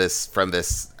took from this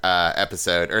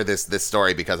episode or this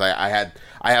story, because I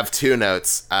have two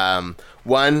notes.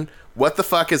 One, what the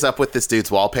fuck is up with this dude's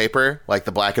wallpaper? Like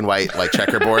the black and white, like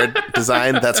checkerboard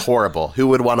design? That's horrible. Who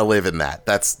would want to live in that?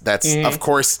 That's of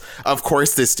course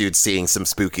this dude's seeing some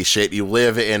spooky shit. You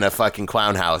live in a fucking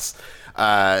clown house.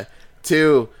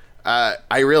 Two,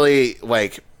 I really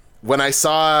like when I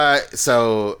saw,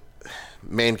 so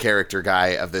main character guy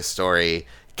of this story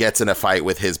gets in a fight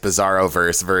with his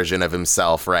Bizarro-verse version of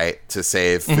himself, right? To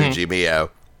save Fuji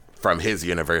Mio from his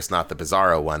universe, not the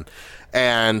Bizarro one.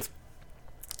 And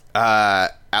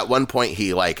at one point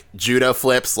he like judo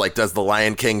flips, like does the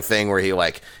Lion King thing where he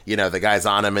like, you know, the guy's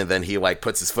on him and then he like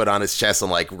puts his foot on his chest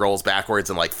and like rolls backwards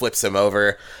and like flips him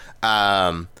over.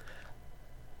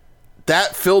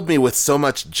 That filled me with so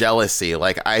much jealousy.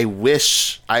 Like, I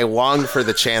long for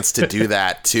the chance to do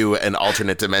that to an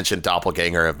alternate dimension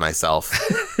doppelganger of myself.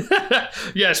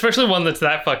 Yeah, especially one that's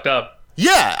that fucked up.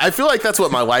 Yeah, I feel like that's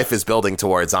what my life is building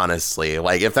towards, honestly.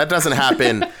 Like, if that doesn't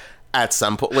happen at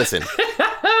some point, listen,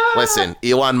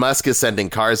 Elon Musk is sending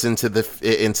cars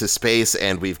into space,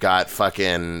 and we've got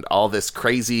fucking all this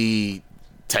crazy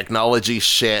technology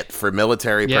shit for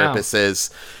military purposes.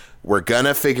 We're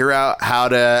gonna figure out how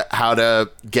to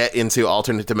get into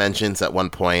alternate dimensions at one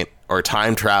point, or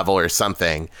time travel or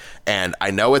something. And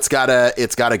I know it's gotta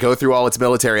go through all its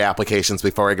military applications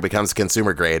before it becomes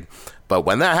consumer grade. But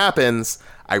when that happens,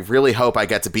 I really hope I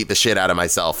get to beat the shit out of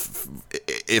myself.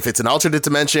 If it's an alternate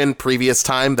dimension, previous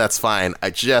time, that's fine.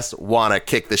 I just want to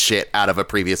kick the shit out of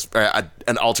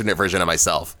an alternate version of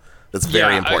myself. That's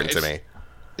very important to me.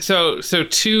 So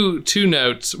two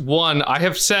notes. One, I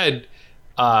have said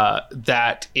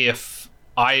that if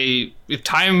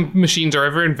time machines are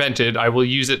ever invented, I will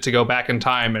use it to go back in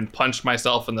time and punch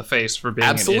myself in the face for being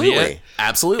an idiot.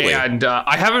 Absolutely. And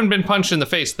I haven't been punched in the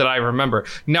face that I remember.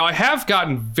 Now, I have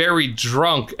gotten very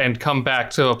drunk and come back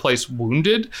to a place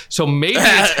wounded, so maybe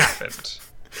it's happened.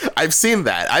 I've seen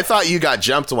that. I thought you got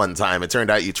jumped one time. It turned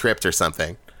out you tripped or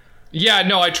something. Yeah,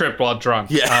 no, I tripped while drunk.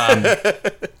 Yeah.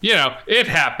 You know, it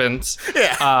happens.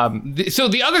 Yeah. So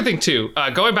the other thing, too,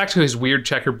 going back to his weird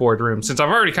checkerboard room, since I've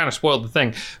already kind of spoiled the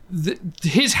thing,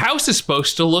 his house is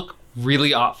supposed to look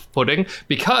really off-putting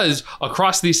because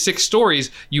across these 6 stories,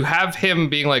 you have him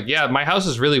being like, yeah, my house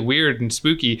is really weird and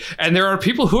spooky. And there are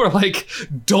people who are like,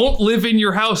 don't live in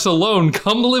your house alone.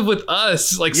 Come live with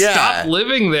us. Like, stop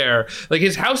living there. Like,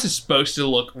 his house is supposed to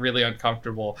look really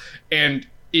uncomfortable. And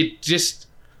it just...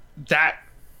 that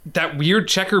weird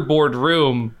checkerboard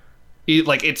room,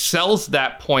 it sells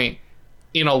that point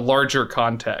in a larger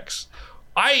context.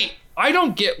 I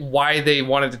don't get why they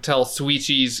wanted to tell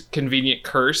Suichi's convenient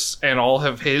curse and all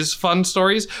of his fun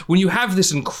stories when you have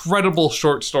this incredible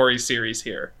short story series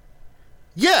here.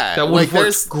 Yeah, that would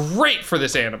work great for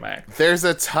this anime. There's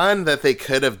a ton that they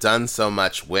could have done so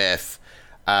much with,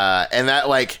 and that,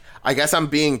 like, I guess I'm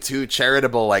being too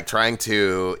charitable, like trying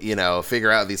to, you know,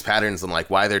 figure out these patterns and like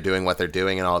why they're doing what they're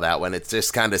doing and all that, when it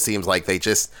just kind of seems like they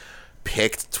just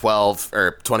picked 12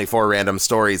 or 24 random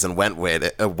stories and went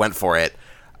for it.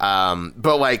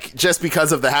 But like, just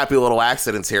because of the happy little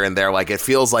accidents here and there, like, it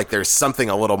feels like there's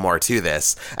something a little more to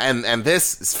this. And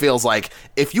this feels like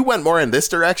if you went more in this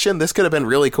direction, this could have been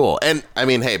really cool. And I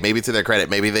mean, hey, maybe to their credit,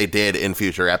 maybe they did in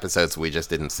future episodes. We just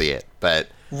didn't see it, but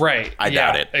I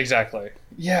doubt it. Exactly.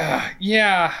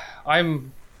 Yeah.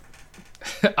 I'm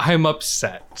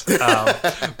upset.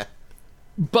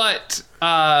 But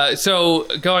so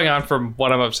going on from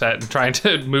what I'm upset and trying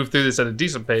to move through this at a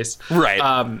decent pace.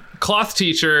 Right. Cloth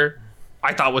Teacher,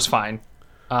 I thought was fine.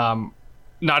 Not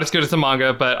as good as the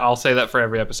manga, but I'll say that for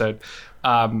every episode.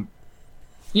 You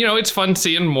know, it's fun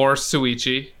seeing more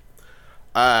Suichi.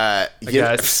 I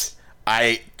guess.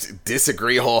 I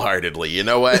disagree wholeheartly. You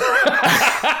know what?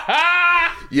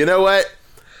 You know what?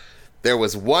 There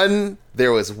was one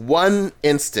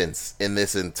instance in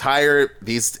these entire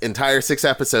 6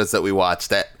 episodes that we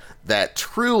watched that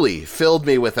truly filled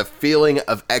me with a feeling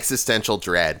of existential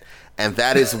dread. And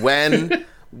that is when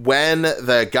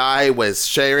the guy was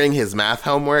sharing his math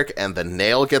homework and the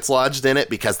nail gets lodged in it,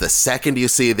 because the second you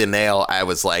see the nail, I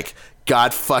was like,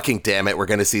 God fucking damn it, we're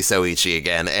going to see Soichi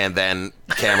again. And then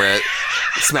camera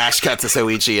smash cut to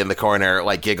Soichi in the corner,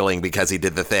 like giggling because he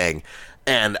did the thing.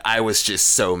 And I was just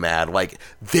so mad. Like,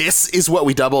 this is what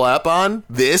we double up on?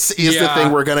 This is the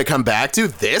thing we're going to come back to?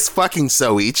 This fucking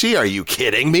Soichi? Are you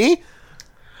kidding me?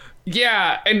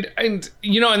 Yeah, and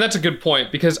you know, and that's a good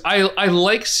point, because I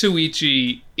like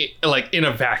Soichi, like, in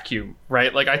a vacuum,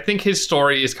 right? Like, I think his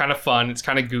story is kind of fun, it's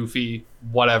kind of goofy,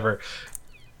 whatever.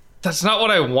 That's not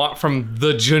what I want from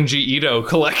the Junji Ito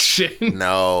collection.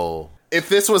 No. If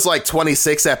this was like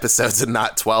 26 episodes and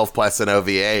not 12 plus an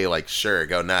OVA, like, sure,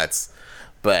 go nuts.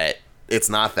 But it's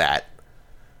not that.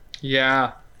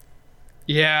 Yeah.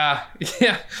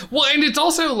 Well, and it's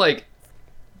also like,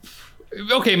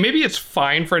 okay, maybe it's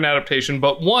fine for an adaptation,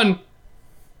 but one,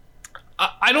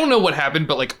 I don't know what happened,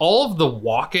 but like all of the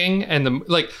walking and the,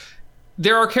 like,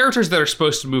 there are characters that are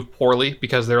supposed to move poorly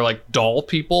because they're like doll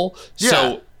people. Yeah.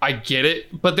 So I get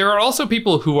it. But there are also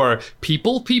people who are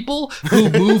people who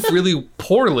move really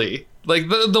poorly. Like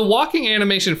the walking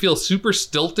animation feels super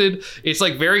stilted. It's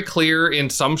like very clear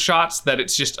in some shots that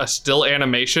it's just a still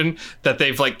animation that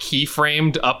they've like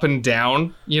keyframed up and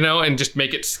down, you know, and just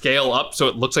make it scale up so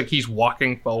it looks like he's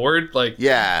walking forward. Like,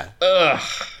 yeah. Ugh.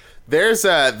 There's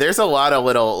a lot of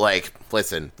little, like,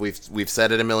 listen, we've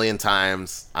said it a million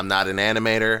times. I'm not an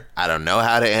animator. I don't know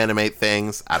how to animate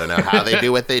things. I don't know how they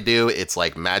do what they do. It's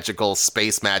like magical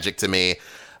space magic to me.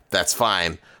 That's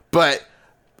fine. But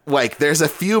like, there's a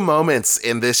few moments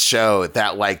in this show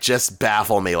that like just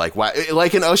baffle me. Like, why?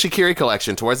 Like in Oshikiri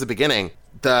Collection towards the beginning,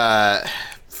 the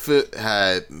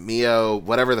Mio,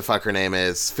 whatever the fuck her name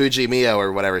is, Fuji Mio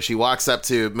or whatever, she walks up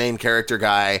to main character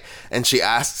guy and she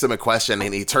asks him a question,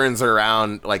 and he turns her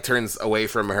around, like turns away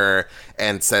from her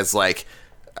and says like,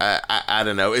 I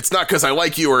don't know, it's not because I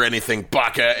like you or anything,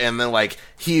 baka. And then like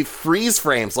he freeze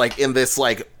frames like in this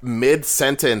like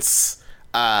mid-sentence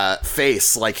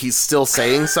face, like he's still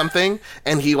saying something,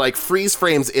 and he like freeze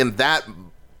frames in that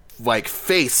like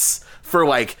face for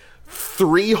like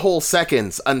 3 whole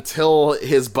seconds until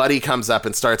his buddy comes up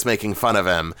and starts making fun of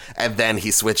him, and then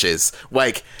he switches.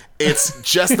 Like, it's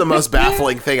just the most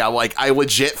baffling thing. I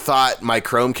legit thought my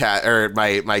Chromecast or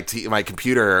my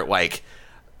computer like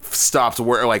stopped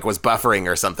like was buffering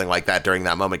or something like that during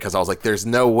that moment, because I was like, there's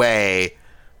no way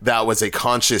that was a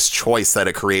conscious choice that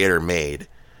a creator made.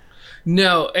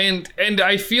 No, and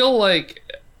I feel like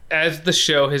as the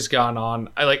show has gone on,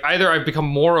 I like either I've become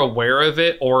more aware of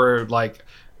it, or like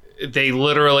they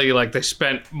literally like they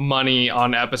spent money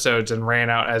on episodes and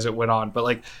ran out as it went on. But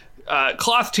like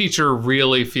Cloth Teacher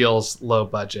really feels low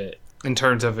budget in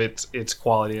terms of its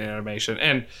quality and animation.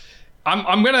 And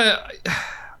I'm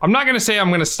not gonna say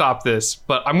I'm gonna stop this,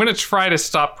 but I'm gonna try to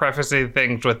stop prefacing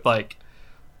things with like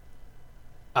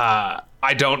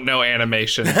I don't know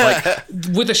animation. Like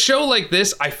with a show like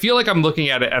this, I feel like I'm looking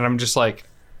at it and I'm just like,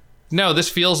 no, this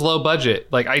feels low budget.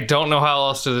 Like, I don't know how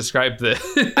else to describe this.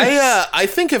 I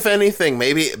think if anything,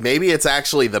 maybe it's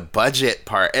actually the budget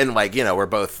part, and like, you know, we're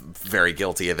both very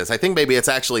guilty of this. I think maybe it's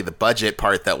actually the budget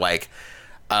part that like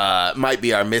might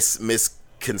be our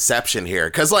misconception here,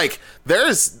 because like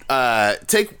there's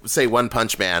take say One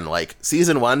Punch Man, like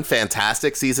season 1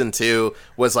 fantastic, season 2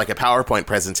 was like a PowerPoint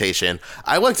presentation.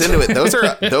 I looked into it,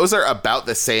 those are about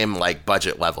the same like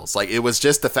budget levels. Like, it was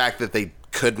just the fact that they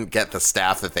couldn't get the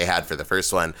staff that they had for the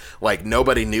first one. Like,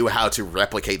 nobody knew how to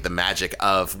replicate the magic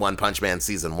of One Punch Man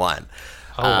season 1.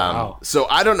 Oh, wow. So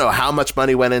I don't know how much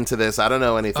money went into this. I don't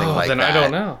know anything like then that. I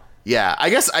don't know. Yeah, I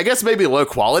guess maybe low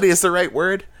quality is the right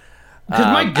word. Because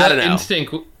my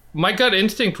gut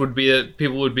instinct would be that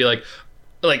people would be like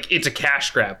it's a cash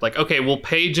grab. Like, okay, we'll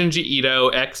pay Junji Ito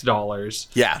X dollars.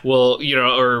 Yeah. Well, you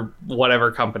know, or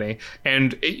whatever company.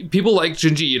 And people like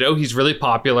Junji Ito. He's really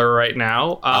popular right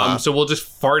now. So we'll just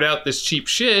fart out this cheap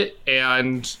shit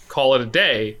and call it a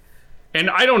day. And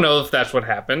I don't know if that's what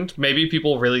happened. Maybe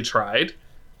people really tried.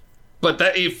 But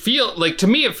to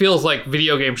me, it feels like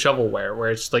video game shovelware,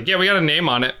 where it's like, yeah, we got a name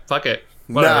on it. Fuck it.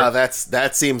 Whatever. No,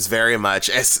 that seems very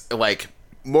much as like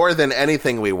more than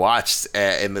anything we watched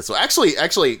in this one.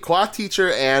 Actually, Cloth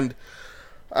Teacher and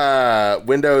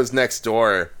Windows Next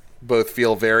Door both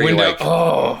feel very like,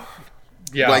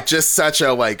 yeah, like just such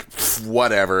a like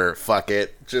whatever, fuck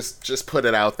it, just put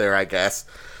it out there, I guess.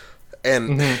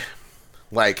 And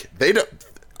like they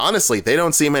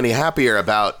don't seem any happier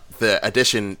about the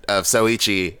addition of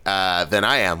Soichi than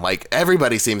I am. Like,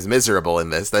 everybody seems miserable in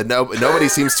this. That nobody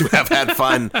seems to have had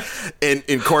fun in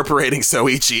incorporating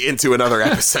Soichi into another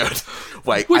episode.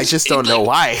 Like, I just don't know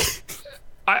why.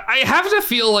 I have to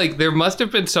feel like there must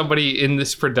have been somebody in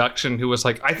this production who was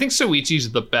like, I think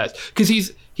Soichi's the best, because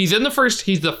he's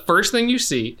the first thing you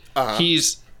see.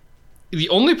 He's the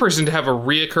only person to have a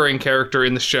reoccurring character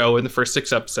in the show in the first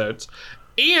 6 episodes,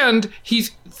 and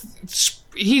he's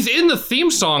in the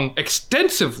theme song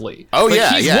extensively. Oh, like,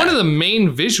 he's one of the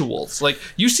main visuals. Like,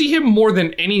 you see him more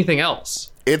than anything else.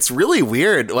 It's really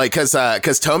weird, like, because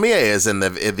Tomie is in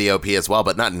the OP as well,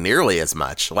 but not nearly as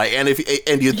much. Like, and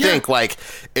you'd think, like,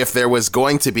 if there was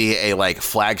going to be a, like,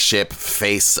 flagship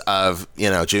face of,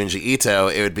 Junji Ito,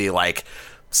 it would be like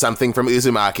something from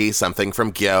Uzumaki, something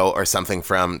from Gyo, or something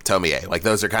from Tomie. Like,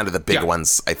 those are kind of the big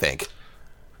ones, I think.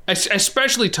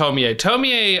 Especially Tomie.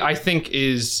 Tomie, I think,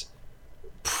 is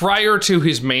prior to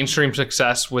his mainstream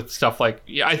success with stuff like,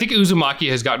 I think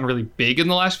Uzumaki has gotten really big in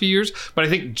the last few years, but I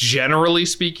think generally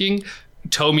speaking,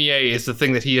 Tomie is the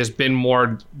thing that he has been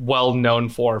more well known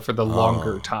for the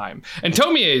longer time. And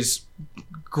Tomie is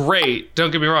great, don't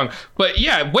get me wrong, but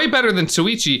yeah, way better than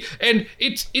Suichi. And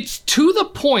it's to the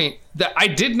point that I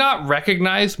did not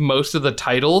recognize most of the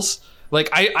titles. Like,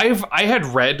 I had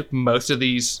read most of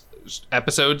these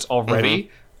episodes already.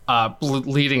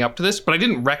 Leading up to this, but I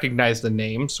didn't recognize the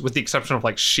names, with the exception of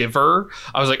like Shiver.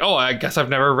 I was like, oh, I guess I've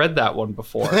never read that one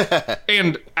before.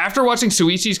 And after watching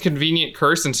Suichi's Convenient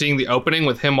Curse and seeing the opening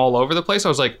with him all over the place, I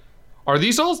was like, are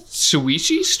these all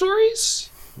Suichi stories?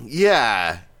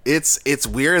 Yeah, it's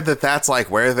weird that's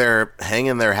like where they're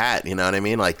hanging their hat. You know what I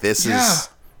mean? Like, this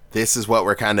is what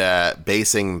we're kind of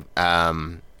basing.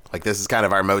 Like, this is kind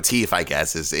of our motif, I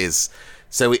guess. Is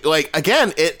so, like,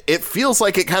 again, it feels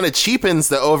like it kind of cheapens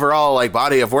the overall, like,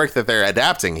 body of work that they're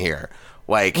adapting here.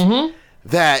 Like,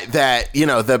 that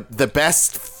the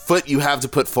best foot you have to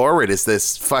put forward is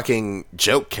this fucking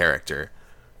joke character.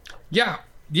 Yeah.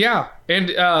 And,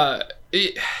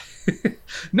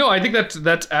 no, I think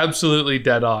that's absolutely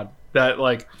dead on. That,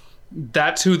 like,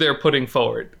 that's who they're putting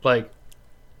forward. Like,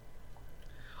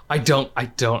 I don't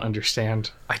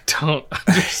understand. I don't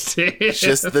understand.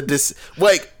 Just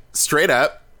like, straight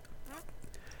up,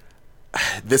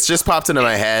 this just popped into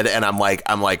my head, and I'm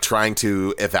like trying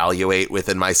to evaluate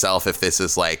within myself if this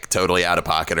is like totally out of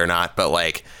pocket or not. But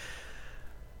like,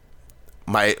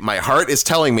 my heart is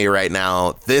telling me right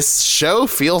now, this show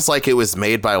feels like it was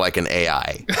made by like an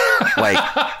AI.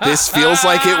 Like, this feels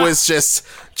like it was just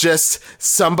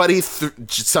somebody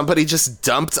just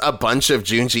dumped a bunch of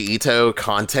Junji Ito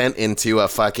content into a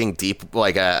fucking deep,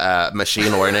 like a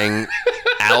machine learning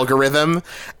algorithm,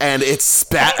 and it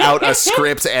spat out a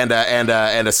script and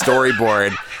a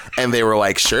storyboard, and they were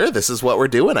like, sure, this is what we're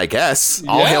doing, I guess.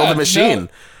 All hail the machine. No,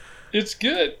 it's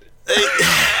good.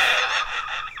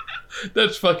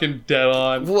 That's fucking dead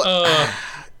on.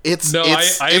 It's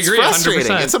I agree,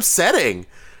 frustrating. 100%. It's upsetting.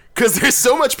 Because there's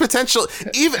so much potential,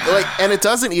 even like, and it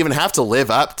doesn't even have to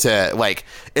live up to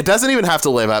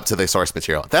the source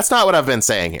material. That's not what I've been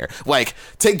saying here. Like,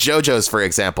 take JoJo's for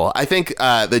example. I think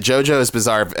the JoJo's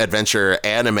Bizarre Adventure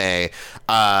anime,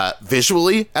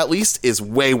 visually at least, is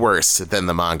way worse than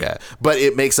the manga, but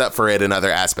it makes up for it in other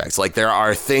aspects. Like, there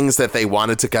are things that they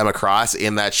wanted to come across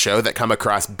in that show that come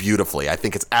across beautifully. I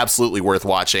think it's absolutely worth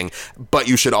watching, but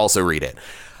you should also read it.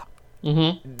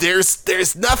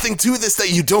 There's nothing to this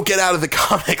that you don't get out of the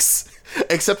comics,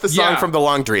 except the song from The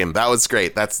Long Dream. That was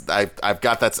great.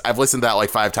 I've listened to that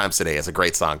like 5 times today. It's a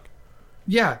great song.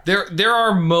 Yeah, there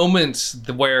are moments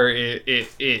where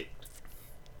it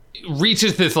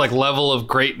reaches this like level of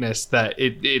greatness that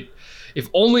it if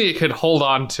only it could hold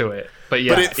on to it. But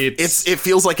yeah, but it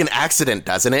feels like an accident,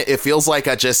 doesn't it? It feels like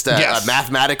a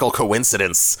mathematical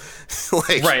coincidence.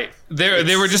 Like, right.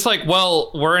 They were just like,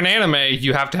 well, we're an anime,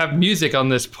 you have to have music on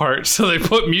this part, so they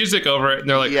put music over it, and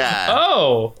they're like,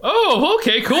 oh,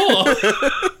 okay, cool.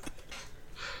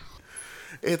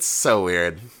 It's so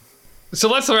weird. So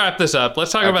let's wrap this up.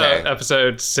 Let's talk about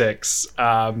episode 6.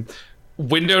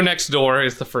 Window Next Door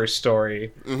is the first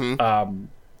story.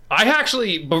 I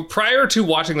actually, but prior to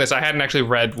watching this, I hadn't actually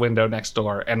read Window Next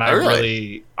Door, and I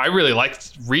really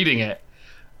liked reading it.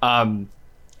 And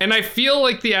I feel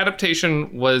like the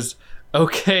adaptation was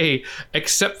okay,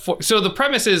 except for, so the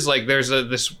premise is like there's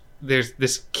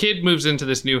this kid moves into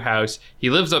this new house. He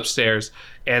lives upstairs,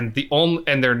 and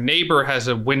their neighbor has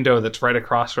a window that's right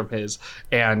across from his,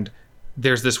 and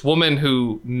there's this woman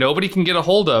who nobody can get a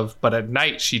hold of, but at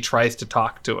night she tries to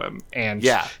talk to him, and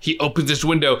he opens this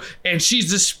window, and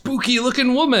she's this spooky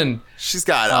looking woman. She's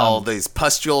got all these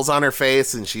pustules on her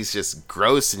face, and she's just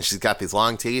gross, and she's got these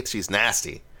long teeth. She's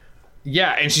nasty.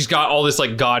 Yeah, and she's got all this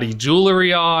like gaudy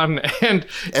jewelry on, and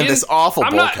this awful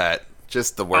bowl cut.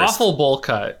 Just the worst. Awful bowl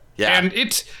cut. Yeah. And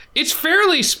It's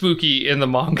fairly spooky in the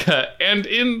manga, and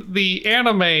in the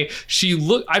anime,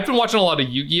 I've been watching a lot of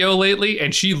Yu-Gi-Oh lately,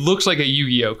 and she looks like a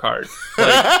Yu-Gi-Oh card.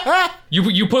 Like,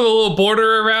 you put a little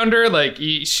border around her, like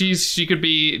she could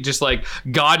be just like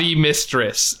gaudy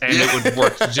mistress, and it would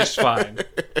work just fine.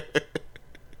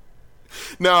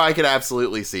 No, I could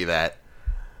absolutely see that.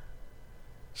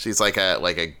 She's like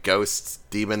a ghost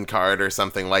demon card or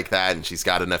something like that, and she's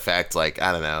got an effect like,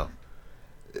 I don't know.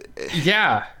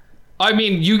 Yeah. I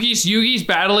mean, Yugi's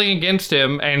battling against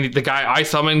him, and the guy I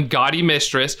summon, Gaudy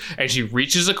Mistress, and she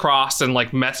reaches across and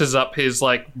like messes up his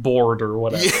like board or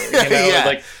whatever. Yeah, you know? yeah.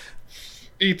 Like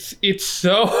it's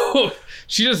so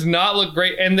she does not look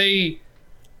great, and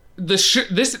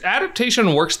this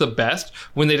adaptation works the best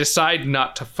when they decide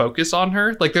not to focus on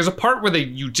her. Like there's a part where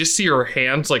you just see her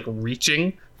hands like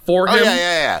reaching for him. Oh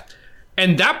yeah.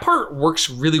 And that part works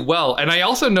really well. And I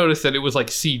also noticed that it was like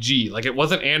CG. Like it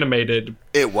wasn't animated.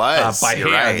 It was by You're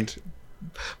hand.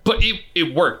 Right. But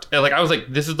it worked. And like I was like,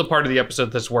 this is the part of the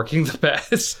episode that's working the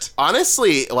best.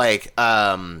 Honestly, like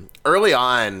early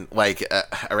on, like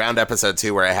around episode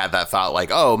 2, where I had that thought, like,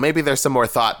 oh, maybe there's some more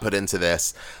thought put into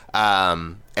this.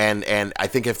 And I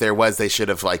think if there was, they should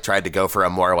have like tried to go for a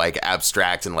more like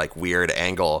abstract and like weird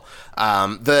angle.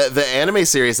 The anime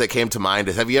series that came to mind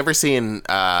is, have you ever seen?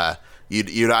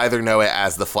 You'd either know it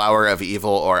as The Flower of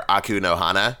Evil or Aku no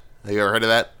Hana. Have you ever heard of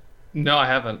that? No, I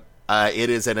haven't. It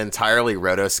is an entirely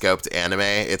rotoscoped anime.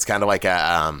 It's kind of like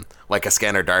a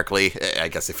Scanner Darkly, I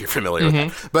guess, if you're familiar with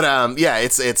that. But yeah,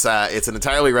 it's an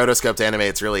entirely rotoscoped anime.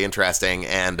 It's really interesting,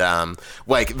 and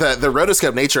like the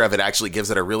rotoscope nature of it actually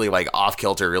gives it a really like off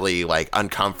kilter, really like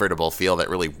uncomfortable feel that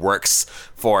really works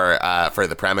for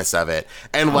the premise of it.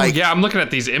 And like, yeah, I'm looking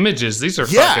at these images. These are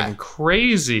fucking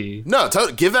crazy. No,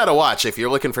 give that a watch if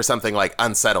you're looking for something like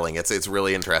unsettling. It's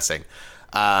really interesting.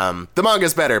 The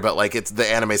manga's better, but like the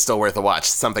anime's still worth a watch.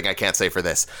 Something I can't say for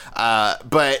this.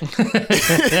 But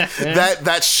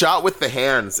that shot with the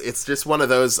hands, it's just one of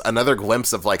those, another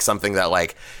glimpse of like something that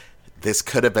like this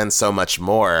could have been so much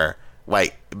more.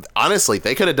 Like honestly,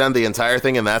 they could have done the entire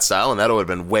thing in that style, and that would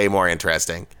have been way more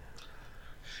interesting.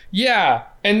 Yeah,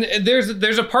 and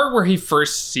there's a part where he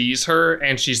first sees her,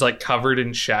 and she's like covered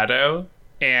in shadow,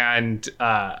 and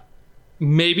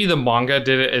maybe the manga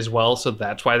did it as well, so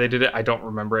that's why they did it. I don't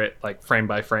remember it like frame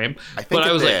by frame. But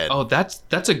I was like, oh,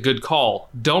 that's a good call.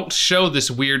 Don't show this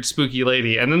weird spooky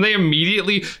lady. And then they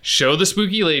immediately show the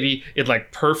spooky lady in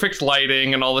like perfect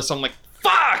lighting and all this. I'm like,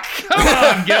 fuck! Come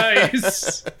on,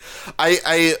 guys.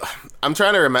 I'm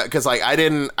trying to remember, because like I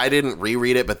didn't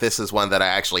reread it, but this is one that I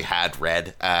actually had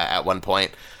read at one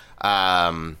point.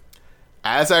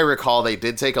 As I recall, they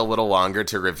did take a little longer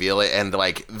to reveal it, and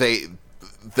like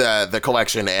the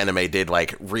collection anime did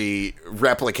like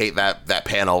replicate that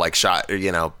panel like shot,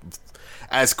 you know,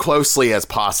 as closely as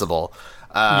possible.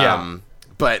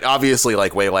 But obviously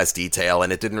like way less detail,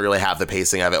 and it didn't really have the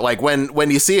pacing of it. Like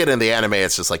when you see it in the anime,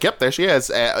 it's just like, yep, there she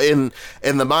is. In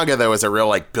the manga, there was a real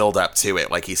like build up to it.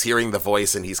 Like he's hearing the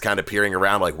voice and he's kind of peering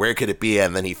around, like where could it be?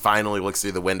 And then he finally looks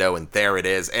through the window, and there it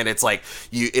is. And it's like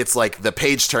it's like the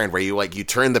page turn where you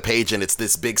turn the page and it's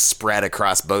this big spread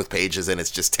across both pages, and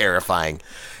it's just terrifying,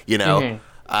 you know.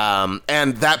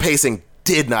 And that pacing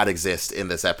did not exist in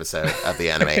this episode of the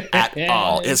anime at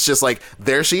all. It's just like,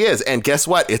 there she is, and guess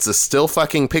what? It's a still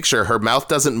fucking picture. Her mouth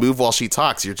doesn't move while she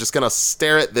talks. You're just gonna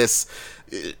stare at this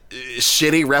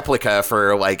shitty replica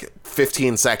for like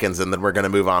 15 seconds, and then we're gonna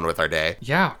move on with our day.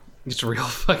 Yeah, it's real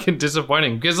fucking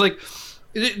disappointing, because like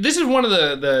this is one of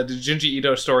the Junji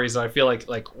Ito stories that I feel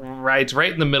like rides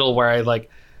right in the middle, where I like,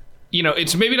 you know,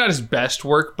 it's maybe not his best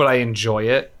work, but I enjoy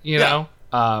it, you know.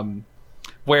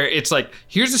 Where it's like,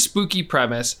 here's a spooky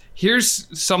premise, here's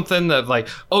something that like,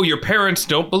 oh, your parents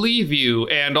don't believe you,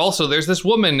 and also there's this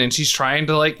woman and she's trying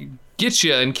to like get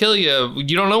you and kill you,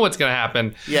 you don't know what's gonna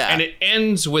happen. And it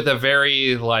ends with a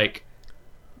very like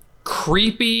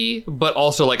creepy but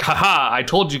also like, haha, I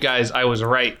told you guys I was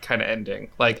right kind of ending.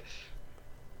 Like,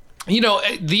 you know,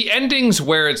 the endings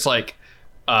where it's like,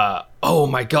 oh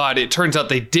my god, it turns out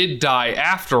they did die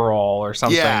after all or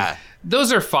something,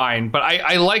 those are fine. But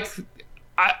I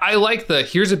like the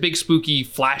here's a big spooky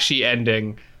flashy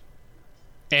ending,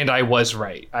 and I was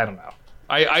right. I don't know.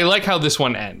 I like how this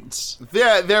one ends.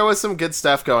 Yeah, there was some good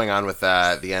stuff going on with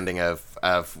the ending of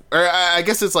or I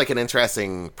guess it's like an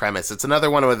interesting premise. It's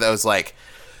another one of those like,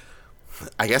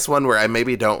 I guess one where I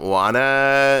maybe don't want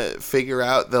to figure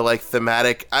out the like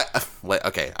thematic.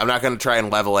 Okay, I'm not going to try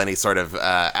and level any sort of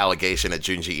allegation at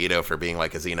Junji Ito for being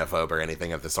like a xenophobe or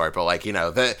anything of the sort. But like, you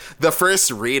know, the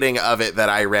first reading of it that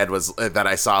I read was that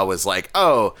I saw was like,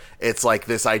 oh, it's like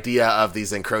this idea of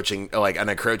these an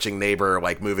encroaching neighbor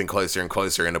like moving closer and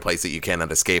closer in a place that you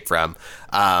cannot escape from,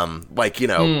 like, you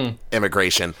know,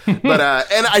 immigration. But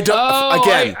and I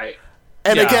don't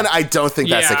again, I don't think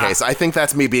that's the case. I think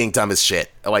that's me being dumb as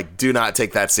shit. Like, do not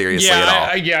take that seriously at all.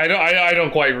 I don't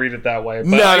quite read it that way. But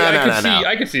no.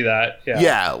 I could see that.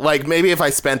 Yeah, like maybe if I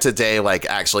spent a day like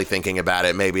actually thinking about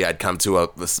it, maybe I'd come to a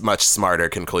much smarter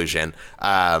conclusion.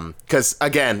 Because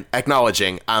again,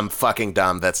 acknowledging I'm fucking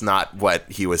dumb. That's not what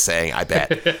he was saying, I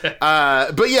bet.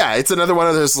 But yeah, it's another one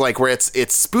of those like where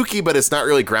it's spooky, but it's not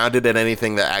really grounded in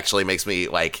anything that actually makes me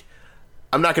like.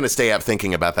 I'm not going to stay up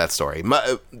thinking about that story.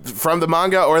 From the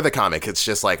manga or the comic, it's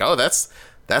just like, oh, that's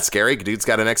scary. Dude's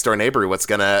got a next door neighbor. What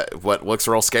looks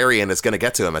real scary and is going to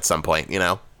get to him at some point. You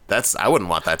know, I wouldn't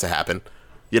want that to happen.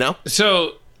 You know.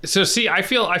 So see, I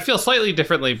feel slightly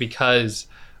differently because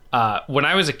when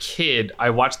I was a kid, I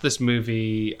watched this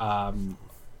movie. I'll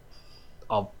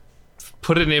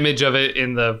put an image of it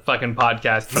in the fucking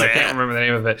podcast, but I can't remember the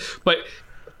name of it. But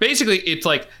basically, it's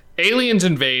like aliens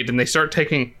invade and they start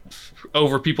taking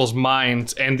over people's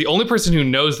minds, and the only person who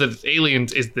knows that it's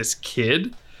aliens is this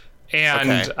kid,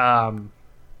 and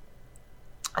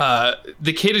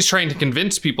the kid is trying to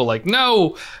convince people like,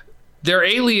 no, they're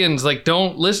aliens, like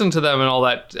don't listen to them and all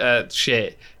that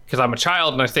shit, because I'm a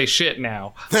child and I say shit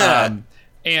now.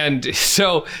 And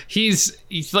so he's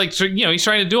like, you know, he's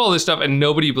trying to do all this stuff and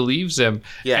nobody believes him.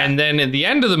 And then at the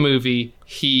end of the movie,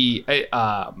 he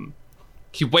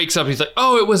wakes up, he's like,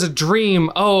 oh, it was a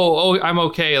dream. Oh, I'm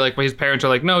okay. Like, his parents are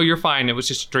like, no, you're fine. It was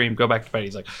just a dream. Go back to bed.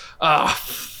 He's like, oh,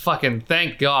 fucking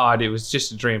thank God it was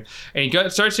just a dream. And he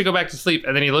starts to go back to sleep,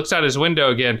 and then he looks out his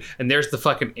window again, and there's the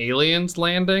fucking aliens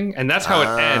landing, and that's how it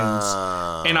ends.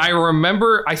 And I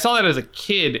remember, I saw that as a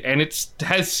kid, and it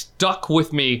has stuck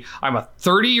with me. I'm a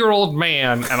 30-year-old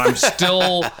man, and I'm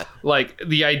still, like,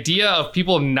 the idea of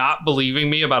people not believing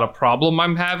me about a problem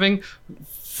I'm having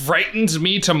frightens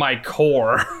me to my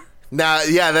core. Now,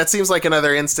 yeah, that seems like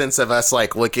another instance of us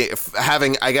like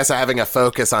having a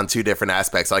focus on two different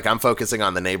aspects. Like I'm focusing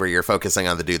on the neighbor, you're focusing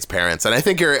on the dude's parents, and I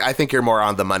think you're more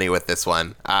on the money with this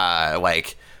one.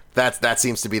 Like that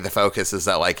seems to be the focus, is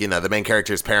that like, you know, the main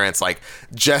character's parents like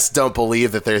just don't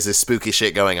believe that there's this spooky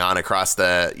shit going on across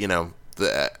the, you know,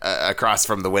 across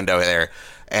from the window there,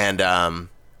 and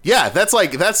yeah, that's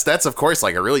of course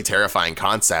like a really terrifying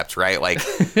concept, right? Like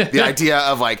the idea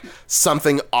of like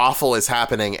something awful is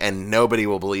happening and nobody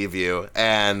will believe you,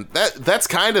 and that's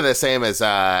kind of the same as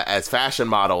Fashion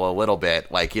Model a little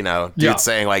bit. Like, you know, dude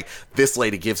saying like, this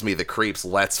lady gives me the creeps,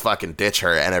 let's fucking ditch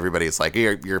her, and everybody's like,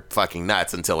 you're fucking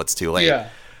nuts until it's too late.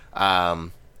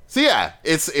 So yeah,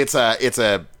 it's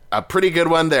a pretty good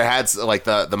one. There had like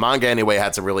the manga anyway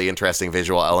had some really interesting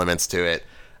visual elements to it.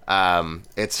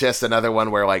 It's just another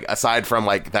one where like, aside from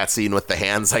like that scene with the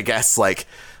hands, I guess like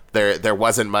there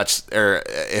wasn't much, or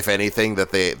if anything,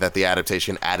 that the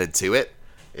adaptation added to it.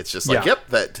 It's just like,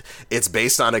 that it's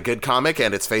based on a good comic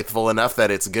and it's faithful enough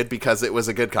that it's good because it was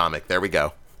a good comic. There we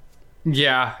go.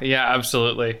 Yeah,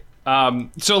 absolutely. So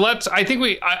I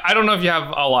don't know if you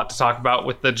have a lot to talk about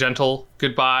with the gentle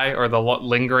goodbye or the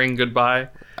lingering goodbye.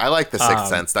 I like The Sixth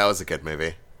Sense. That was a good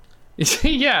movie.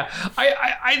 Yeah,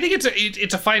 I think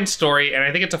it's a fine story, and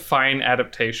I think it's a fine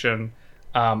adaptation.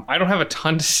 I don't have a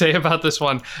ton to say about this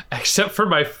one, except for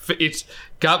it's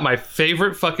got my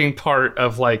favorite fucking part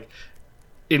of like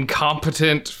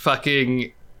incompetent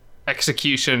fucking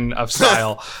execution of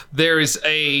style. There's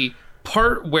a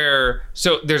part where,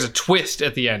 so there's a twist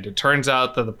at the end. It turns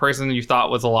out that the person you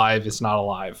thought was alive is not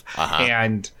alive.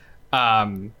 And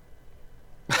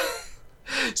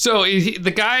so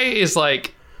the guy is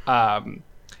like,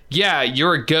 yeah,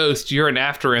 you're a ghost, you're an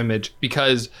after image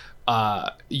because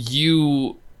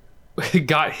you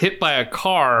got hit by a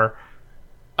car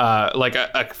like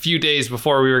a few days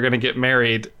before we were going to get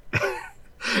married.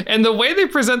 And the way they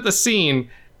present the scene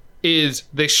is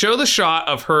they show the shot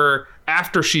of her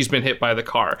after she's been hit by the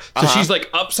car. So she's like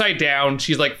upside down,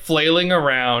 she's like flailing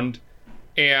around,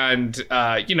 and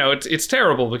you know, it's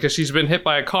terrible because she's been hit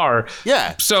by a car.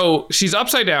 Yeah. So she's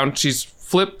upside down, she's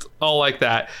flipped all like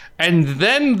that, and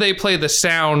then they play the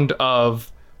sound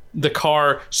of the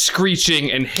car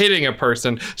screeching and hitting a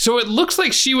person. So it looks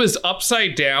like she was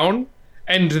upside down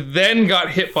and then got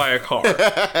hit by a car.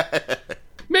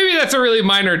 Maybe that's a really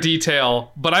minor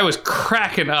detail, but I was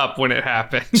cracking up when it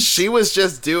happened. She was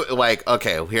just like,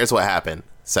 okay, here's what happened.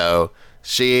 So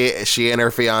She and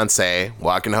her fiance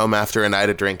walking home after a night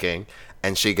of drinking,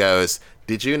 and she goes,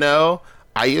 "Did you know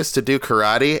I used to do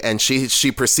karate?" And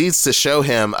she proceeds to show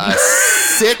him a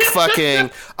sick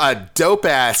fucking, a dope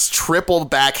ass triple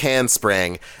back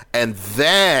handspring, and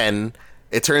then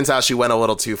it turns out she went a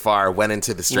little too far, went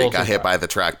into the street, got hit by the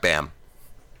truck, bam.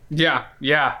 Yeah.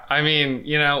 I mean,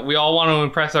 you know, we all want to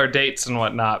impress our dates and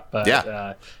whatnot, but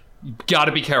you got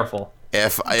to be careful.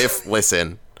 If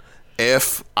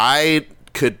I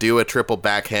could do a triple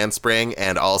back handspring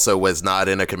and also was not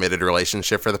in a committed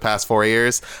relationship for the past 4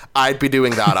 years, I'd be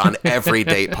doing that on every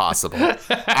date possible.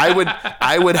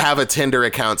 I would have a Tinder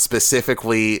account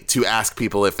specifically to ask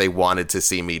people if they wanted to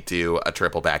see me do a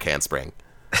triple back handspring.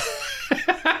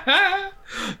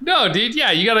 No, dude,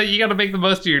 yeah, you gotta make the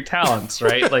most of your talents,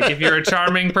 right? Like, if you're a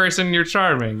charming person, you're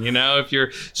charming, you know? If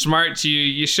you're smart,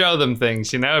 you show them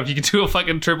things, you know? If you can do a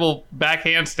fucking triple back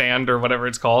handstand or whatever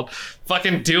it's called,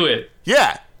 fucking do it.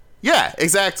 Yeah,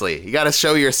 exactly. You gotta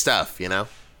show your stuff, you know?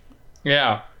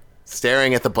 Yeah.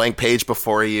 Staring at the blank page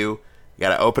before you, you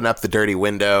gotta open up the dirty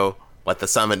window, let the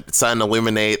sun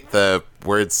illuminate the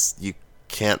words you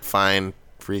can't find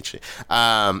reaching.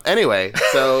 Anyway,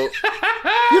 so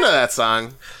you know that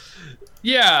song.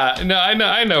 Yeah, no,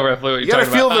 I know roughly what you're talking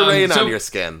about. You gotta feel the rain on your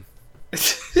skin.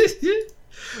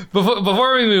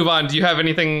 Before we move on, do you have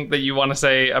anything that you want to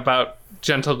say about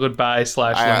Gentle Goodbye /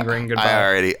 Lingering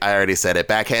Goodbye? I already said it.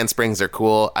 Back handsprings are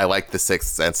cool. I like The Sixth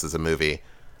Sense as a movie.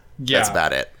 Yeah. That's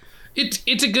about it.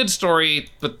 It's a good story,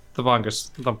 but the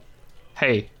manga's...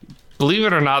 hey, believe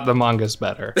it or not, the manga's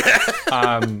better.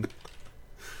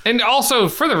 And also,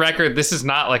 for the record, this is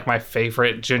not, like, my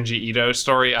favorite Junji Ito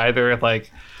story either.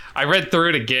 Like, I read through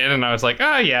it again, and I was like,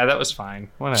 oh, yeah, that was fine.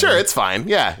 Whatever. Sure, it's fine.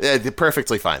 Yeah,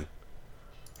 perfectly fine.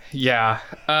 Yeah.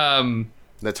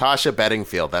 Natasha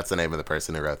Bedingfield, that's the name of the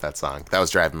person who wrote that song. That was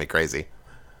driving me crazy.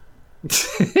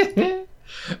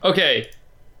 Okay,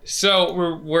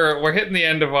 so we're hitting the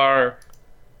end of our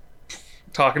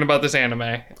talking about this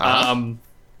anime. I'm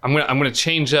gonna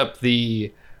change up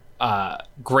the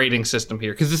grading system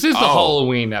here, because this is the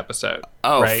Halloween episode.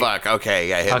 Oh, right? Fuck. Okay,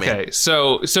 yeah, hit me. Okay,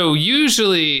 so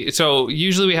usually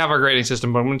we have our grading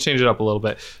system, but I'm going to change it up a little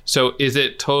bit. So is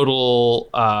it total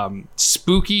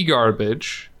spooky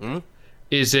garbage?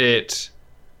 Is it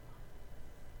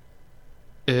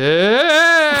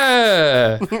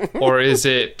or is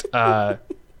it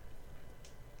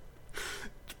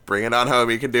bring it on home,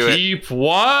 you can do it. Keep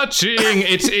watching.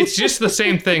 It's just the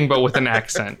same thing but with an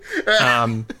accent.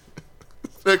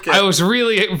 Okay. I was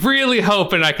really, really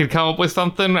hoping I could come up with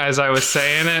something as I was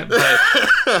saying it, but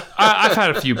I've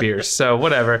had a few beers, so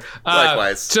whatever.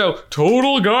 Likewise. So,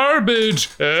 total garbage,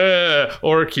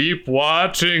 or keep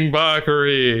watching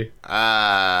Bakari.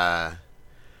 Yeah,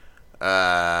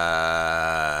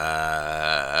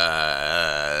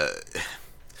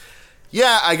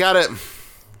 I got it.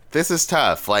 This is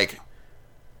tough. Like,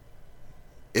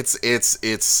 it's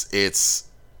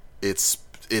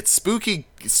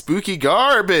spooky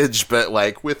garbage, but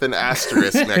like with an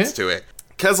asterisk next to it.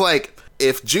 Cause like,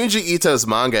 if Junji Ito's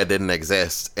manga didn't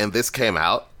exist and this came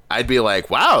out, I'd be like,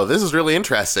 wow, this is really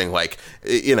interesting. Like,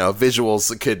 you know,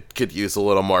 visuals could use a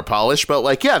little more polish, but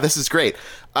like, yeah, this is great.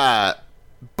 But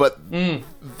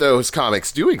those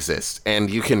comics do exist, and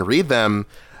you can read them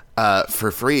for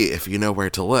free if you know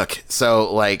where to look.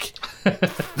 So like,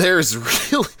 there's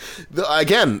really,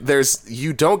 again,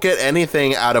 you don't get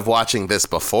anything out of watching this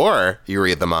before you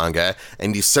read the manga,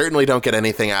 and you certainly don't get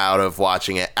anything out of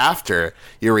watching it after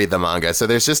you read the manga. So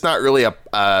there's just not really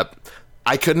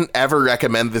I couldn't ever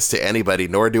recommend this to anybody,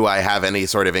 nor do I have any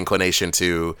sort of inclination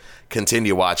to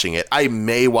continue watching it. I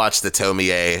may watch the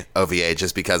Tomie OVA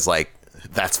just because, like,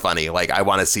 that's funny. Like, I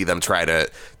want to see them try to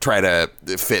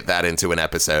fit that into an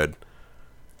episode.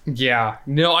 Yeah,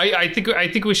 no, I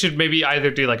think we should maybe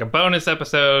either do like a bonus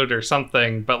episode or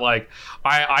something. But like,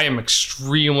 I am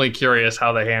extremely curious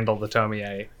how they handle the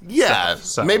Tomie. Yeah, stuff,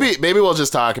 so. maybe we'll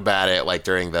just talk about it like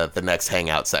during the next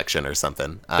hangout section or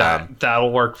something.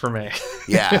 That'll work for me.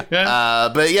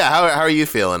 Yeah, but yeah, how are you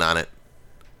feeling on it?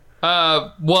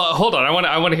 Well, hold on.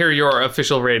 I want to hear your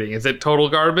official rating. Is it total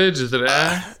garbage? Is it?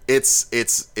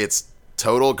 It's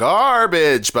total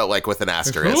garbage, but like with an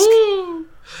asterisk. Ooh.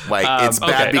 Like, it's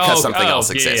bad because something else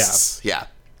exists. Yeah.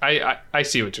 I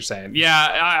see what you're saying.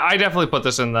 Yeah, I definitely put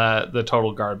this in the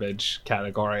total garbage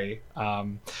category.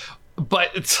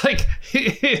 But it's like,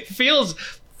 it feels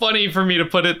funny for me to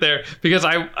put it there because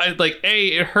I like,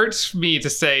 it hurts me to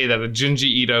say that a Junji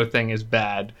Ito thing is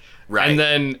bad. Right. And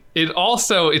then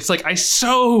it's like, I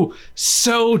so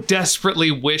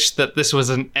desperately wish that this was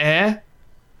an And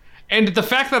the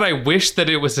fact that I wish that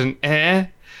it was an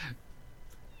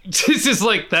This is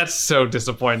like, that's so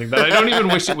disappointing that I don't even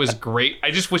wish it was great.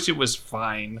 I just wish it was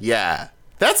fine. Yeah.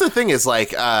 That's the thing is,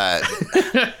 like, I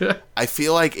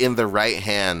feel like in the right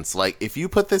hands, like, if you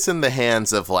put this in the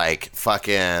hands of, like,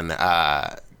 fucking,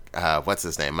 what's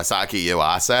his name? Masaki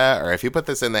Yuasa, or if you put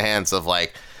this in the hands of,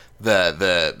 like,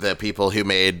 the people who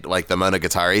made, like, the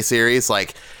Monogatari series,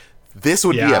 like, this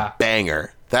would be a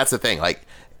banger. That's the thing. Like,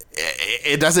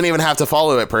 it doesn't even have to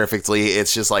follow it perfectly.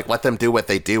 It's just, like, let them do what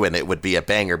they do, and it would be a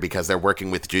banger because they're working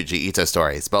with Junji Ito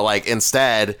stories. But, like,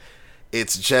 instead,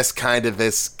 it's just kind of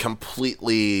this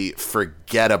completely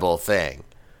forgettable thing.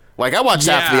 Like, I watched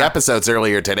half the episodes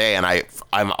earlier today, and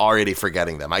I'm already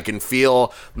forgetting them. I can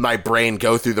feel my brain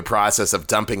go through the process of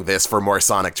dumping this for more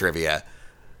Sonic trivia.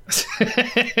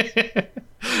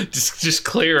 just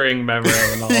clearing memory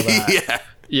and all that.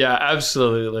 Yeah,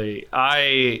 absolutely.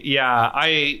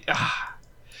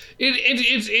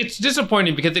 It's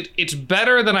disappointing because it's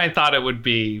better than I thought it would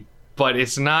be, but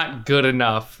it's not good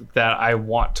enough that I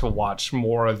want to watch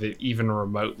more of it even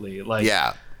remotely. Like,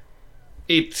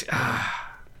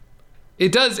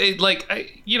 it does,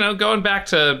 going back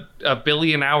to a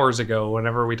billion hours ago,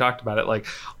 whenever we talked about it, like,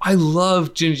 I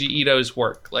love Junji Ito's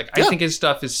work. Like, I think his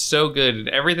stuff is so good, and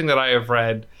everything that I have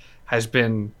read has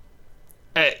been,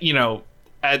 at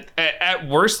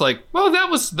worst, like, well, that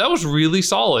was really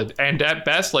solid, and at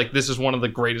best, like, this is one of the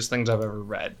greatest things I've ever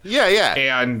read.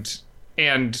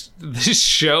 And this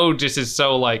show just is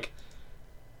so, like,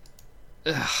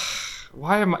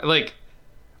 why am I, like,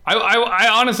 I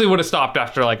honestly would have stopped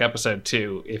after, like, episode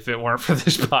 2 if it weren't for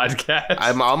this podcast.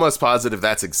 I'm almost positive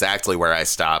that's exactly where I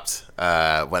stopped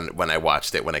when I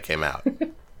watched it when it came out.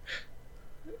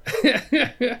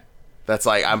 That's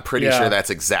like, I'm pretty sure that's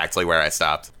exactly where I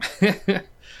stopped.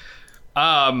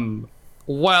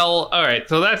 Well, all right.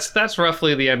 So that's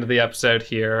roughly the end of the episode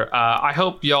here. I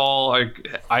hope y'all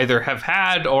either have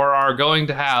had or are going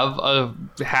to have a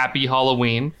happy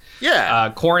Halloween. Yeah.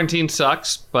 Quarantine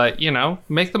sucks, but,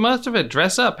 make the most of it.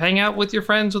 Dress up. Hang out with your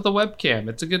friends with a webcam.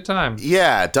 It's a good time.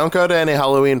 Yeah. Don't go to any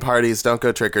Halloween parties. Don't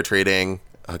go trick-or-treating.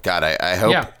 Oh, God, I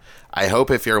hope... Yeah. I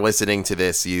hope if you're listening to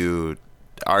this, you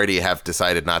already have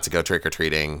decided not to go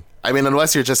trick-or-treating. I mean,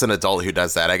 unless you're just an adult who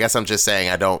does that. I guess I'm just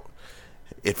saying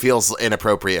it feels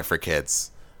inappropriate for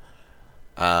kids.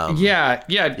 Don't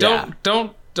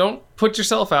put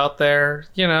yourself out there.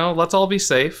 Let's all be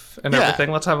safe and everything.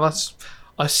 Let's have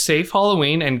a safe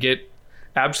Halloween and get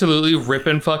absolutely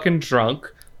ripping fucking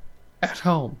drunk at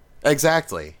home.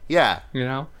 Exactly. Yeah.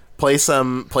 Play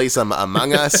some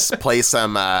Among Us. Play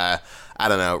some. I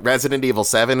don't know. Resident Evil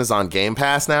 7 is on Game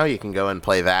Pass now. You can go and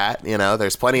play that.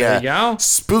 There's plenty of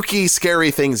spooky, scary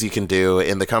things you can do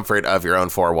in the comfort of your own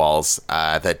four walls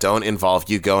that don't involve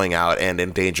you going out and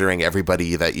endangering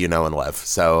everybody that you know and love.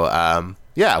 So,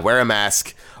 wear a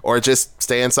mask or just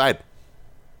stay inside.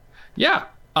 Yeah.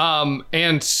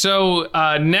 And so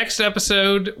next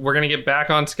episode, we're going to get back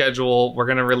on schedule. We're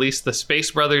going to release the Space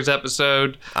Brothers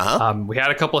episode. We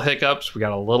had a couple hiccups. We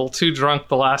got a little too drunk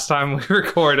the last time we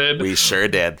recorded. We sure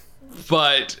did.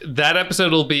 But that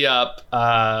episode will be up,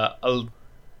 kind of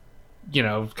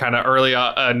early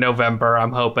November,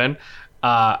 I'm hoping.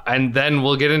 And then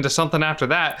we'll get into something after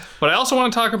that. But I also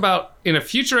want to talk about, in a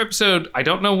future episode, I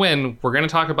don't know when, we're going to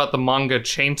talk about the manga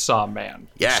Chainsaw Man.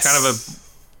 Yes. It's kind of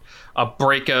a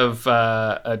break of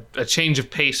a change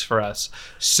of pace for us.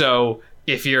 So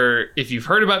if you've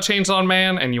heard about Chainsaw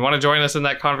Man and you want to join us in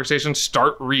that conversation,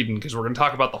 start reading, because we're going to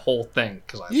talk about the whole thing.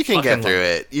 You can get through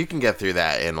it. You can get through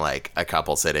that in like a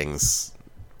couple sittings,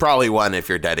 probably one if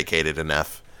you're dedicated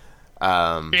enough.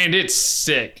 And it's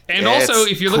sick. And also,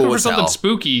 if you're looking for something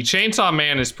spooky, Chainsaw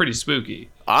Man is pretty spooky.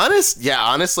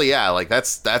 Honestly, yeah. Like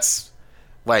that's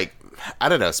like, I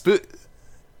don't know,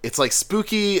 it's like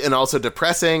spooky and also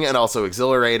depressing and also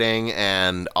exhilarating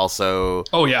and also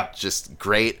just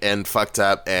great and fucked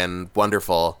up and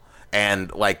wonderful.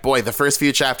 And like, boy, the first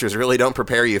few chapters really don't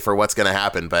prepare you for what's going to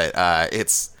happen, but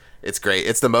it's great.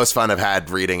 It's the most fun I've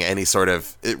had reading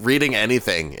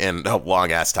anything in a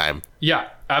long ass time. Yeah,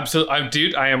 absolutely.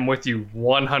 Dude, I am with you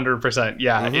 100%.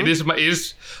 Yeah, It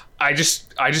is. I just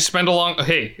spent I'm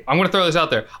going to throw this out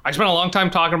there. I spent a long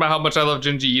time talking about how much I love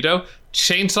Junji Ito.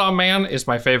 Chainsaw Man is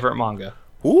my favorite manga.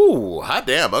 Ooh, hot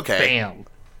damn. Okay. Bam.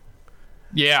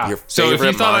 Yeah. So if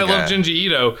you thought I loved Junji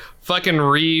Ito, fucking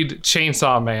read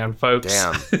Chainsaw Man, folks.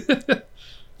 Damn.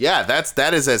 Yeah,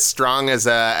 that is as strong as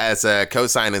a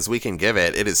cosign as we can give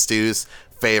it. It is Stu's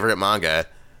favorite manga,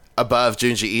 above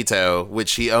Junji Ito,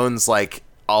 which he owns like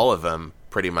all of them.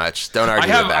 Pretty much. Don't argue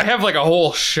with that. I have like a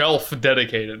whole shelf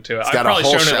dedicated to it. I've probably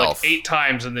shown it like 8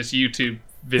 times in this YouTube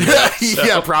video.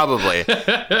 Yeah, probably.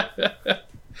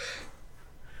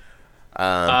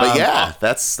 But yeah,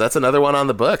 that's another one on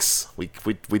the books. We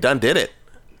done did it.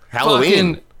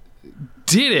 Halloween.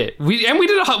 Did it. We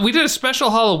did a special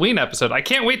Halloween episode. I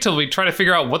can't wait till we try to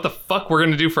figure out what the fuck we're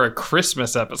going to do for a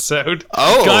Christmas episode.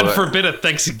 Oh. God forbid a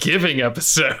Thanksgiving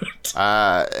episode.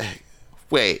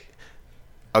 Wait.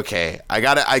 Okay, I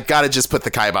gotta just put the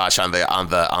kibosh on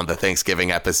the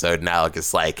Thanksgiving episode now,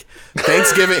 because like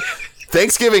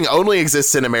Thanksgiving only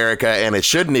exists in America, and it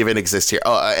shouldn't even exist here.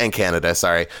 Oh, and Canada,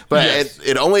 sorry, but yes.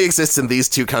 it only exists in these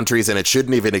two countries, and it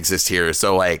shouldn't even exist here.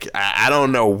 So like, I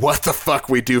don't know what the fuck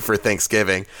we do for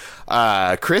Thanksgiving.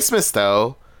 Christmas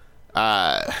though,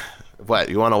 what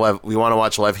we want to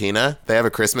watch Love Hina? They have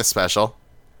a Christmas special.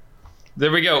 There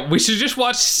we go. We should just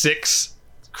watch 6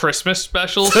 Christmas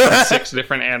specials from 6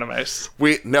 different animes.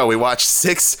 We watch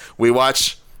 6. We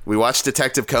watch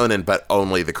Detective Conan, but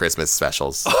only the Christmas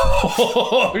specials.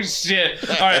 Oh shit!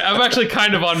 All right, I'm actually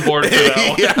kind of on board for that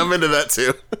one. Yeah, I'm into that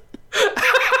too.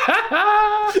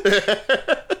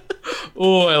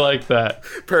 Oh, I like that.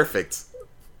 Perfect.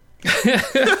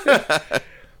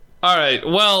 All right.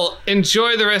 Well,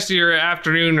 enjoy the rest of your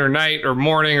afternoon or night or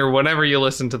morning or whenever you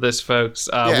listen to this, folks.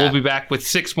 We'll be back with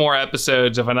 6 more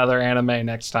episodes of another anime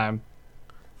next time.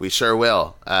 We sure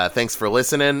will. Thanks for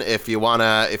listening. If you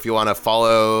wanna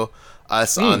follow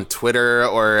us on Twitter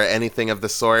or anything of the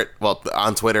sort, well,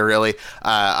 on Twitter really,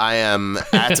 I am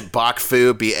at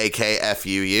Bakfu,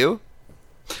 BAKFUU.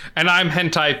 And I'm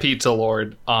Hentai Pizza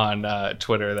Lord on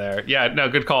Twitter there. Yeah, no,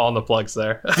 good call on the plugs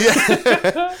there.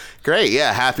 Yeah. Great,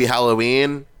 yeah. Happy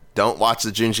Halloween. Don't watch the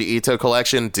Junji Ito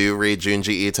collection. Do read Junji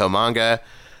Ito manga.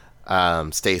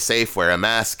 Stay safe. Wear a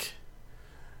mask.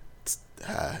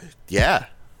 Yeah.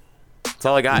 That's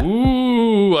all I got.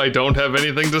 Ooh, I don't have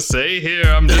anything to say here.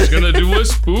 I'm just going to do a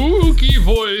spooky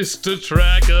voice to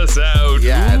track us out.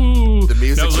 Yeah, ooh. The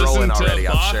music's rolling already,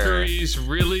 I'm sure. Now listen to Bakari's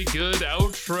really good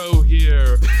outro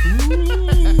here.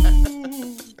 Ooh.